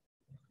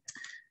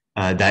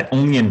that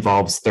only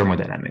involves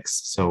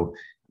thermodynamics. So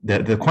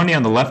the quantity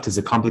on the left is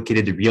a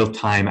complicated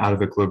real-time out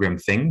of equilibrium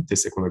thing,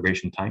 this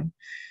equilibration time.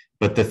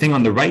 But the thing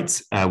on the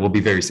right will be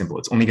very simple.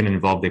 It's only going to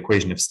involve the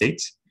equation of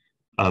state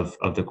of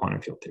the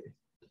quantum field theory.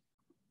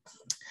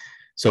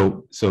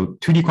 So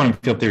 2D quantum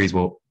field theories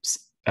will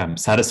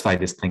satisfy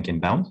this Planckian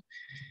bound.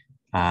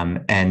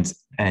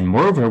 And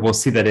moreover, we'll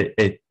see that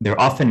it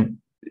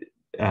often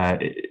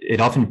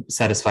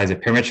satisfies a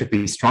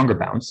parametrically stronger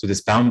bound. So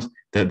this bound,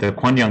 the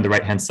quantity on the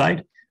right-hand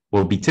side,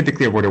 will be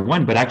typically of order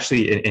 1, but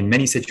actually in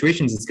many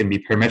situations, it's going to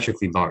be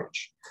parametrically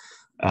large,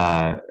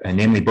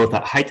 namely both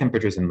at high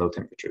temperatures and low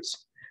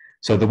temperatures.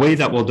 So the way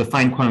that we'll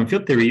define quantum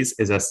field theories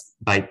is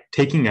by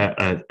taking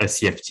a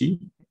CFT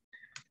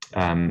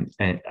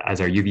as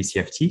our UV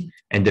CFT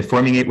and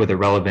deforming it with a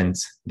relevant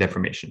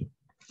deformation.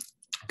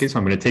 Okay, so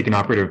I'm going to take an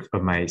operator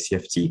of my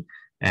CFT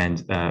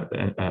and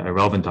a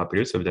relevant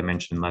operator, so of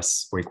dimension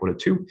less or equal to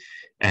 2,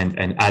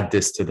 and add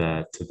this to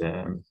the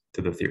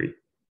theory.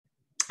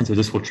 And so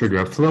this will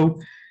trigger a flow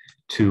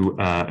to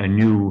a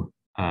new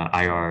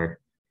IR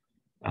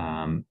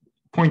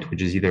point,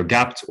 which is either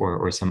gapped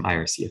or some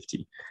IR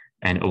CFT.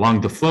 And along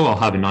the flow, I'll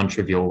have a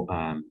non-trivial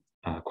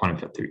quantum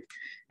field theory.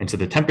 And so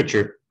the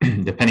temperature,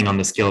 depending on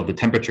the scale of the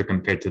temperature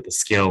compared to the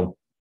scale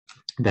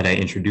that I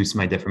introduce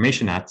my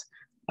deformation at,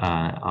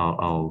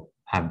 I'll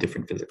have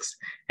different physics.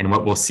 And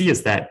what we'll see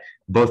is that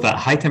both at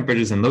high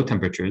temperatures and low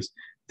temperatures,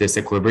 this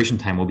equilibration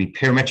time will be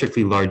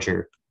parametrically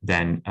larger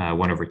than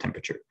 1 over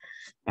temperature.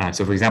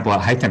 So for example,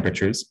 at high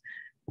temperatures,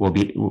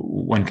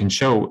 one can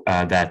show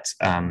that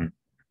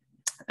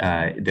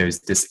there's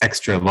this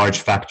extra large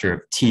factor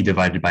of T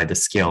divided by the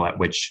scale at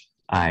which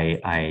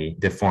I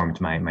deformed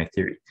my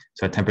theory.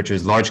 So at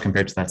temperatures large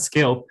compared to that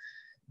scale,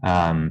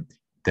 the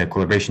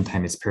equilibration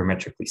time is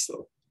parametrically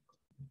slow.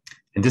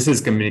 And this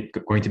is going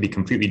to be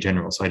completely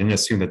general. So I didn't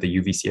assume that the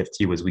UV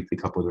CFT was weakly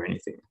coupled or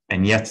anything.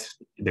 And yet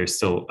there's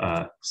still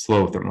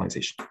slow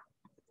thermalization.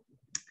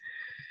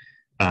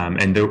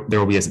 And there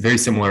will be a very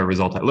similar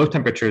result at low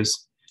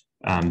temperatures.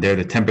 There,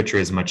 the temperature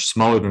is much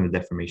smaller than the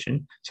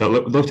deformation. So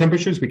at low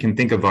temperatures, we can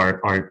think of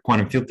our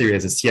quantum field theory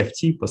as a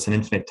CFT plus an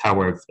infinite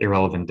tower of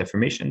irrelevant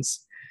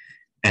deformations.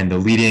 And the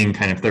leading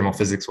kind of thermal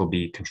physics will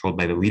be controlled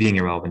by the leading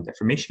irrelevant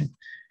deformation,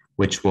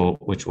 which will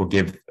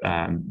give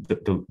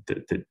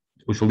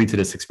which will lead to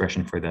this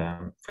expression for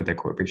the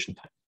equilibration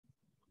time.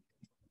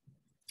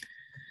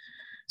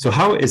 So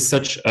how is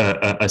such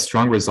a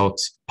strong result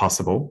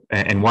possible?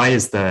 And why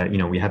is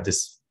we have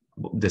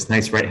this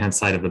nice right-hand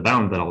side of the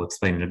bound that I'll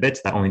explain in a bit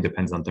that only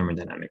depends on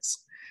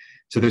thermodynamics.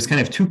 So there's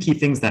kind of two key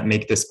things that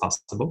make this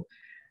possible.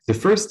 The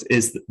first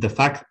is the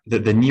fact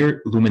that the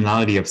near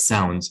luminality of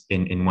sound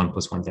in 1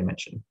 + 1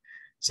 dimension.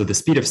 So the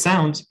speed of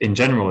sound in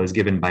general is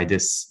given by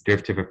this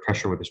derivative of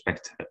pressure with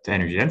respect to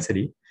energy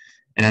density.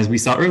 And as we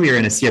saw earlier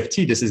in a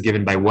CFT, this is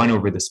given by 1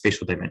 over the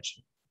spatial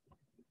dimension.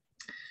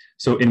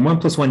 So in 1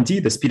 + 1D,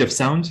 the speed of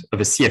sound of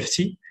a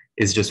CFT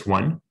is just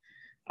 1.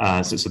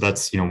 So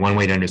that's one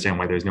way to understand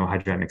why there's no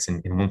hydrodynamics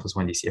in 1 +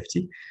 1D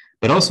CFT.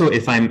 But also,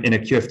 if I'm in a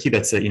QFT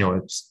that's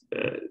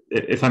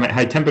if I'm at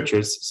high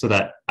temperatures, so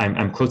that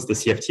I'm close to the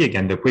CFT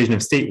again, the equation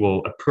of state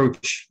will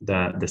approach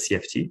the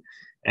CFT,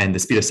 and the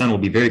speed of sound will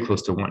be very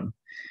close to 1.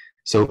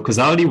 So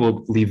causality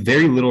will leave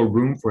very little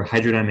room for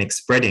hydrodynamic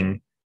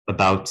spreading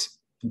about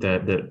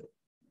the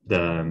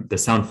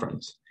sound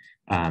front,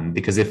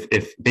 because if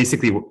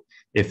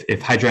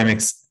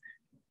hydrodynamics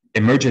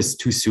emerges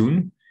too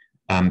soon,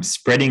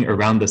 spreading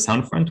around the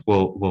sound front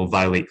will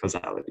violate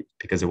causality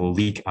because it will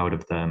leak out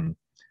of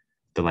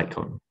the light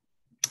cone.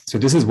 So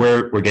this is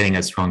where we're getting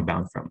a strong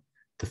bound from.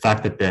 The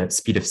fact that the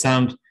speed of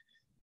sound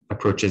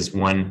approaches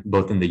 1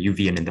 both in the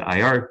UV and in the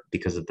IR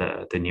because of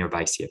the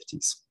nearby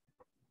CFTs.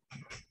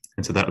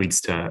 And so that leads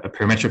to a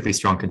parametrically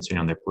strong constraint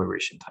on the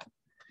equilibration time.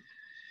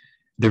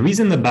 The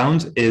reason the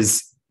bound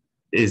is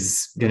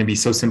going to be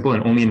so simple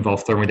and only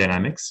involve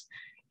thermodynamics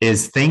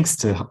is thanks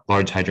to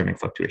large hydrodynamic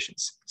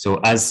fluctuations. So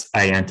as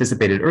I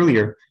anticipated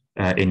earlier,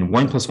 in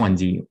 1 +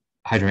 1D,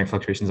 hydrodynamic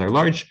fluctuations are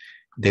large.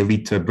 They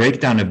lead to a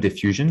breakdown of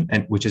diffusion,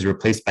 which is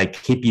replaced by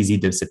KPZ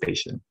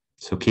dissipation.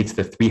 So K to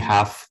the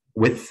 3/2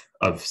 width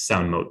of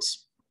sound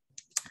modes.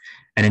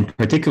 And in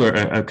particular,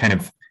 a kind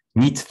of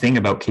neat thing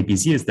about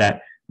KPZ is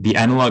that the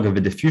analog of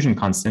a diffusion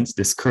constant,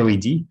 this curly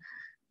d,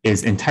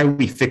 is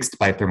entirely fixed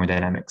by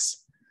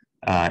thermodynamics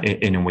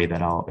in a way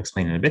that I'll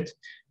explain in a bit.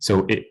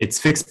 So it's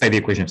fixed by the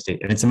equation of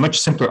state, and it's a much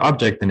simpler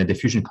object than a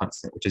diffusion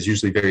constant, which is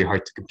usually very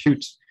hard to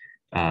compute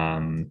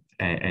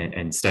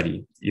and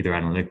study either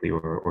analytically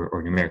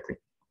or numerically.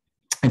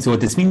 And so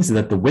what this means is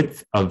that the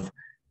width of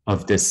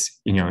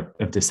this,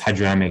 of this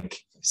hydrodynamic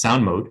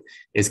sound mode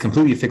is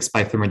completely fixed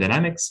by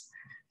thermodynamics.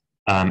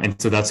 And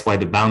so that's why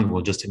the bound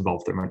will just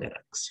involve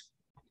thermodynamics.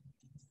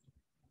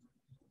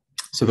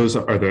 So those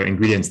are the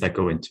ingredients that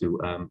go into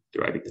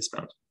deriving this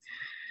bound.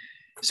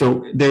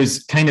 So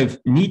there's kind of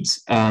neat,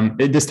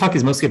 this talk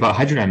is mostly about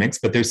hydrodynamics,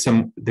 but there's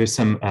some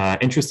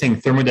interesting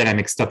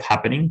thermodynamic stuff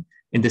happening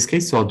in this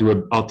case. So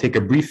I'll take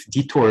a brief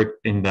detour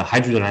in the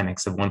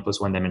hydrodynamics of 1 +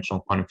 1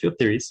 dimensional quantum field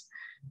theories.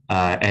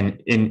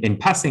 And in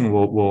passing,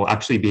 we'll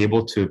actually be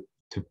able to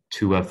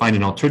find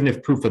an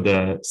alternative proof of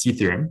the C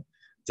theorem,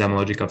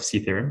 Zamorodnikov C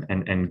theorem,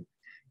 and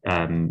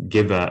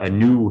give a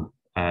new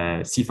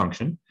C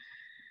function.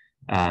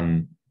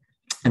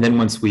 And then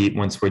once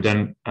we're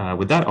done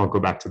with that, I'll go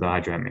back to the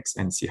hydrodynamics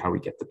and see how we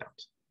get the bound.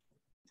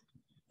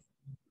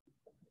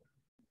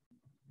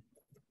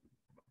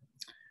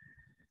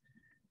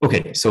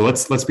 Okay, so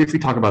let's briefly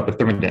talk about the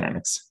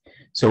thermodynamics.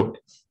 So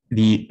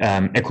the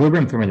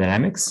equilibrium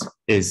thermodynamics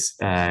is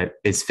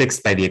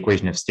fixed by the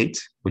equation of state,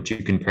 which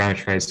you can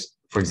parameterize,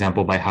 for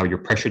example, by how your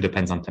pressure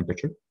depends on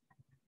temperature.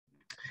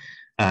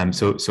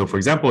 So for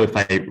example, if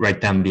I write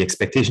down the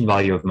expectation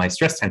value of my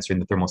stress tensor in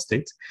the thermal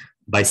state,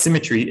 by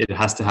symmetry, it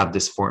has to have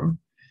this form.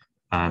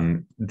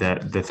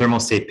 The thermal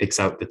state picks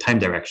out the time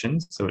direction,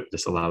 so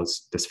this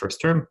allows this first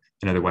term,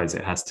 and otherwise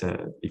it has to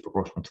be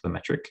proportional to the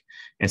metric.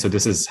 And so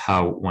this is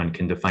how one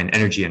can define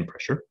energy and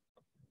pressure.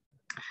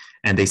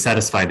 And they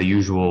satisfy the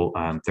usual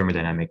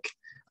thermodynamic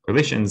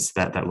relations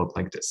that look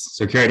like this.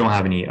 So here I don't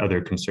have any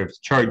other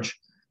conserved charge.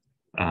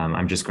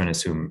 I'm just going to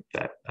assume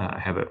that I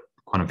have a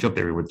quantum field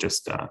theory with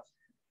just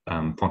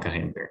Poincare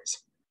invariance.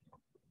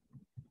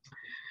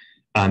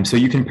 So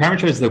you can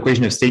parameterize the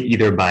equation of state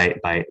either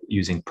by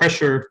using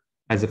pressure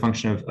as a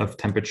function of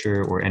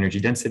temperature or energy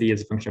density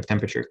as a function of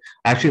temperature.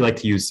 I actually like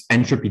to use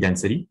entropy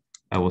density.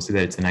 I will say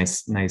that it's a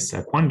nice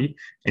quantity.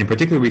 In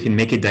particular, we can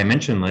make it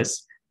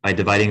dimensionless by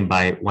dividing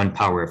by 1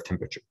 power of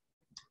temperature.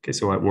 Okay,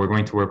 so we're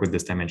going to work with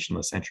this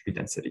dimensionless entropy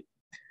density.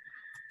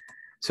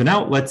 So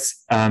now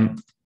let's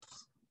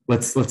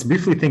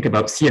briefly think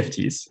about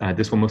CFTs.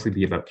 This will mostly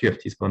be about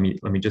QFTs, but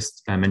let me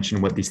just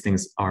mention what these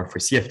things are for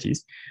CFTs.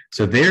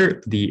 So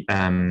there, the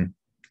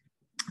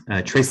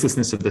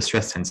tracelessness of the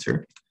stress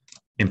tensor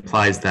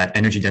implies that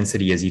energy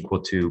density is equal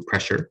to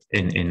pressure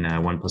in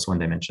 1 + 1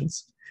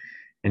 dimensions.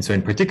 And so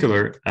in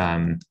particular,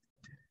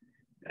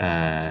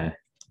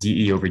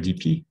 dE over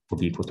dP will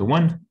be equal to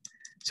 1.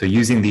 So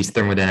using these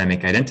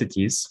thermodynamic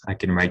identities, I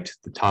can write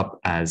the top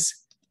as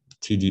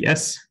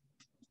TdS,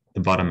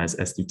 the bottom as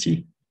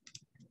SdT.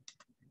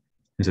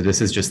 And so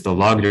this is just the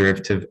log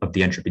derivative of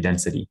the entropy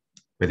density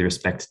with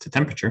respect to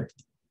temperature.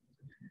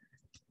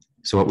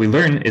 So what we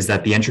learn is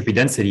that the entropy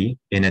density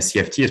in a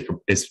CFT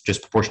is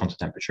just proportional to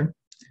temperature.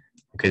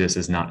 Okay, this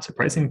is not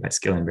surprising by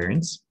scale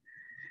invariance.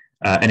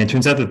 And it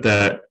turns out that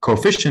the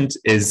coefficient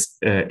is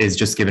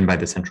just given by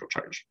the central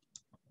charge.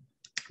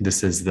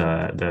 This is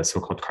the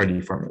so-called Cardi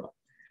formula.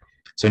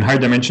 So in higher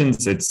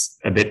dimensions, it's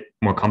a bit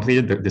more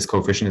complicated. This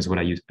coefficient is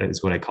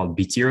what I called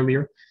BT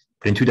earlier.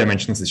 But in 2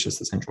 dimensions, it's just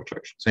the central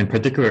charge. So in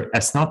particular,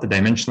 S0, the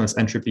dimensionless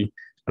entropy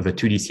of a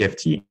 2D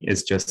CFT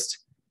is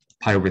just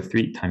pi over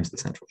 3 times the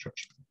central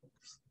charge.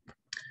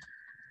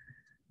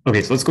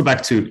 Okay, so let's go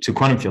back to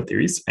quantum field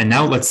theories. And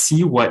now let's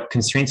see what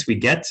constraints we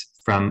get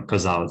from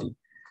causality,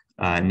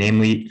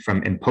 namely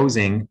from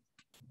imposing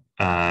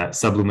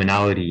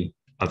subluminality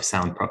of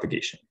sound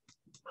propagation.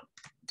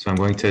 So I'm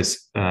going to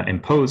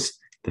impose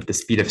that the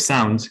speed of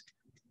sound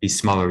be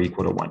smaller or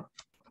equal to 1.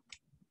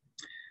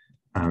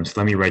 So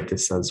let me write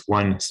this as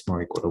 1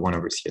 smaller or equal to 1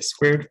 over CS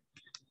squared.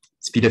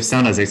 Speed of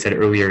sound, as I said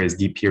earlier, is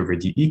dP over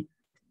dE.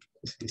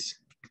 This is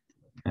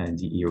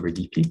dE over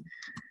dP.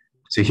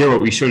 So here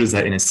what we showed is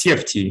that in a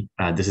CFT,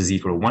 this is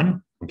equal to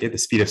 1. Okay, the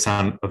speed of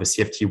sound of a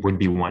CFT would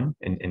be 1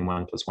 in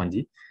 1 +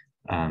 1D.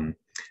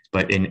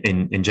 But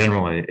in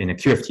general, in a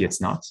QFT,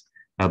 it's not.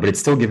 But it's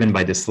still given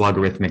by this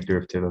logarithmic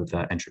derivative of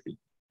the entropy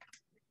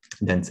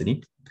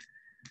density.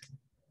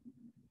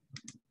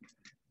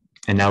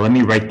 And now let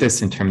me write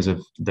this in terms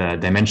of the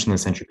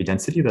dimensionless entropy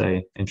density that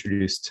I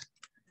introduced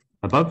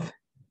above.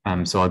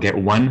 So I'll get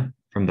 1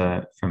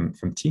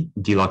 from T.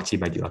 D log T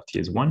by D log T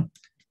is 1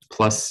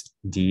 plus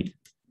D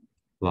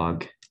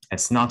log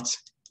S0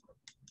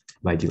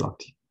 by D log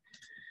T.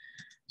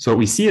 So what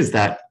we see is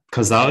that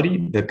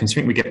causality, the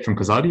constraint we get from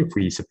causality, if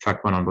we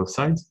subtract 1 on both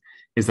sides,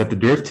 is that the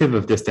derivative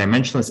of this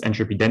dimensionless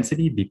entropy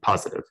density be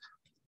positive.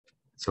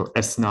 So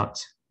S0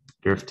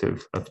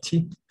 derivative of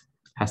T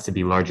has to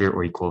be larger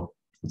or equal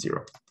to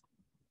 0.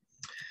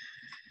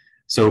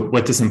 So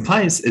what this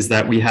implies is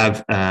that we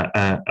have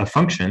a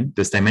function,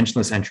 this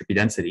dimensionless entropy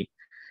density,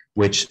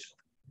 which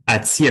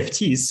in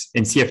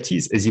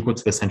CFTs is equal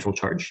to the central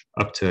charge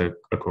up to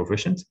a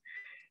coefficient.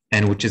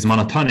 and which is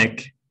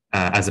monotonic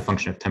as a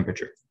function of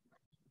temperature.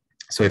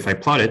 So if I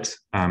plot it,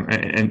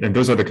 and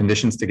those are the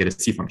conditions to get a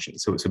C function.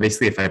 So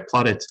basically, if I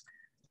plot it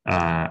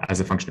as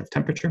a function of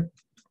temperature,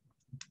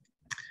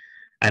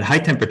 at high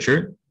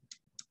temperature,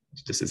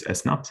 this is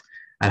S naught,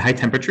 at high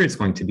temperature, it's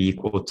going to be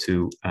equal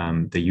to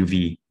the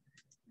UV,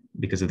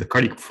 because of the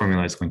Cardiac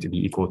formula, it's going to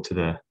be equal to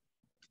the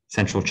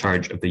central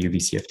charge of the UV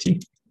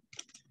CFT.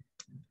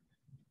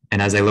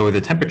 And as I lower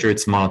the temperature,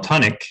 it's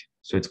monotonic,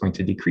 so it's going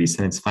to decrease,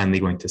 and it's finally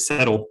going to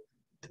settle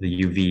to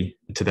the UV,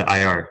 to the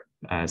IR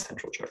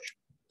central charge.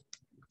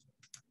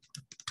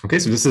 Okay,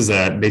 so this is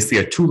basically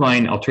a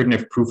two-line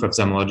alternative proof of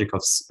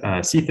Zamolovic's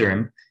C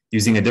theorem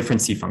using a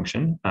different C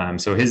function.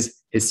 So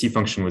his C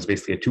function was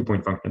basically a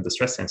two-point function of the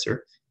stress tensor.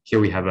 Here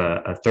we have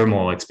a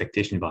thermal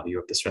expectation value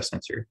of the stress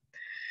tensor.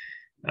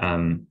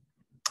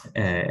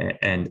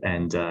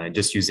 And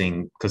just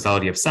using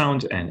causality of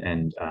sound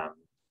and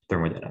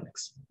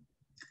thermodynamics.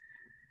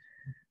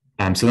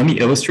 So let me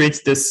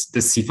illustrate this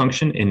C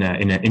function in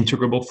an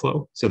integrable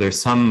flow. So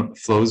there's some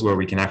flows where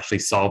we can actually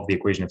solve the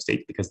equation of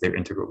state because they're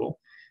integrable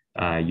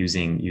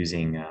using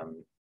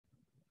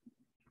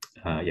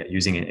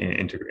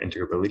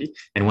integrability.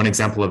 And one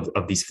example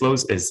of these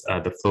flows is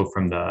the flow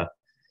from the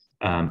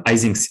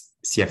Ising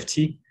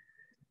CFT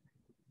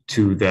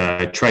to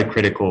the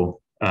tricritical.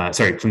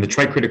 From the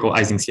tricritical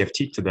Ising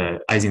CFT to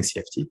the Ising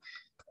CFT,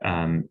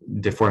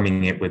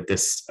 deforming it with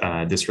this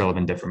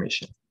relevant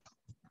deformation.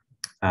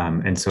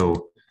 And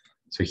so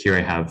here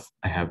I have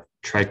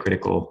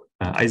tricritical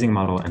Ising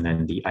model, and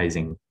then the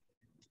Ising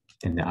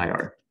in the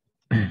IR,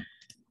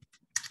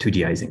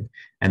 2D Ising,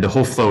 and the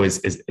whole flow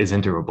is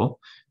integrable.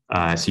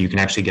 So you can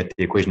actually get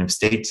the equation of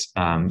state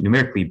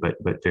numerically,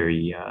 but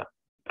very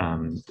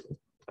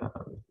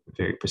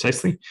very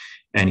precisely.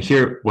 And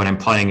here, what I'm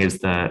plotting is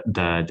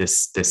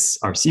this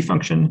RC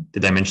function,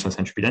 the dimensionless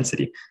entropy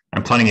density.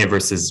 I'm plotting it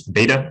versus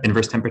beta,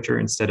 inverse temperature,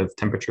 instead of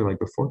temperature like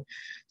before.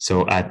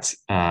 So at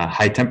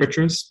high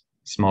temperatures,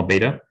 small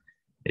beta,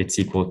 it's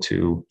equal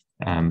to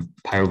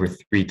pi over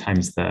 3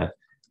 times the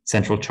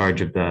central charge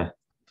of the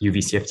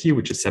UV CFT,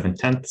 which is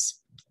 7/10.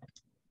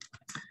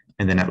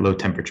 And then at low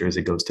temperatures,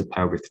 it goes to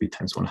pi over 3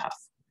 times 1/2,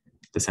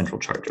 the central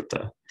charge of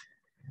the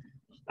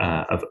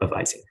of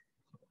Ising.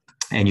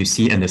 And you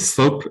see, and the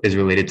slope is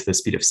related to the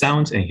speed of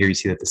sound. And here you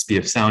see that the speed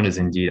of sound is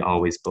indeed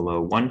always below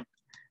 1,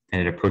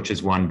 and it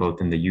approaches 1 both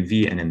in the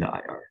UV and in the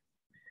IR.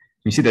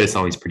 You see that it's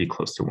always pretty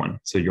close to 1.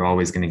 So you're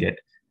always going to get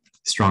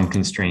strong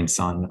constraints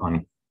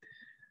from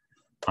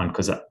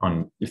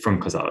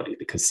causality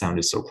because sound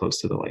is so close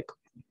to the light.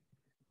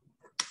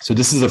 So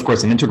this is, of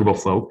course, an integrable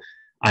flow.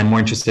 I'm more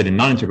interested in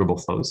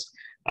non-integrable flows.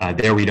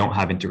 There we don't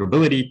have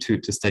integrability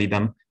to study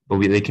them,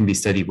 but they can be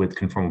studied with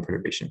conformal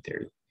perturbation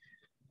theory.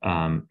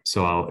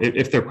 So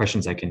if there are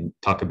questions, I can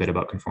talk a bit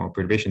about conformal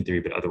perturbation theory,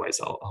 but otherwise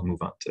I'll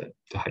move on to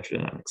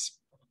hydrodynamics.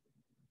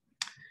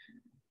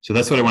 So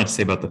that's what I want to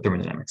say about the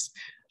thermodynamics.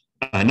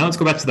 Now let's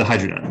go back to the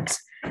hydrodynamics.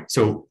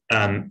 So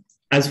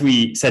as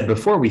we said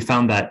before, we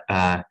found that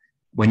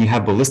when you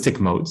have ballistic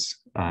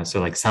modes, so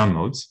like sound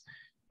modes,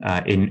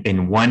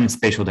 in one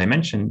spatial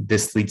dimension,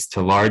 this leads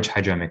to large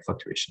hydrodynamic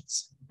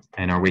fluctuations.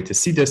 And our way to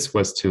see this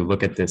was to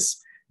look at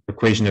this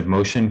equation of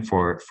motion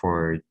for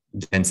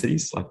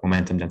densities, like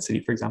momentum density,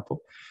 for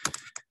example.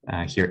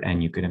 Here,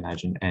 N, you could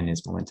imagine N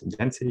is momentum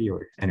density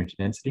or energy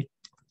density.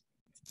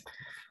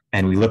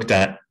 And we looked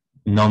at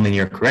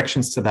nonlinear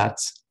corrections to that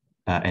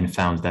and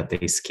found that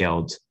they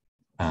scaled,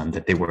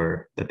 that they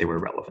were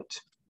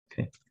relevant.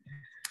 Okay.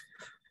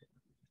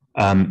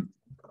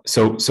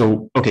 So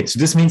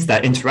this means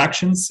that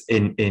interactions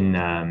in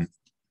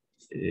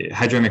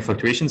hydrodynamic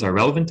fluctuations are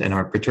relevant, and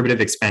our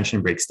perturbative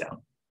expansion breaks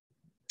down.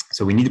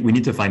 So we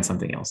need to find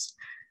something else.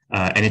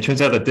 And it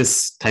turns out that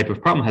this type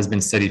of problem has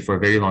been studied for a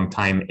very long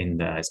time,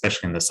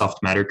 especially in the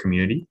soft matter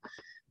community.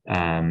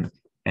 And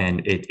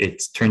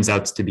it turns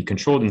out to be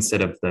controlled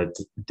instead of the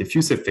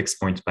diffusive fixed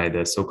point by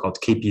the so-called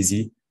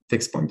KPZ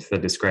fixed point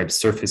that describes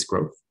surface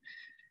growth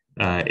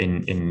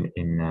in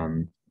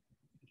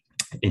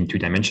 2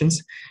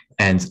 dimensions.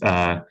 And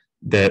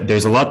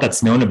there's a lot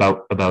that's known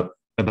about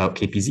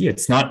KPZ.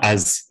 It's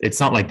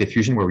not like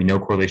diffusion where we know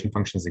correlation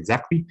functions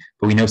exactly,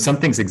 but we know some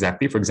things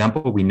exactly. For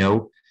example, we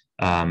know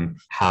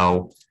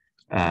how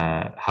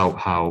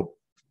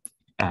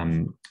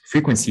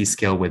frequencies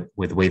scale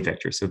with wave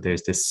vectors. So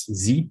there's this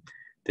Z,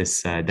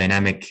 this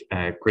dynamic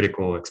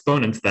critical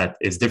exponent that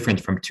is different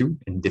from 2.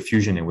 In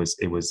diffusion, it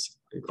was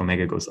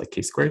omega goes like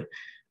k squared.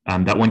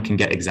 That one can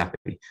get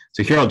exactly.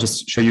 So here I'll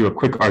just show you a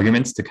quick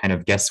argument to kind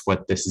of guess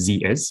what this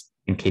Z is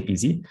in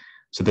KPZ.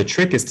 So the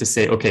trick is to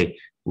say, okay,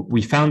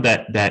 we found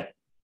that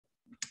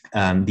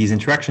these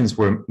interactions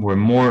were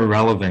more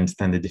relevant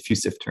than the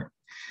diffusive term.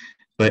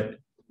 But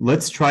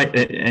let's try,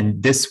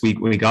 and this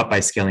we got by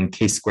scaling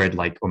k squared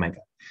like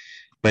omega.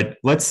 But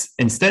let's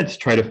instead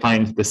try to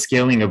find the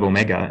scaling of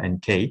omega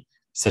and k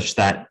such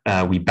that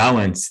we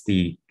balance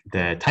the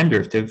time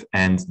derivative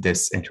and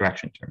this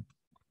interaction term.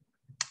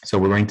 So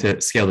we're going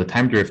to scale the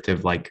time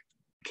derivative like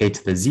k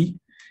to the z,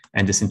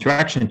 and this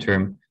interaction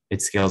term,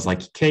 it scales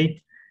like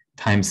k,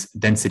 times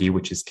density,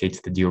 which is k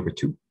to the d over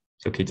 2,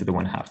 so k to the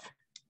 1/2.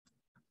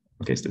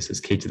 Okay, so this is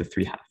k to the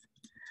 3/2.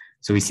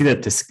 So we see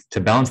that to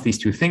balance these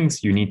two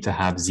things, you need to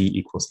have z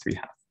equals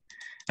 3/2.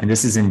 And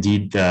this is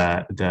indeed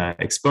the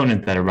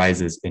exponent that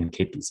arises in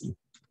KPZ.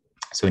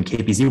 So in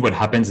KPZ, what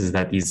happens is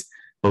that these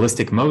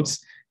ballistic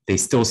modes, they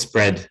still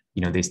spread,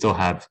 they still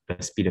have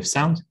the speed of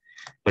sound,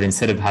 but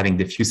instead of having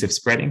diffusive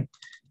spreading,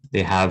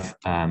 they have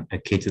a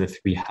k to the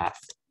 3/2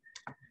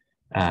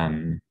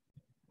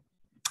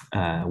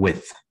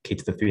 with k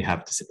to the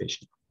 3/2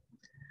 dissipation.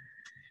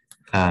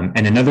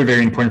 And another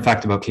very important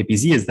fact about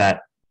KPZ is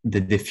that the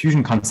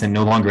diffusion constant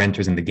no longer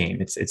enters in the game.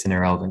 It's an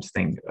irrelevant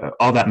thing.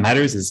 All that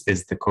matters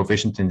is the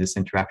coefficient in this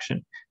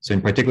interaction. So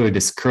in particular,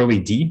 this curly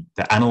d,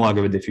 the analog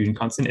of a diffusion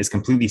constant, is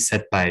completely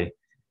set by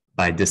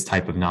this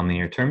type of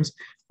nonlinear terms,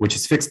 which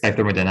is fixed by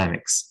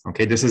thermodynamics.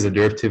 Okay, this is a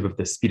derivative of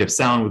the speed of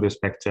sound with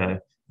respect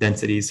to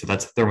densities. So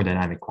that's a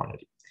thermodynamic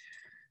quantity.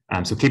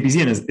 So KPZ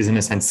is in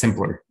a sense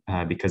simpler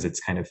because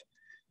it's kind of,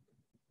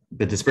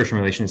 the dispersion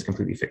relation is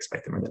completely fixed by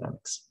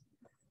thermodynamics.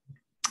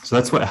 So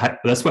that's what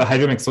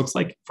hydrodynamics looks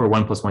like for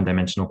 1+1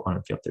 dimensional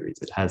quantum field theories.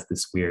 It has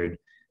this weird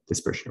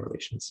dispersion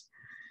relations.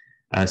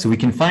 So we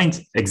can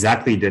find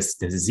exactly this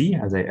z,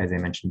 as I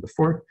mentioned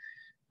before,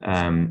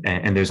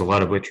 and there's a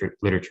lot of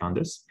literature on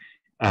this.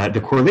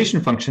 The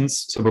correlation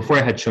functions, so before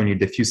I had shown you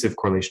diffusive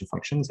correlation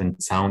functions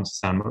and sound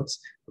modes,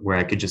 where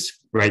I could just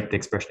write the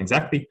expression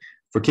exactly.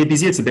 For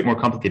KPZ, it's a bit more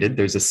complicated.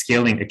 There's a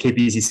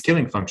KPZ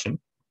scaling function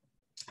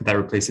that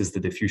replaces the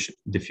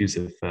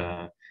diffusive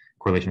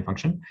correlation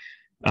function.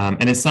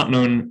 And it's not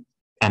known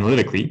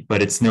analytically,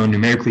 but it's known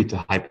numerically to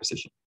high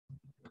precision.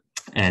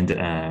 And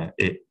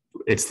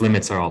its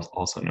limits are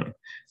also known.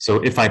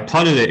 So if I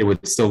plotted it, it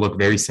would still look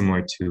very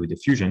similar to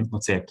diffusion.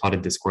 Let's say I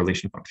plotted this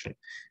correlation function,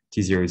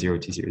 T00,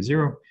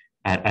 T00,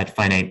 at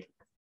finite,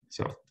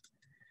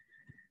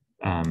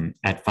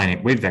 at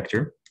finite wave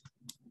vector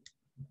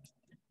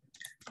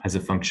as a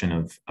function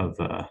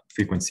of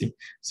frequency.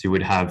 So you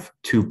would have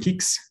two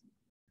peaks,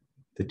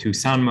 the two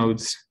sound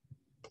modes,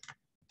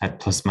 at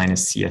plus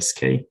minus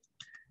CSK,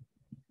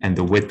 and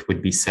the width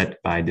would be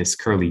set by this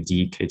curly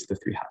d k to the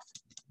 3/2.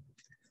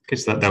 Okay,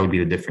 so that would be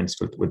the difference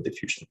with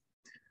diffusion.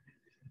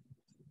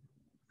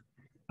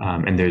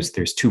 And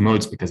there's two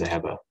modes because I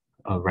have a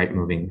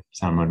right-moving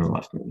sound mode and a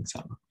left-moving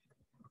sound mode.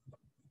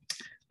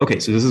 Okay,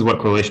 so this is what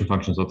correlation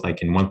functions look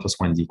like in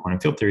 1+1D quantum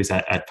field theories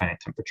at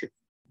finite temperature.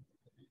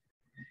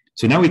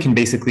 So now we can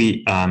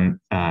basically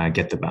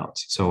get the bound.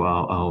 So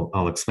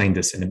I'll explain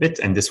this in a bit,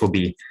 and this will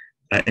be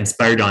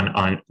inspired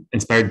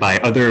by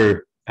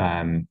other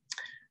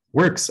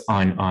works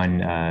on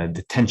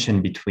the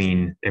tension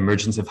between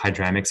emergence of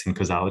hydrodynamics and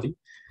causality,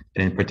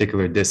 and in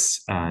particular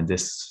this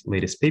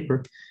latest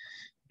paper.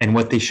 And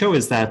what they show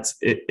is that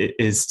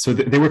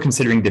they were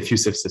considering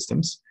diffusive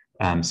systems,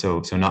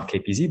 so not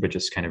KPZ, but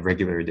just kind of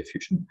regular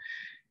diffusion.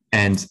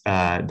 And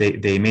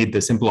they made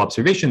the simple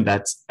observation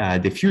that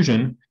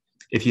diffusion,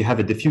 if you have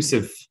a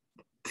diffusive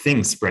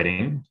thing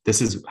spreading,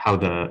 this is how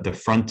the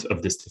front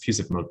of this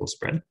diffusive mode will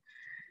spread.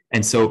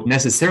 And so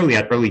necessarily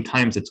at early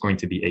times, it's going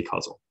to be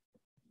acausal,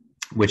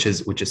 which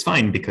is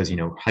fine because,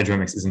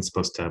 hydrodynamics isn't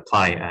supposed to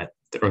apply at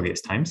the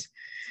earliest times.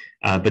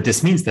 But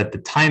this means that the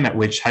time at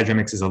which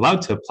hydrodynamics is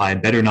allowed to apply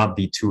better not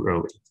be too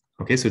early.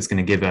 Okay, so it's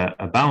going to give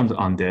a bound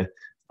on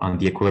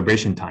the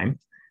equilibration time.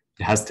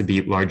 It has to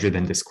be larger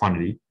than this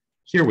quantity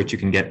here, which you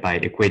can get by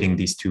equating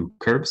these two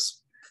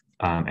curves.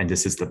 And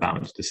this is the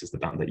bound. This is the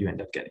bound that you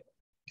end up getting.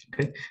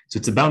 Okay, so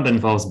it's a bound that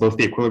involves both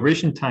the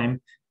equilibration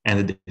time and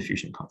the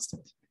diffusion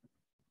constant.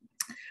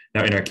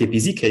 Now, in our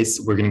KPZ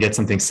case, we're going to get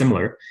something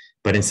similar,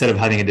 but instead of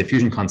having a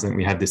diffusion constant,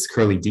 we have this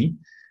curly d,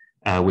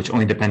 which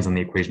only depends on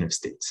the equation of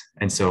states.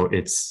 And so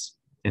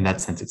in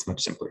that sense, it's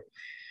much simpler.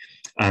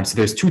 So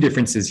there's two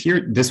differences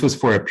here. This was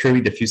for a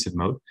purely diffusive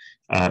mode.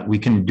 We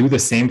can do the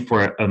same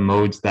for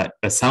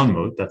a sound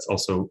mode that's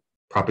also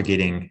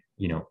propagating,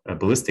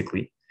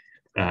 ballistically.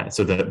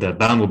 So the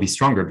bound will be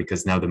stronger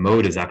because now the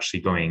mode is actually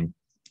going,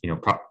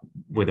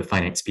 with a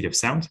finite speed of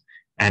sound,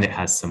 and it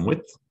has some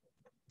width.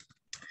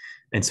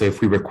 And so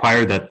if we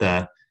require that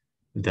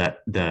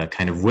the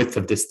kind of width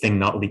of this thing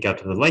not leak out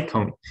to the light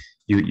cone,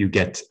 you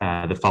get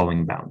the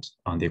following bound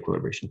on the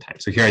equilibration time.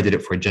 So here I did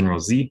it for general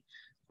z.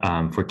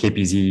 For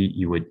KPZ,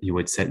 you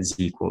would set z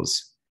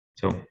equals.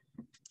 So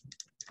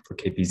for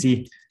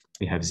KPZ,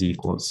 we have z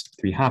equals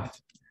 3/2,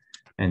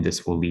 and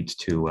this will lead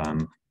to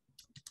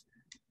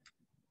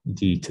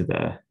d to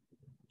the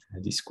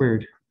d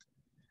squared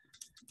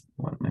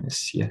 1 minus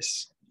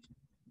cs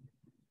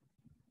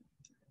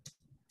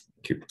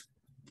cube.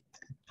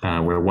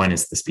 Where 1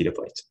 is the speed of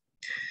light.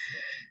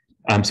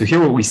 So here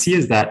what we see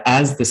is that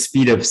as the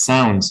speed of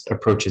sound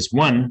approaches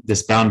 1,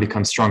 this bound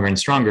becomes stronger and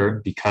stronger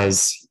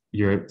because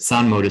your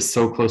sound mode is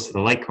so close to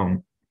the light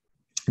cone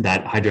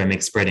that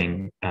hydrodynamic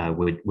spreading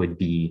would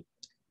be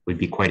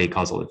quite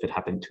acausal if it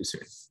happened too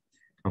soon.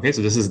 Okay,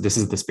 so this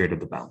is the spirit of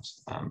the bound.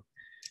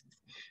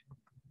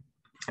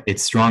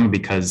 It's strong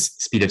because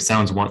speed of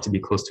sounds want to be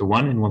close to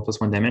 1 in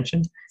 1+1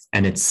 dimension,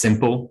 and it's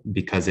simple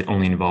because it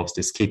only involves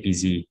this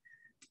KPZ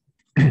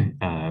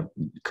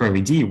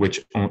curly d,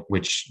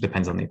 which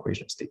depends on the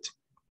equation of state.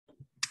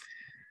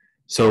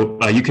 So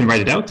you can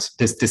write it out.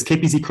 This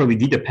kpz curly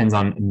d depends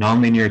on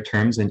nonlinear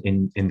terms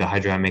in the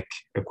hydrodynamic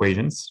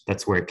equations.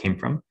 That's where it came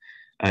from.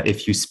 If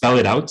you spell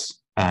it out,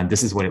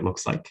 this is what it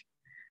looks like.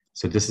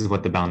 So this is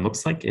what the bound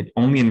looks like. It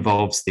only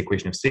involves the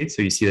equation of state. So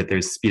you see that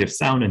there's speed of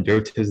sound and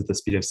derivatives of the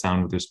speed of sound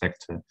with respect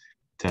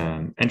to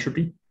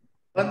entropy.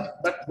 But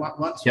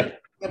once we're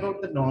talking about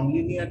the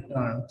nonlinear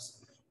terms,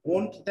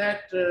 won't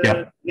that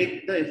make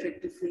the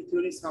effective field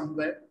theory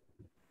somewhere?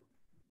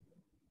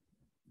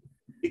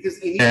 Because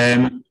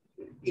initially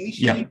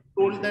you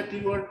told that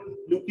you were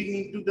looking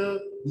into the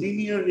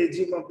linear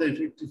regime of the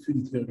effective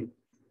field theory.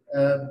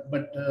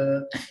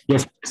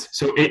 Yes,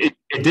 so it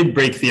did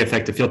break the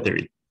effective field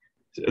theory.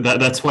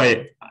 That's why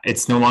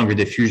it's no longer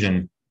diffusion,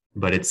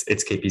 but it's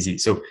kpz.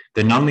 So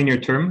the nonlinear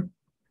term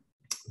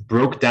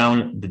broke down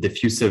the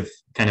diffusive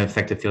kind of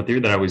effective field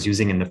theory that I was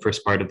using in the first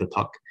part of the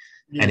talk,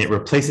 and it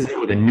replaces it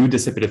with a new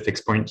dissipative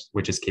fixed point,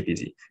 which is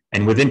kpz.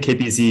 And within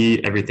kpz,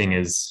 everything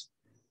is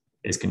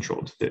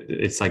controlled.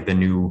 It's like the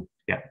new,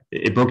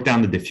 it broke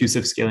down the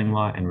diffusive scaling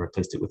law and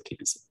replaced it with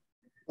kpz.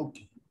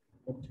 Okay.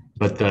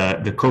 But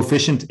the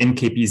coefficient in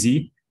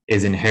kpz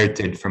is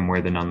inherited from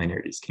where the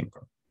nonlinearities came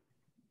from.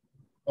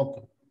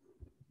 Okay.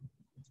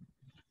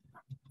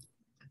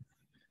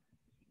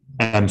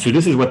 So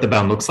this is what the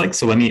bound looks like.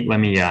 So let me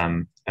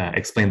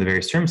explain the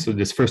various terms. So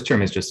this first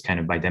term is just kind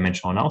of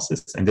bidimensional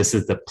analysis, and this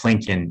is the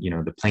Planckian,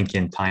 the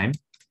Planckian time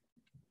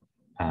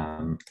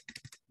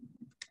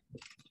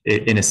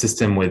in a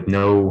system with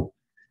no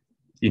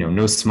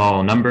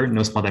small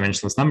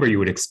dimensionless number. You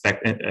would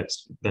expect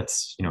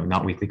that's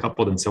not weakly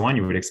coupled and so on.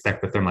 You would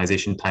expect the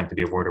thermalization time to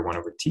be of order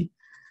 1/t.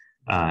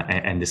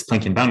 And this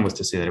Planckian bound was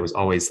to say that it was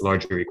always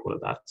larger or equal to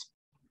that.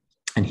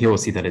 And here we'll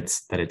see that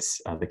it's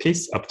the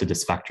case up to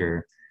this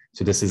factor.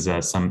 So this is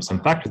some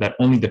factor that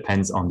only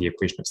depends on the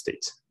equation of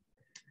state.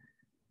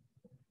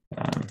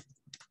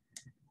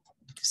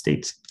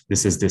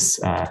 This is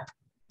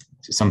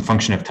some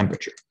function of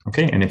temperature.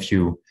 Okay, and if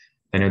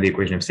I know the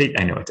equation of state,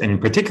 I know it. And in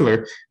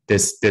particular,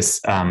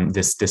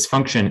 this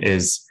function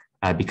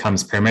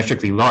becomes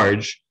parametrically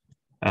large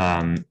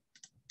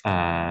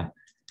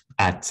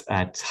at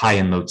high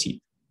and low t,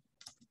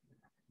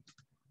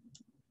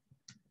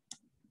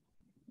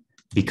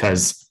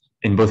 because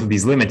in both of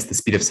these limits, the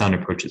speed of sound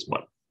approaches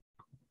 1.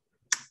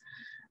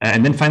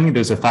 And then finally,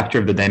 there's a factor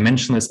of the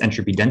dimensionless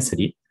entropy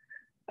density.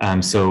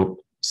 So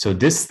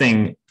this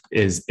thing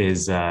is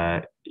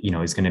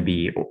going to be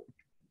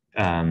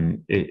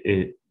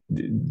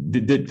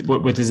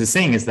what this is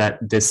saying is that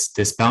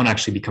this bound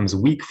actually becomes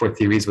weak for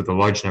theories with a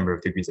large number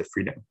of degrees of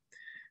freedom.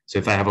 So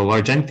if I have a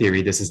large n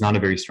theory, this is not a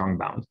very strong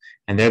bound,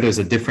 and there's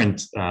a different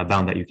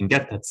bound that you can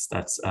get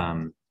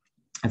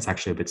that's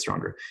actually a bit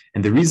stronger.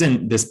 And the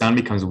reason this bound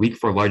becomes weak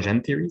for large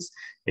n theories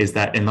is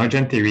that in large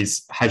n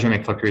theories,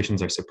 hydrodynamic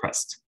fluctuations are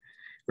suppressed.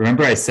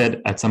 Remember, I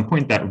said at some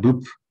point that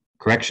loop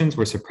corrections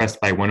were suppressed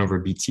by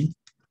 1/bt,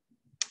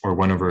 or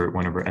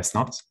 1/s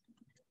naught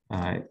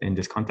in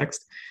this context.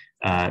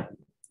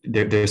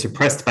 They're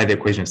suppressed by the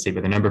equation of state,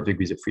 by the number of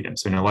degrees of freedom.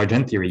 So in a large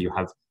n theory, you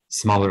have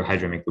smaller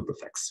hydrodynamic loop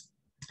effects.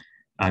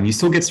 You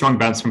still get strong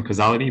bounds from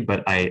causality, but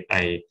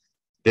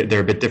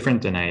they're a bit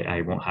different, and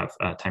I won't have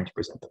time to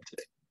present them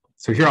today.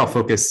 So here I'll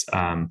focus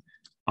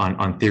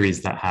on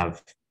theories that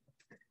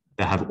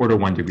have order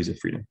 1 degrees of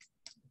freedom.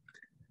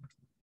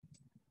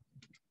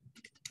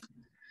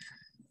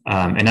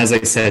 And as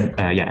I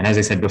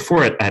said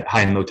before, at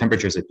high and low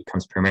temperatures, it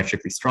becomes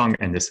parametrically strong,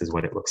 and this is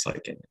what it looks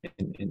like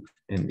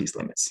in these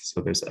limits. So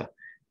there's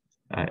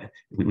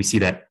we see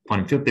that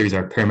quantum field theories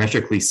are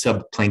parametrically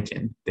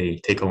sub-Planckian. They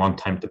take a long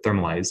time to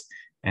thermalize,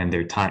 and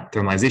their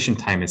thermalization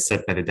time is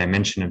set by the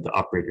dimension of the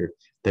operator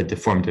that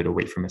deformed it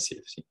away from a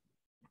CFT.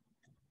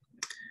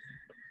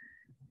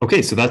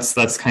 Okay, so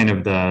that's kind of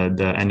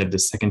the end of the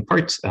second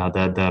part.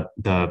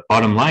 The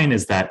bottom line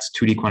is that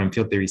 2D quantum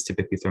field theories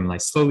typically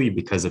thermalize slowly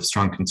because of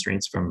strong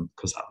constraints from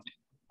causality.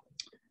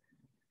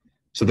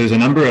 So there's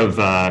a number of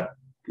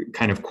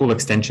kind of cool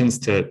extensions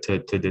to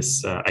this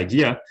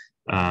idea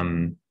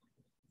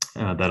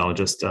that I'll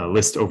just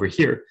list over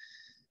here.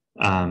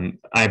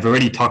 I've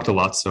already talked a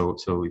lot, so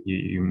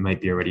you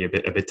might be already a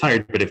bit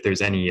tired. But if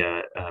there's any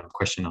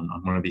question on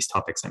one of these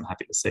topics, I'm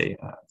happy to say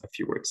a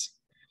few words.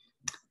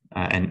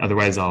 And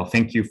otherwise, I'll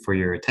thank you for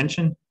your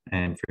attention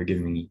and for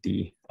giving me the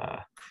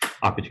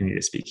opportunity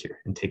to speak here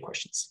and take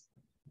questions.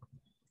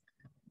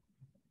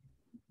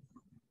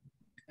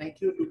 Thank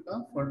you, Luca,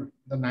 for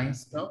the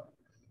nice talk.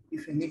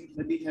 If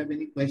anybody have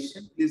any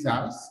question, please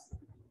ask.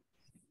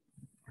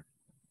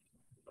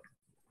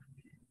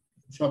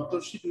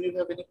 Shaptoshi, do you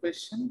have any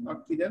question, or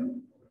Kiran?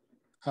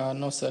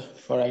 No, sir.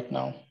 For right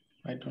now,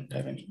 I don't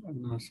have any.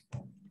 No,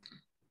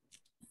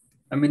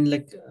 I mean,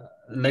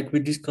 like we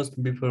discussed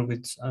before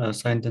with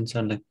science and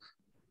so like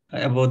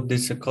about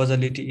this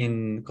causality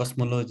in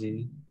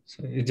cosmology.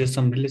 So is there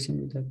some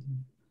relation with that?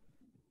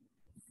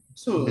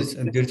 So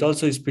there's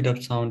also speed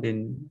of sound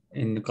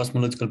in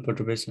cosmological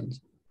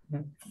perturbations.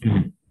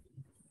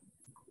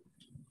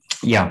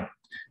 Yeah,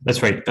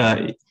 that's right.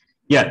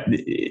 yeah,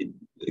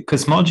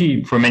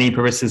 cosmology for many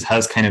purposes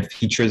has kind of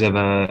features of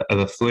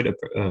a fluid,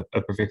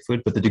 a perfect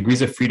fluid, but the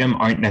degrees of freedom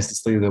aren't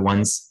necessarily the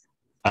ones,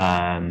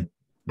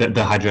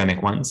 the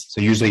hydrodynamic ones. So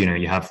usually,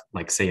 you have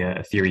like, say,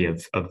 a theory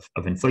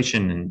of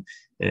inflation,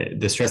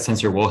 and the stress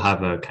tensor will have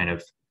a kind of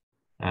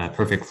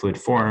perfect fluid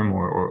form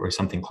or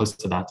something close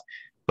to that.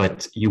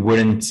 But you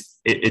wouldn't,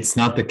 it's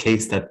not the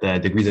case that the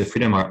degrees of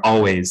freedom are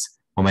always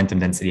momentum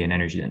density and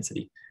energy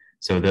density.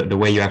 So the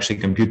way you actually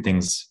compute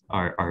things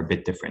are a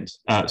bit different.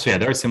 So yeah,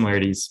 there are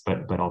similarities,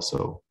 but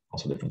also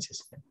differences.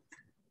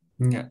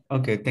 Yeah.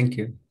 Okay. Thank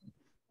you.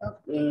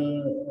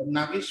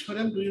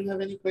 Nageshwaran, do you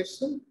have any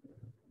question?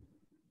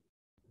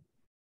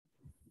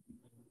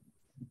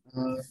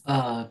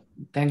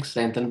 Thanks,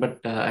 Anton,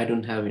 but I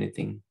don't have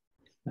anything.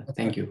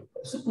 Thank you.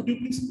 So could you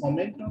please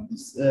comment on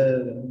this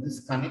this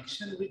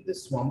connection with the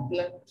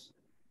swampland?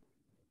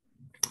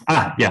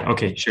 Yeah.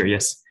 Okay. Sure.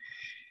 Yes.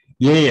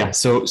 Yeah.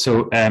 So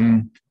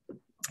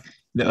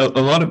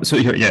a lot of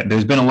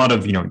there's been a lot of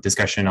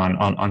discussion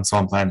on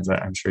swamplands that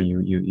I'm sure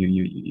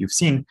you've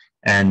seen,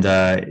 and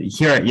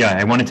here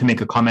I wanted to make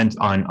a comment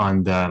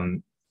on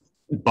the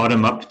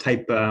bottom up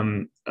type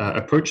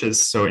approaches.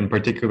 So in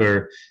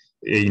particular,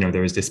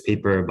 there was this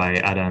paper by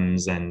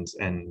Adams and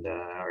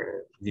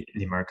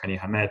Limarkani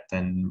Hamet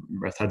and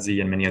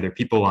Ratazzi and many other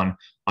people on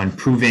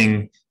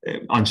proving,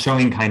 on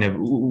showing kind of,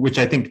 which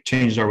I think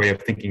changed our way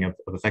of thinking of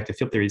effective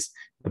field theories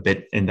a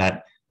bit, in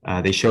that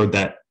they showed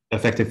that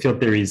effective field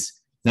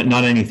theories,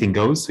 not anything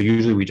goes. So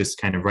usually we just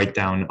kind of write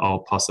down all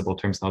possible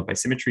terms held by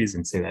symmetries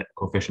and say that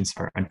coefficients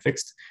are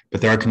unfixed,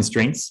 but there are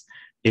constraints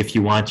if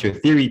you want your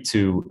theory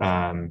to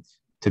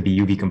be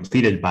UV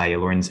completed by a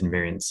Lorentz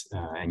invariance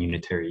and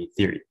unitary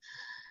theory.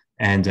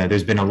 And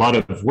there's been a lot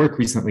of work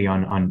recently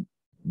on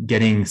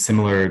getting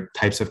similar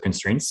types of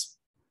constraints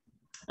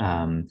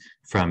from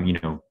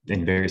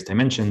in various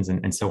dimensions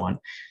and so on.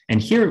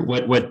 And here,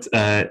 what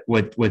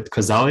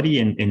causality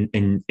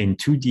in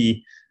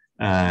 2D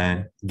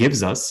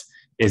gives us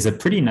is a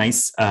pretty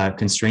nice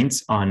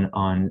constraints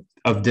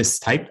of this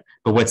type.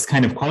 But what's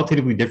kind of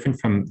qualitatively different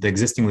from the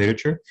existing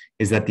literature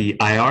is that the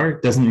IR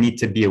doesn't need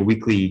to be a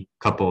weakly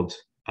coupled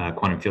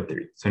quantum field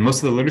theory. So in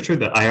most of the literature,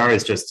 the IR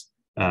is just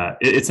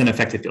it's an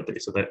effective field theory.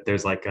 So that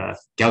there's like a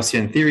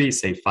Gaussian theory,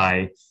 say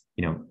phi,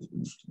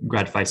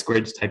 grad phi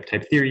squared type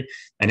theory,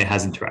 and it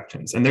has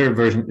interactions. And there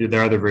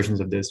are other versions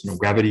of this.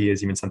 Gravity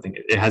is even something,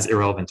 it has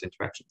irrelevant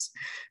interactions.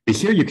 But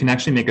here you can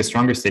actually make a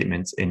stronger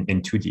statement in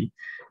 2D.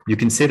 You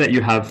can say that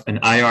you have an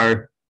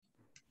IR,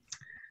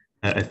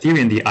 a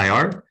theory in the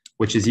IR,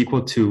 which is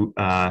equal to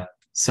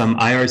some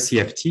IR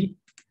CFT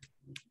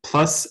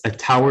plus a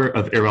tower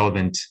of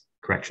irrelevant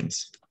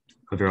corrections,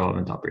 of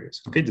irrelevant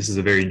operators. Okay, this is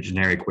a very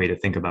generic way to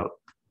think about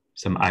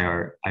some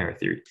IR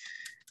theory.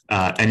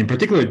 And in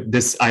particular,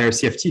 this IR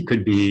CFT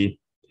could be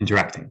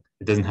interacting.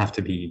 It doesn't have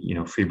to be,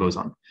 free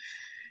boson.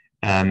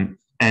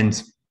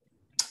 And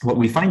what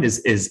we find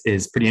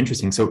is pretty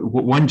interesting. So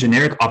one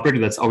generic operator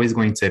that's always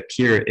going to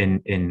appear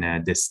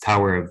in this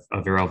tower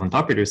of irrelevant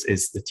operators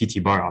is the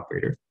TT bar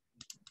operator.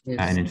 Yes.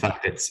 And in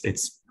fact,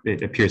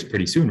 it appears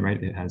pretty soon,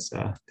 right? It has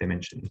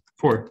dimension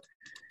 4.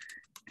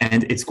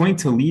 And it's going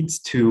to lead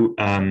to,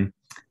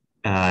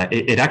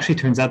 it actually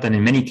turns out that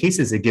in many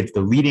cases, it gives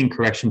the leading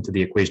correction to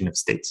the equation of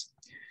states.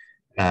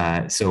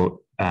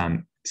 So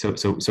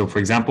for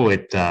example,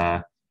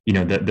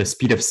 the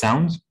speed of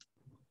sound,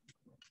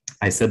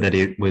 I said that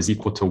it was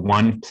equal to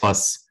 1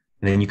 plus,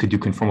 and then you could do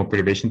conformal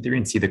perturbation theory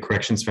and see the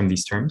corrections from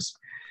these terms.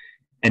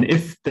 And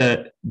if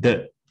the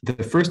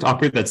first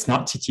operator that's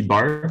not TT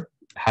bar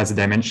has a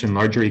dimension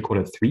larger or equal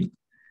to 3,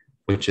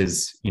 which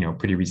is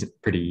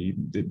pretty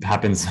it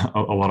happens a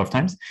lot of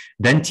times,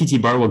 then TT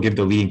bar will give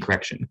the leading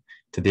correction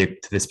to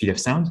the speed of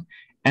sound,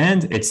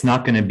 and it's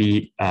not going to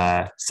be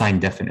sign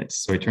definite.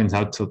 So it turns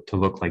out to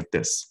look like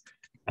this: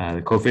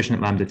 the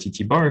coefficient lambda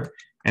TT bar,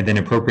 and then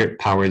appropriate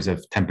powers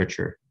of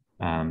temperature.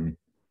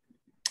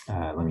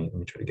 Let me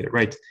try to get it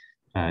right.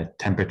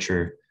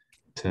 Temperature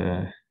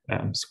to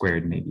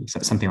squared, maybe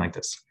something like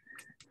this,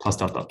 plus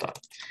dot dot dot.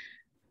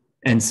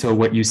 And so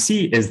what you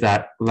see is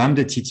that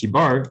lambda TT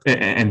bar,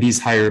 and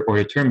these higher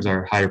order terms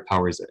are higher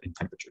powers in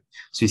temperature.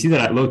 So you see that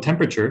at low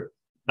temperature,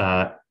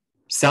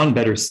 sound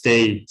better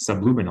stay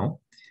subluminal.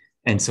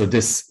 And so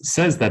this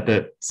says that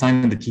the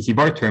sign of the TT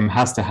bar term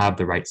has to have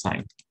the right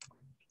sign.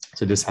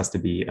 So this has to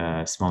be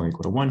smaller or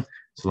equal to 1.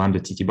 So lambda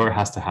TT bar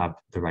has to have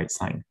the right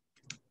sign.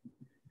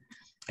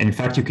 And in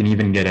fact, you can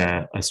even get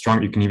a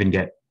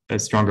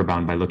stronger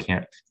bound by looking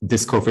at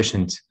this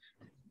coefficient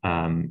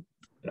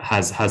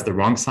has the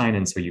wrong sign,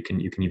 and so you can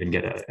even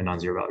get a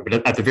non-zero value.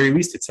 But at the very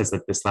least, it says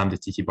that this lambda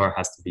TT bar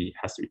has to be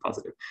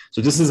positive.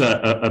 So this is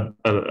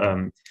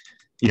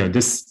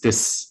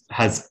this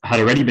had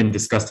already been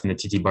discussed in the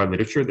TT bar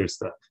literature. There's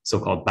the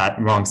so-called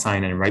wrong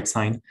sign and right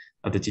sign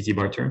of the TT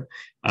bar term.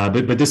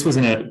 But this was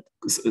in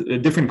a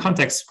different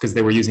context because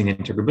they were using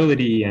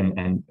integrability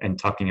and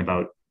talking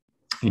about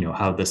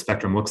how the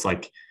spectrum looks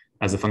like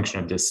as a function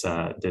of this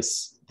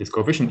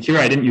coefficient. Here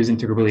I didn't use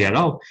integrability at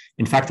all.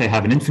 In fact, I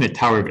have an infinite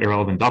tower of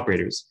irrelevant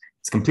operators.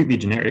 It's completely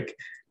generic.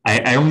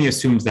 I only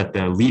assumed that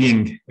the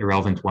leading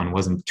irrelevant one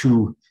wasn't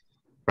too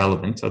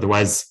relevant.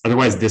 Otherwise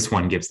this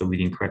one gives the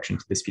leading correction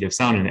to the speed of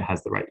sound and it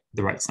has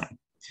the right sign.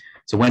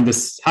 So when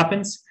this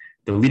happens,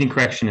 the leading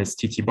correction is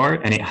TT bar,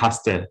 and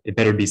it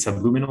better be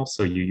subluminal,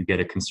 so you get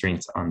a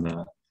constraint on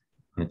the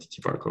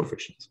TT bar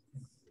coefficient.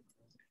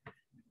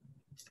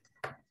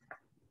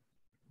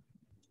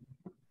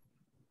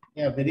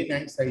 Yeah, very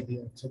nice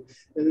idea. So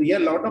yeah, a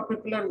lot of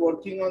people are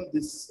working on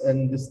this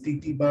and this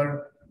TT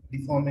bar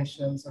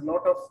deformations. A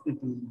lot of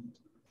people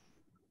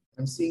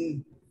I'm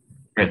seeing.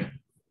 Right.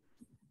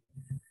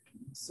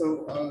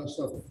 So,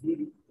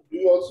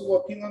 you also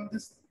working on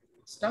this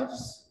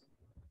stuffs?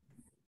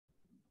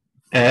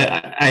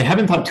 I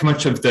haven't thought too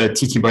much of the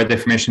TT bar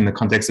deformation in the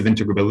context of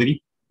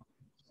integrability.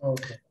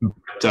 Okay.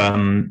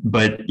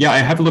 But yeah, I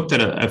have looked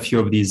at a few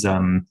of these.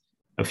 So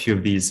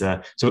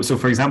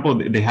for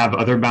example, they have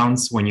other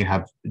bounds when you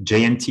have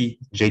JNT,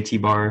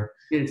 JT bar,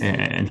 yes,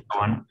 and so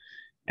on.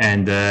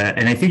 And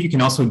I think you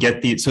can also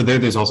get the, so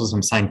there's also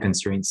some sign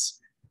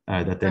constraints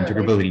that the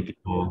integrability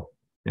people,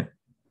 yeah.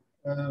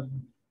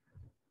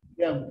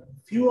 Yeah,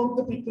 few of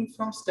the people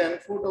from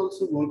Stanford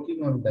also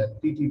working on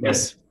that TT bar.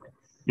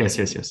 Yes,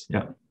 yeah.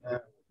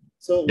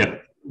 So yeah,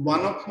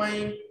 one of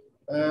my,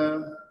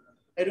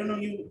 I don't know,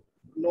 you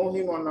know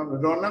him or not,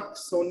 Ronak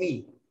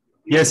Soni.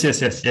 Yes,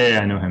 yeah,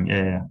 I know him.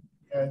 Yeah,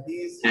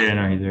 he's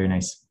very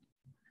nice.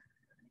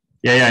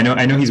 Yeah, I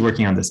know he's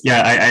working on this.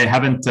 Yeah, I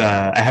haven't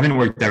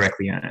worked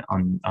directly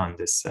on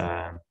this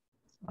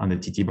on the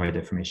TT bar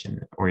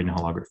deformation or in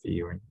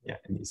holography or in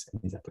these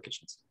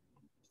applications.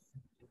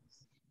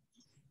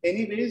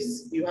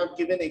 Anyways, you have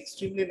given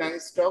extremely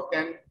nice talk,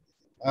 and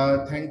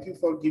thank you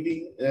for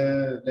giving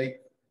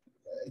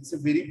it's a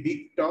very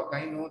big talk,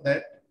 I know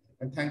that,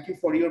 and thank you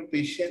for your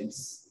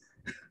patience.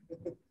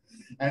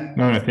 And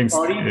no, thanks.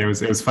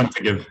 It was fun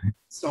to give.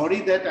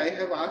 Sorry that I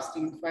have asked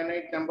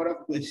infinite number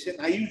of questions.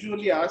 I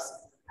usually ask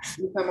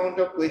this amount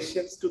of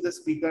questions to the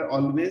speaker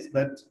always,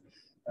 but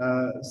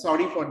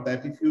sorry for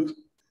that. If you.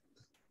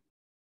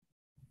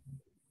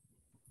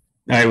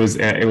 It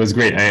was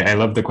great. I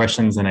loved the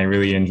questions, and I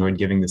really enjoyed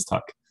giving this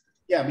talk.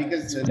 Yeah,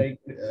 because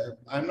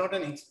I'm not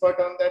an expert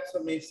on that, so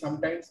maybe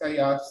sometimes I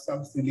ask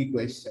some silly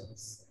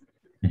questions.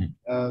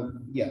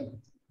 Yeah.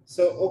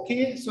 So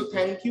okay. So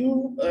thank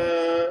you.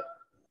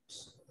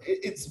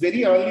 It's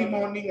very early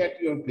morning at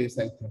your place,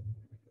 I think.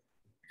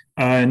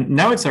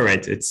 Now it's all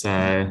right. It's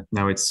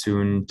now it's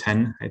soon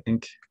 10, I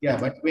think. Yeah,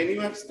 but when you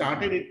have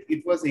started,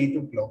 it was 8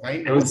 o'clock. I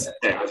know. It was,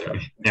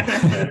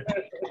 yeah.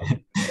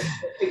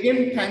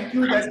 Again, thank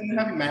you that you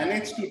have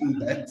managed to do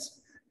that.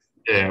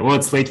 Yeah, well,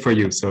 it's late for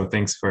you, so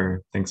thanks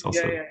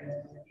also. Yeah.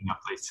 Not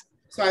late.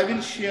 So I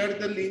will share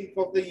the link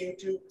of the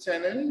YouTube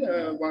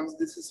channel once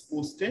this is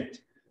posted,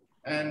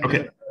 and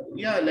okay.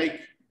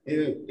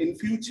 In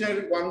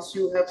future, once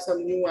you have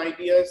some new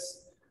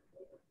ideas,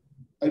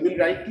 I will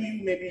write to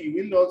you. Maybe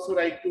you will also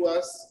write to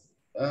us.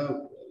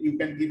 You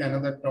can give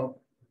another talk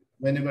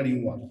whenever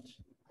you want.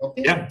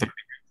 Okay. Yeah,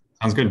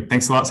 sounds good.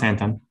 Thanks a lot,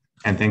 Santan,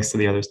 and thanks to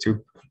the others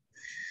too.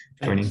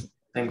 Joining.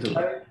 Thank you.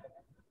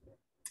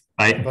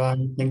 Bye.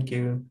 Bye. Thank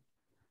you.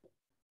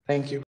 Thank you.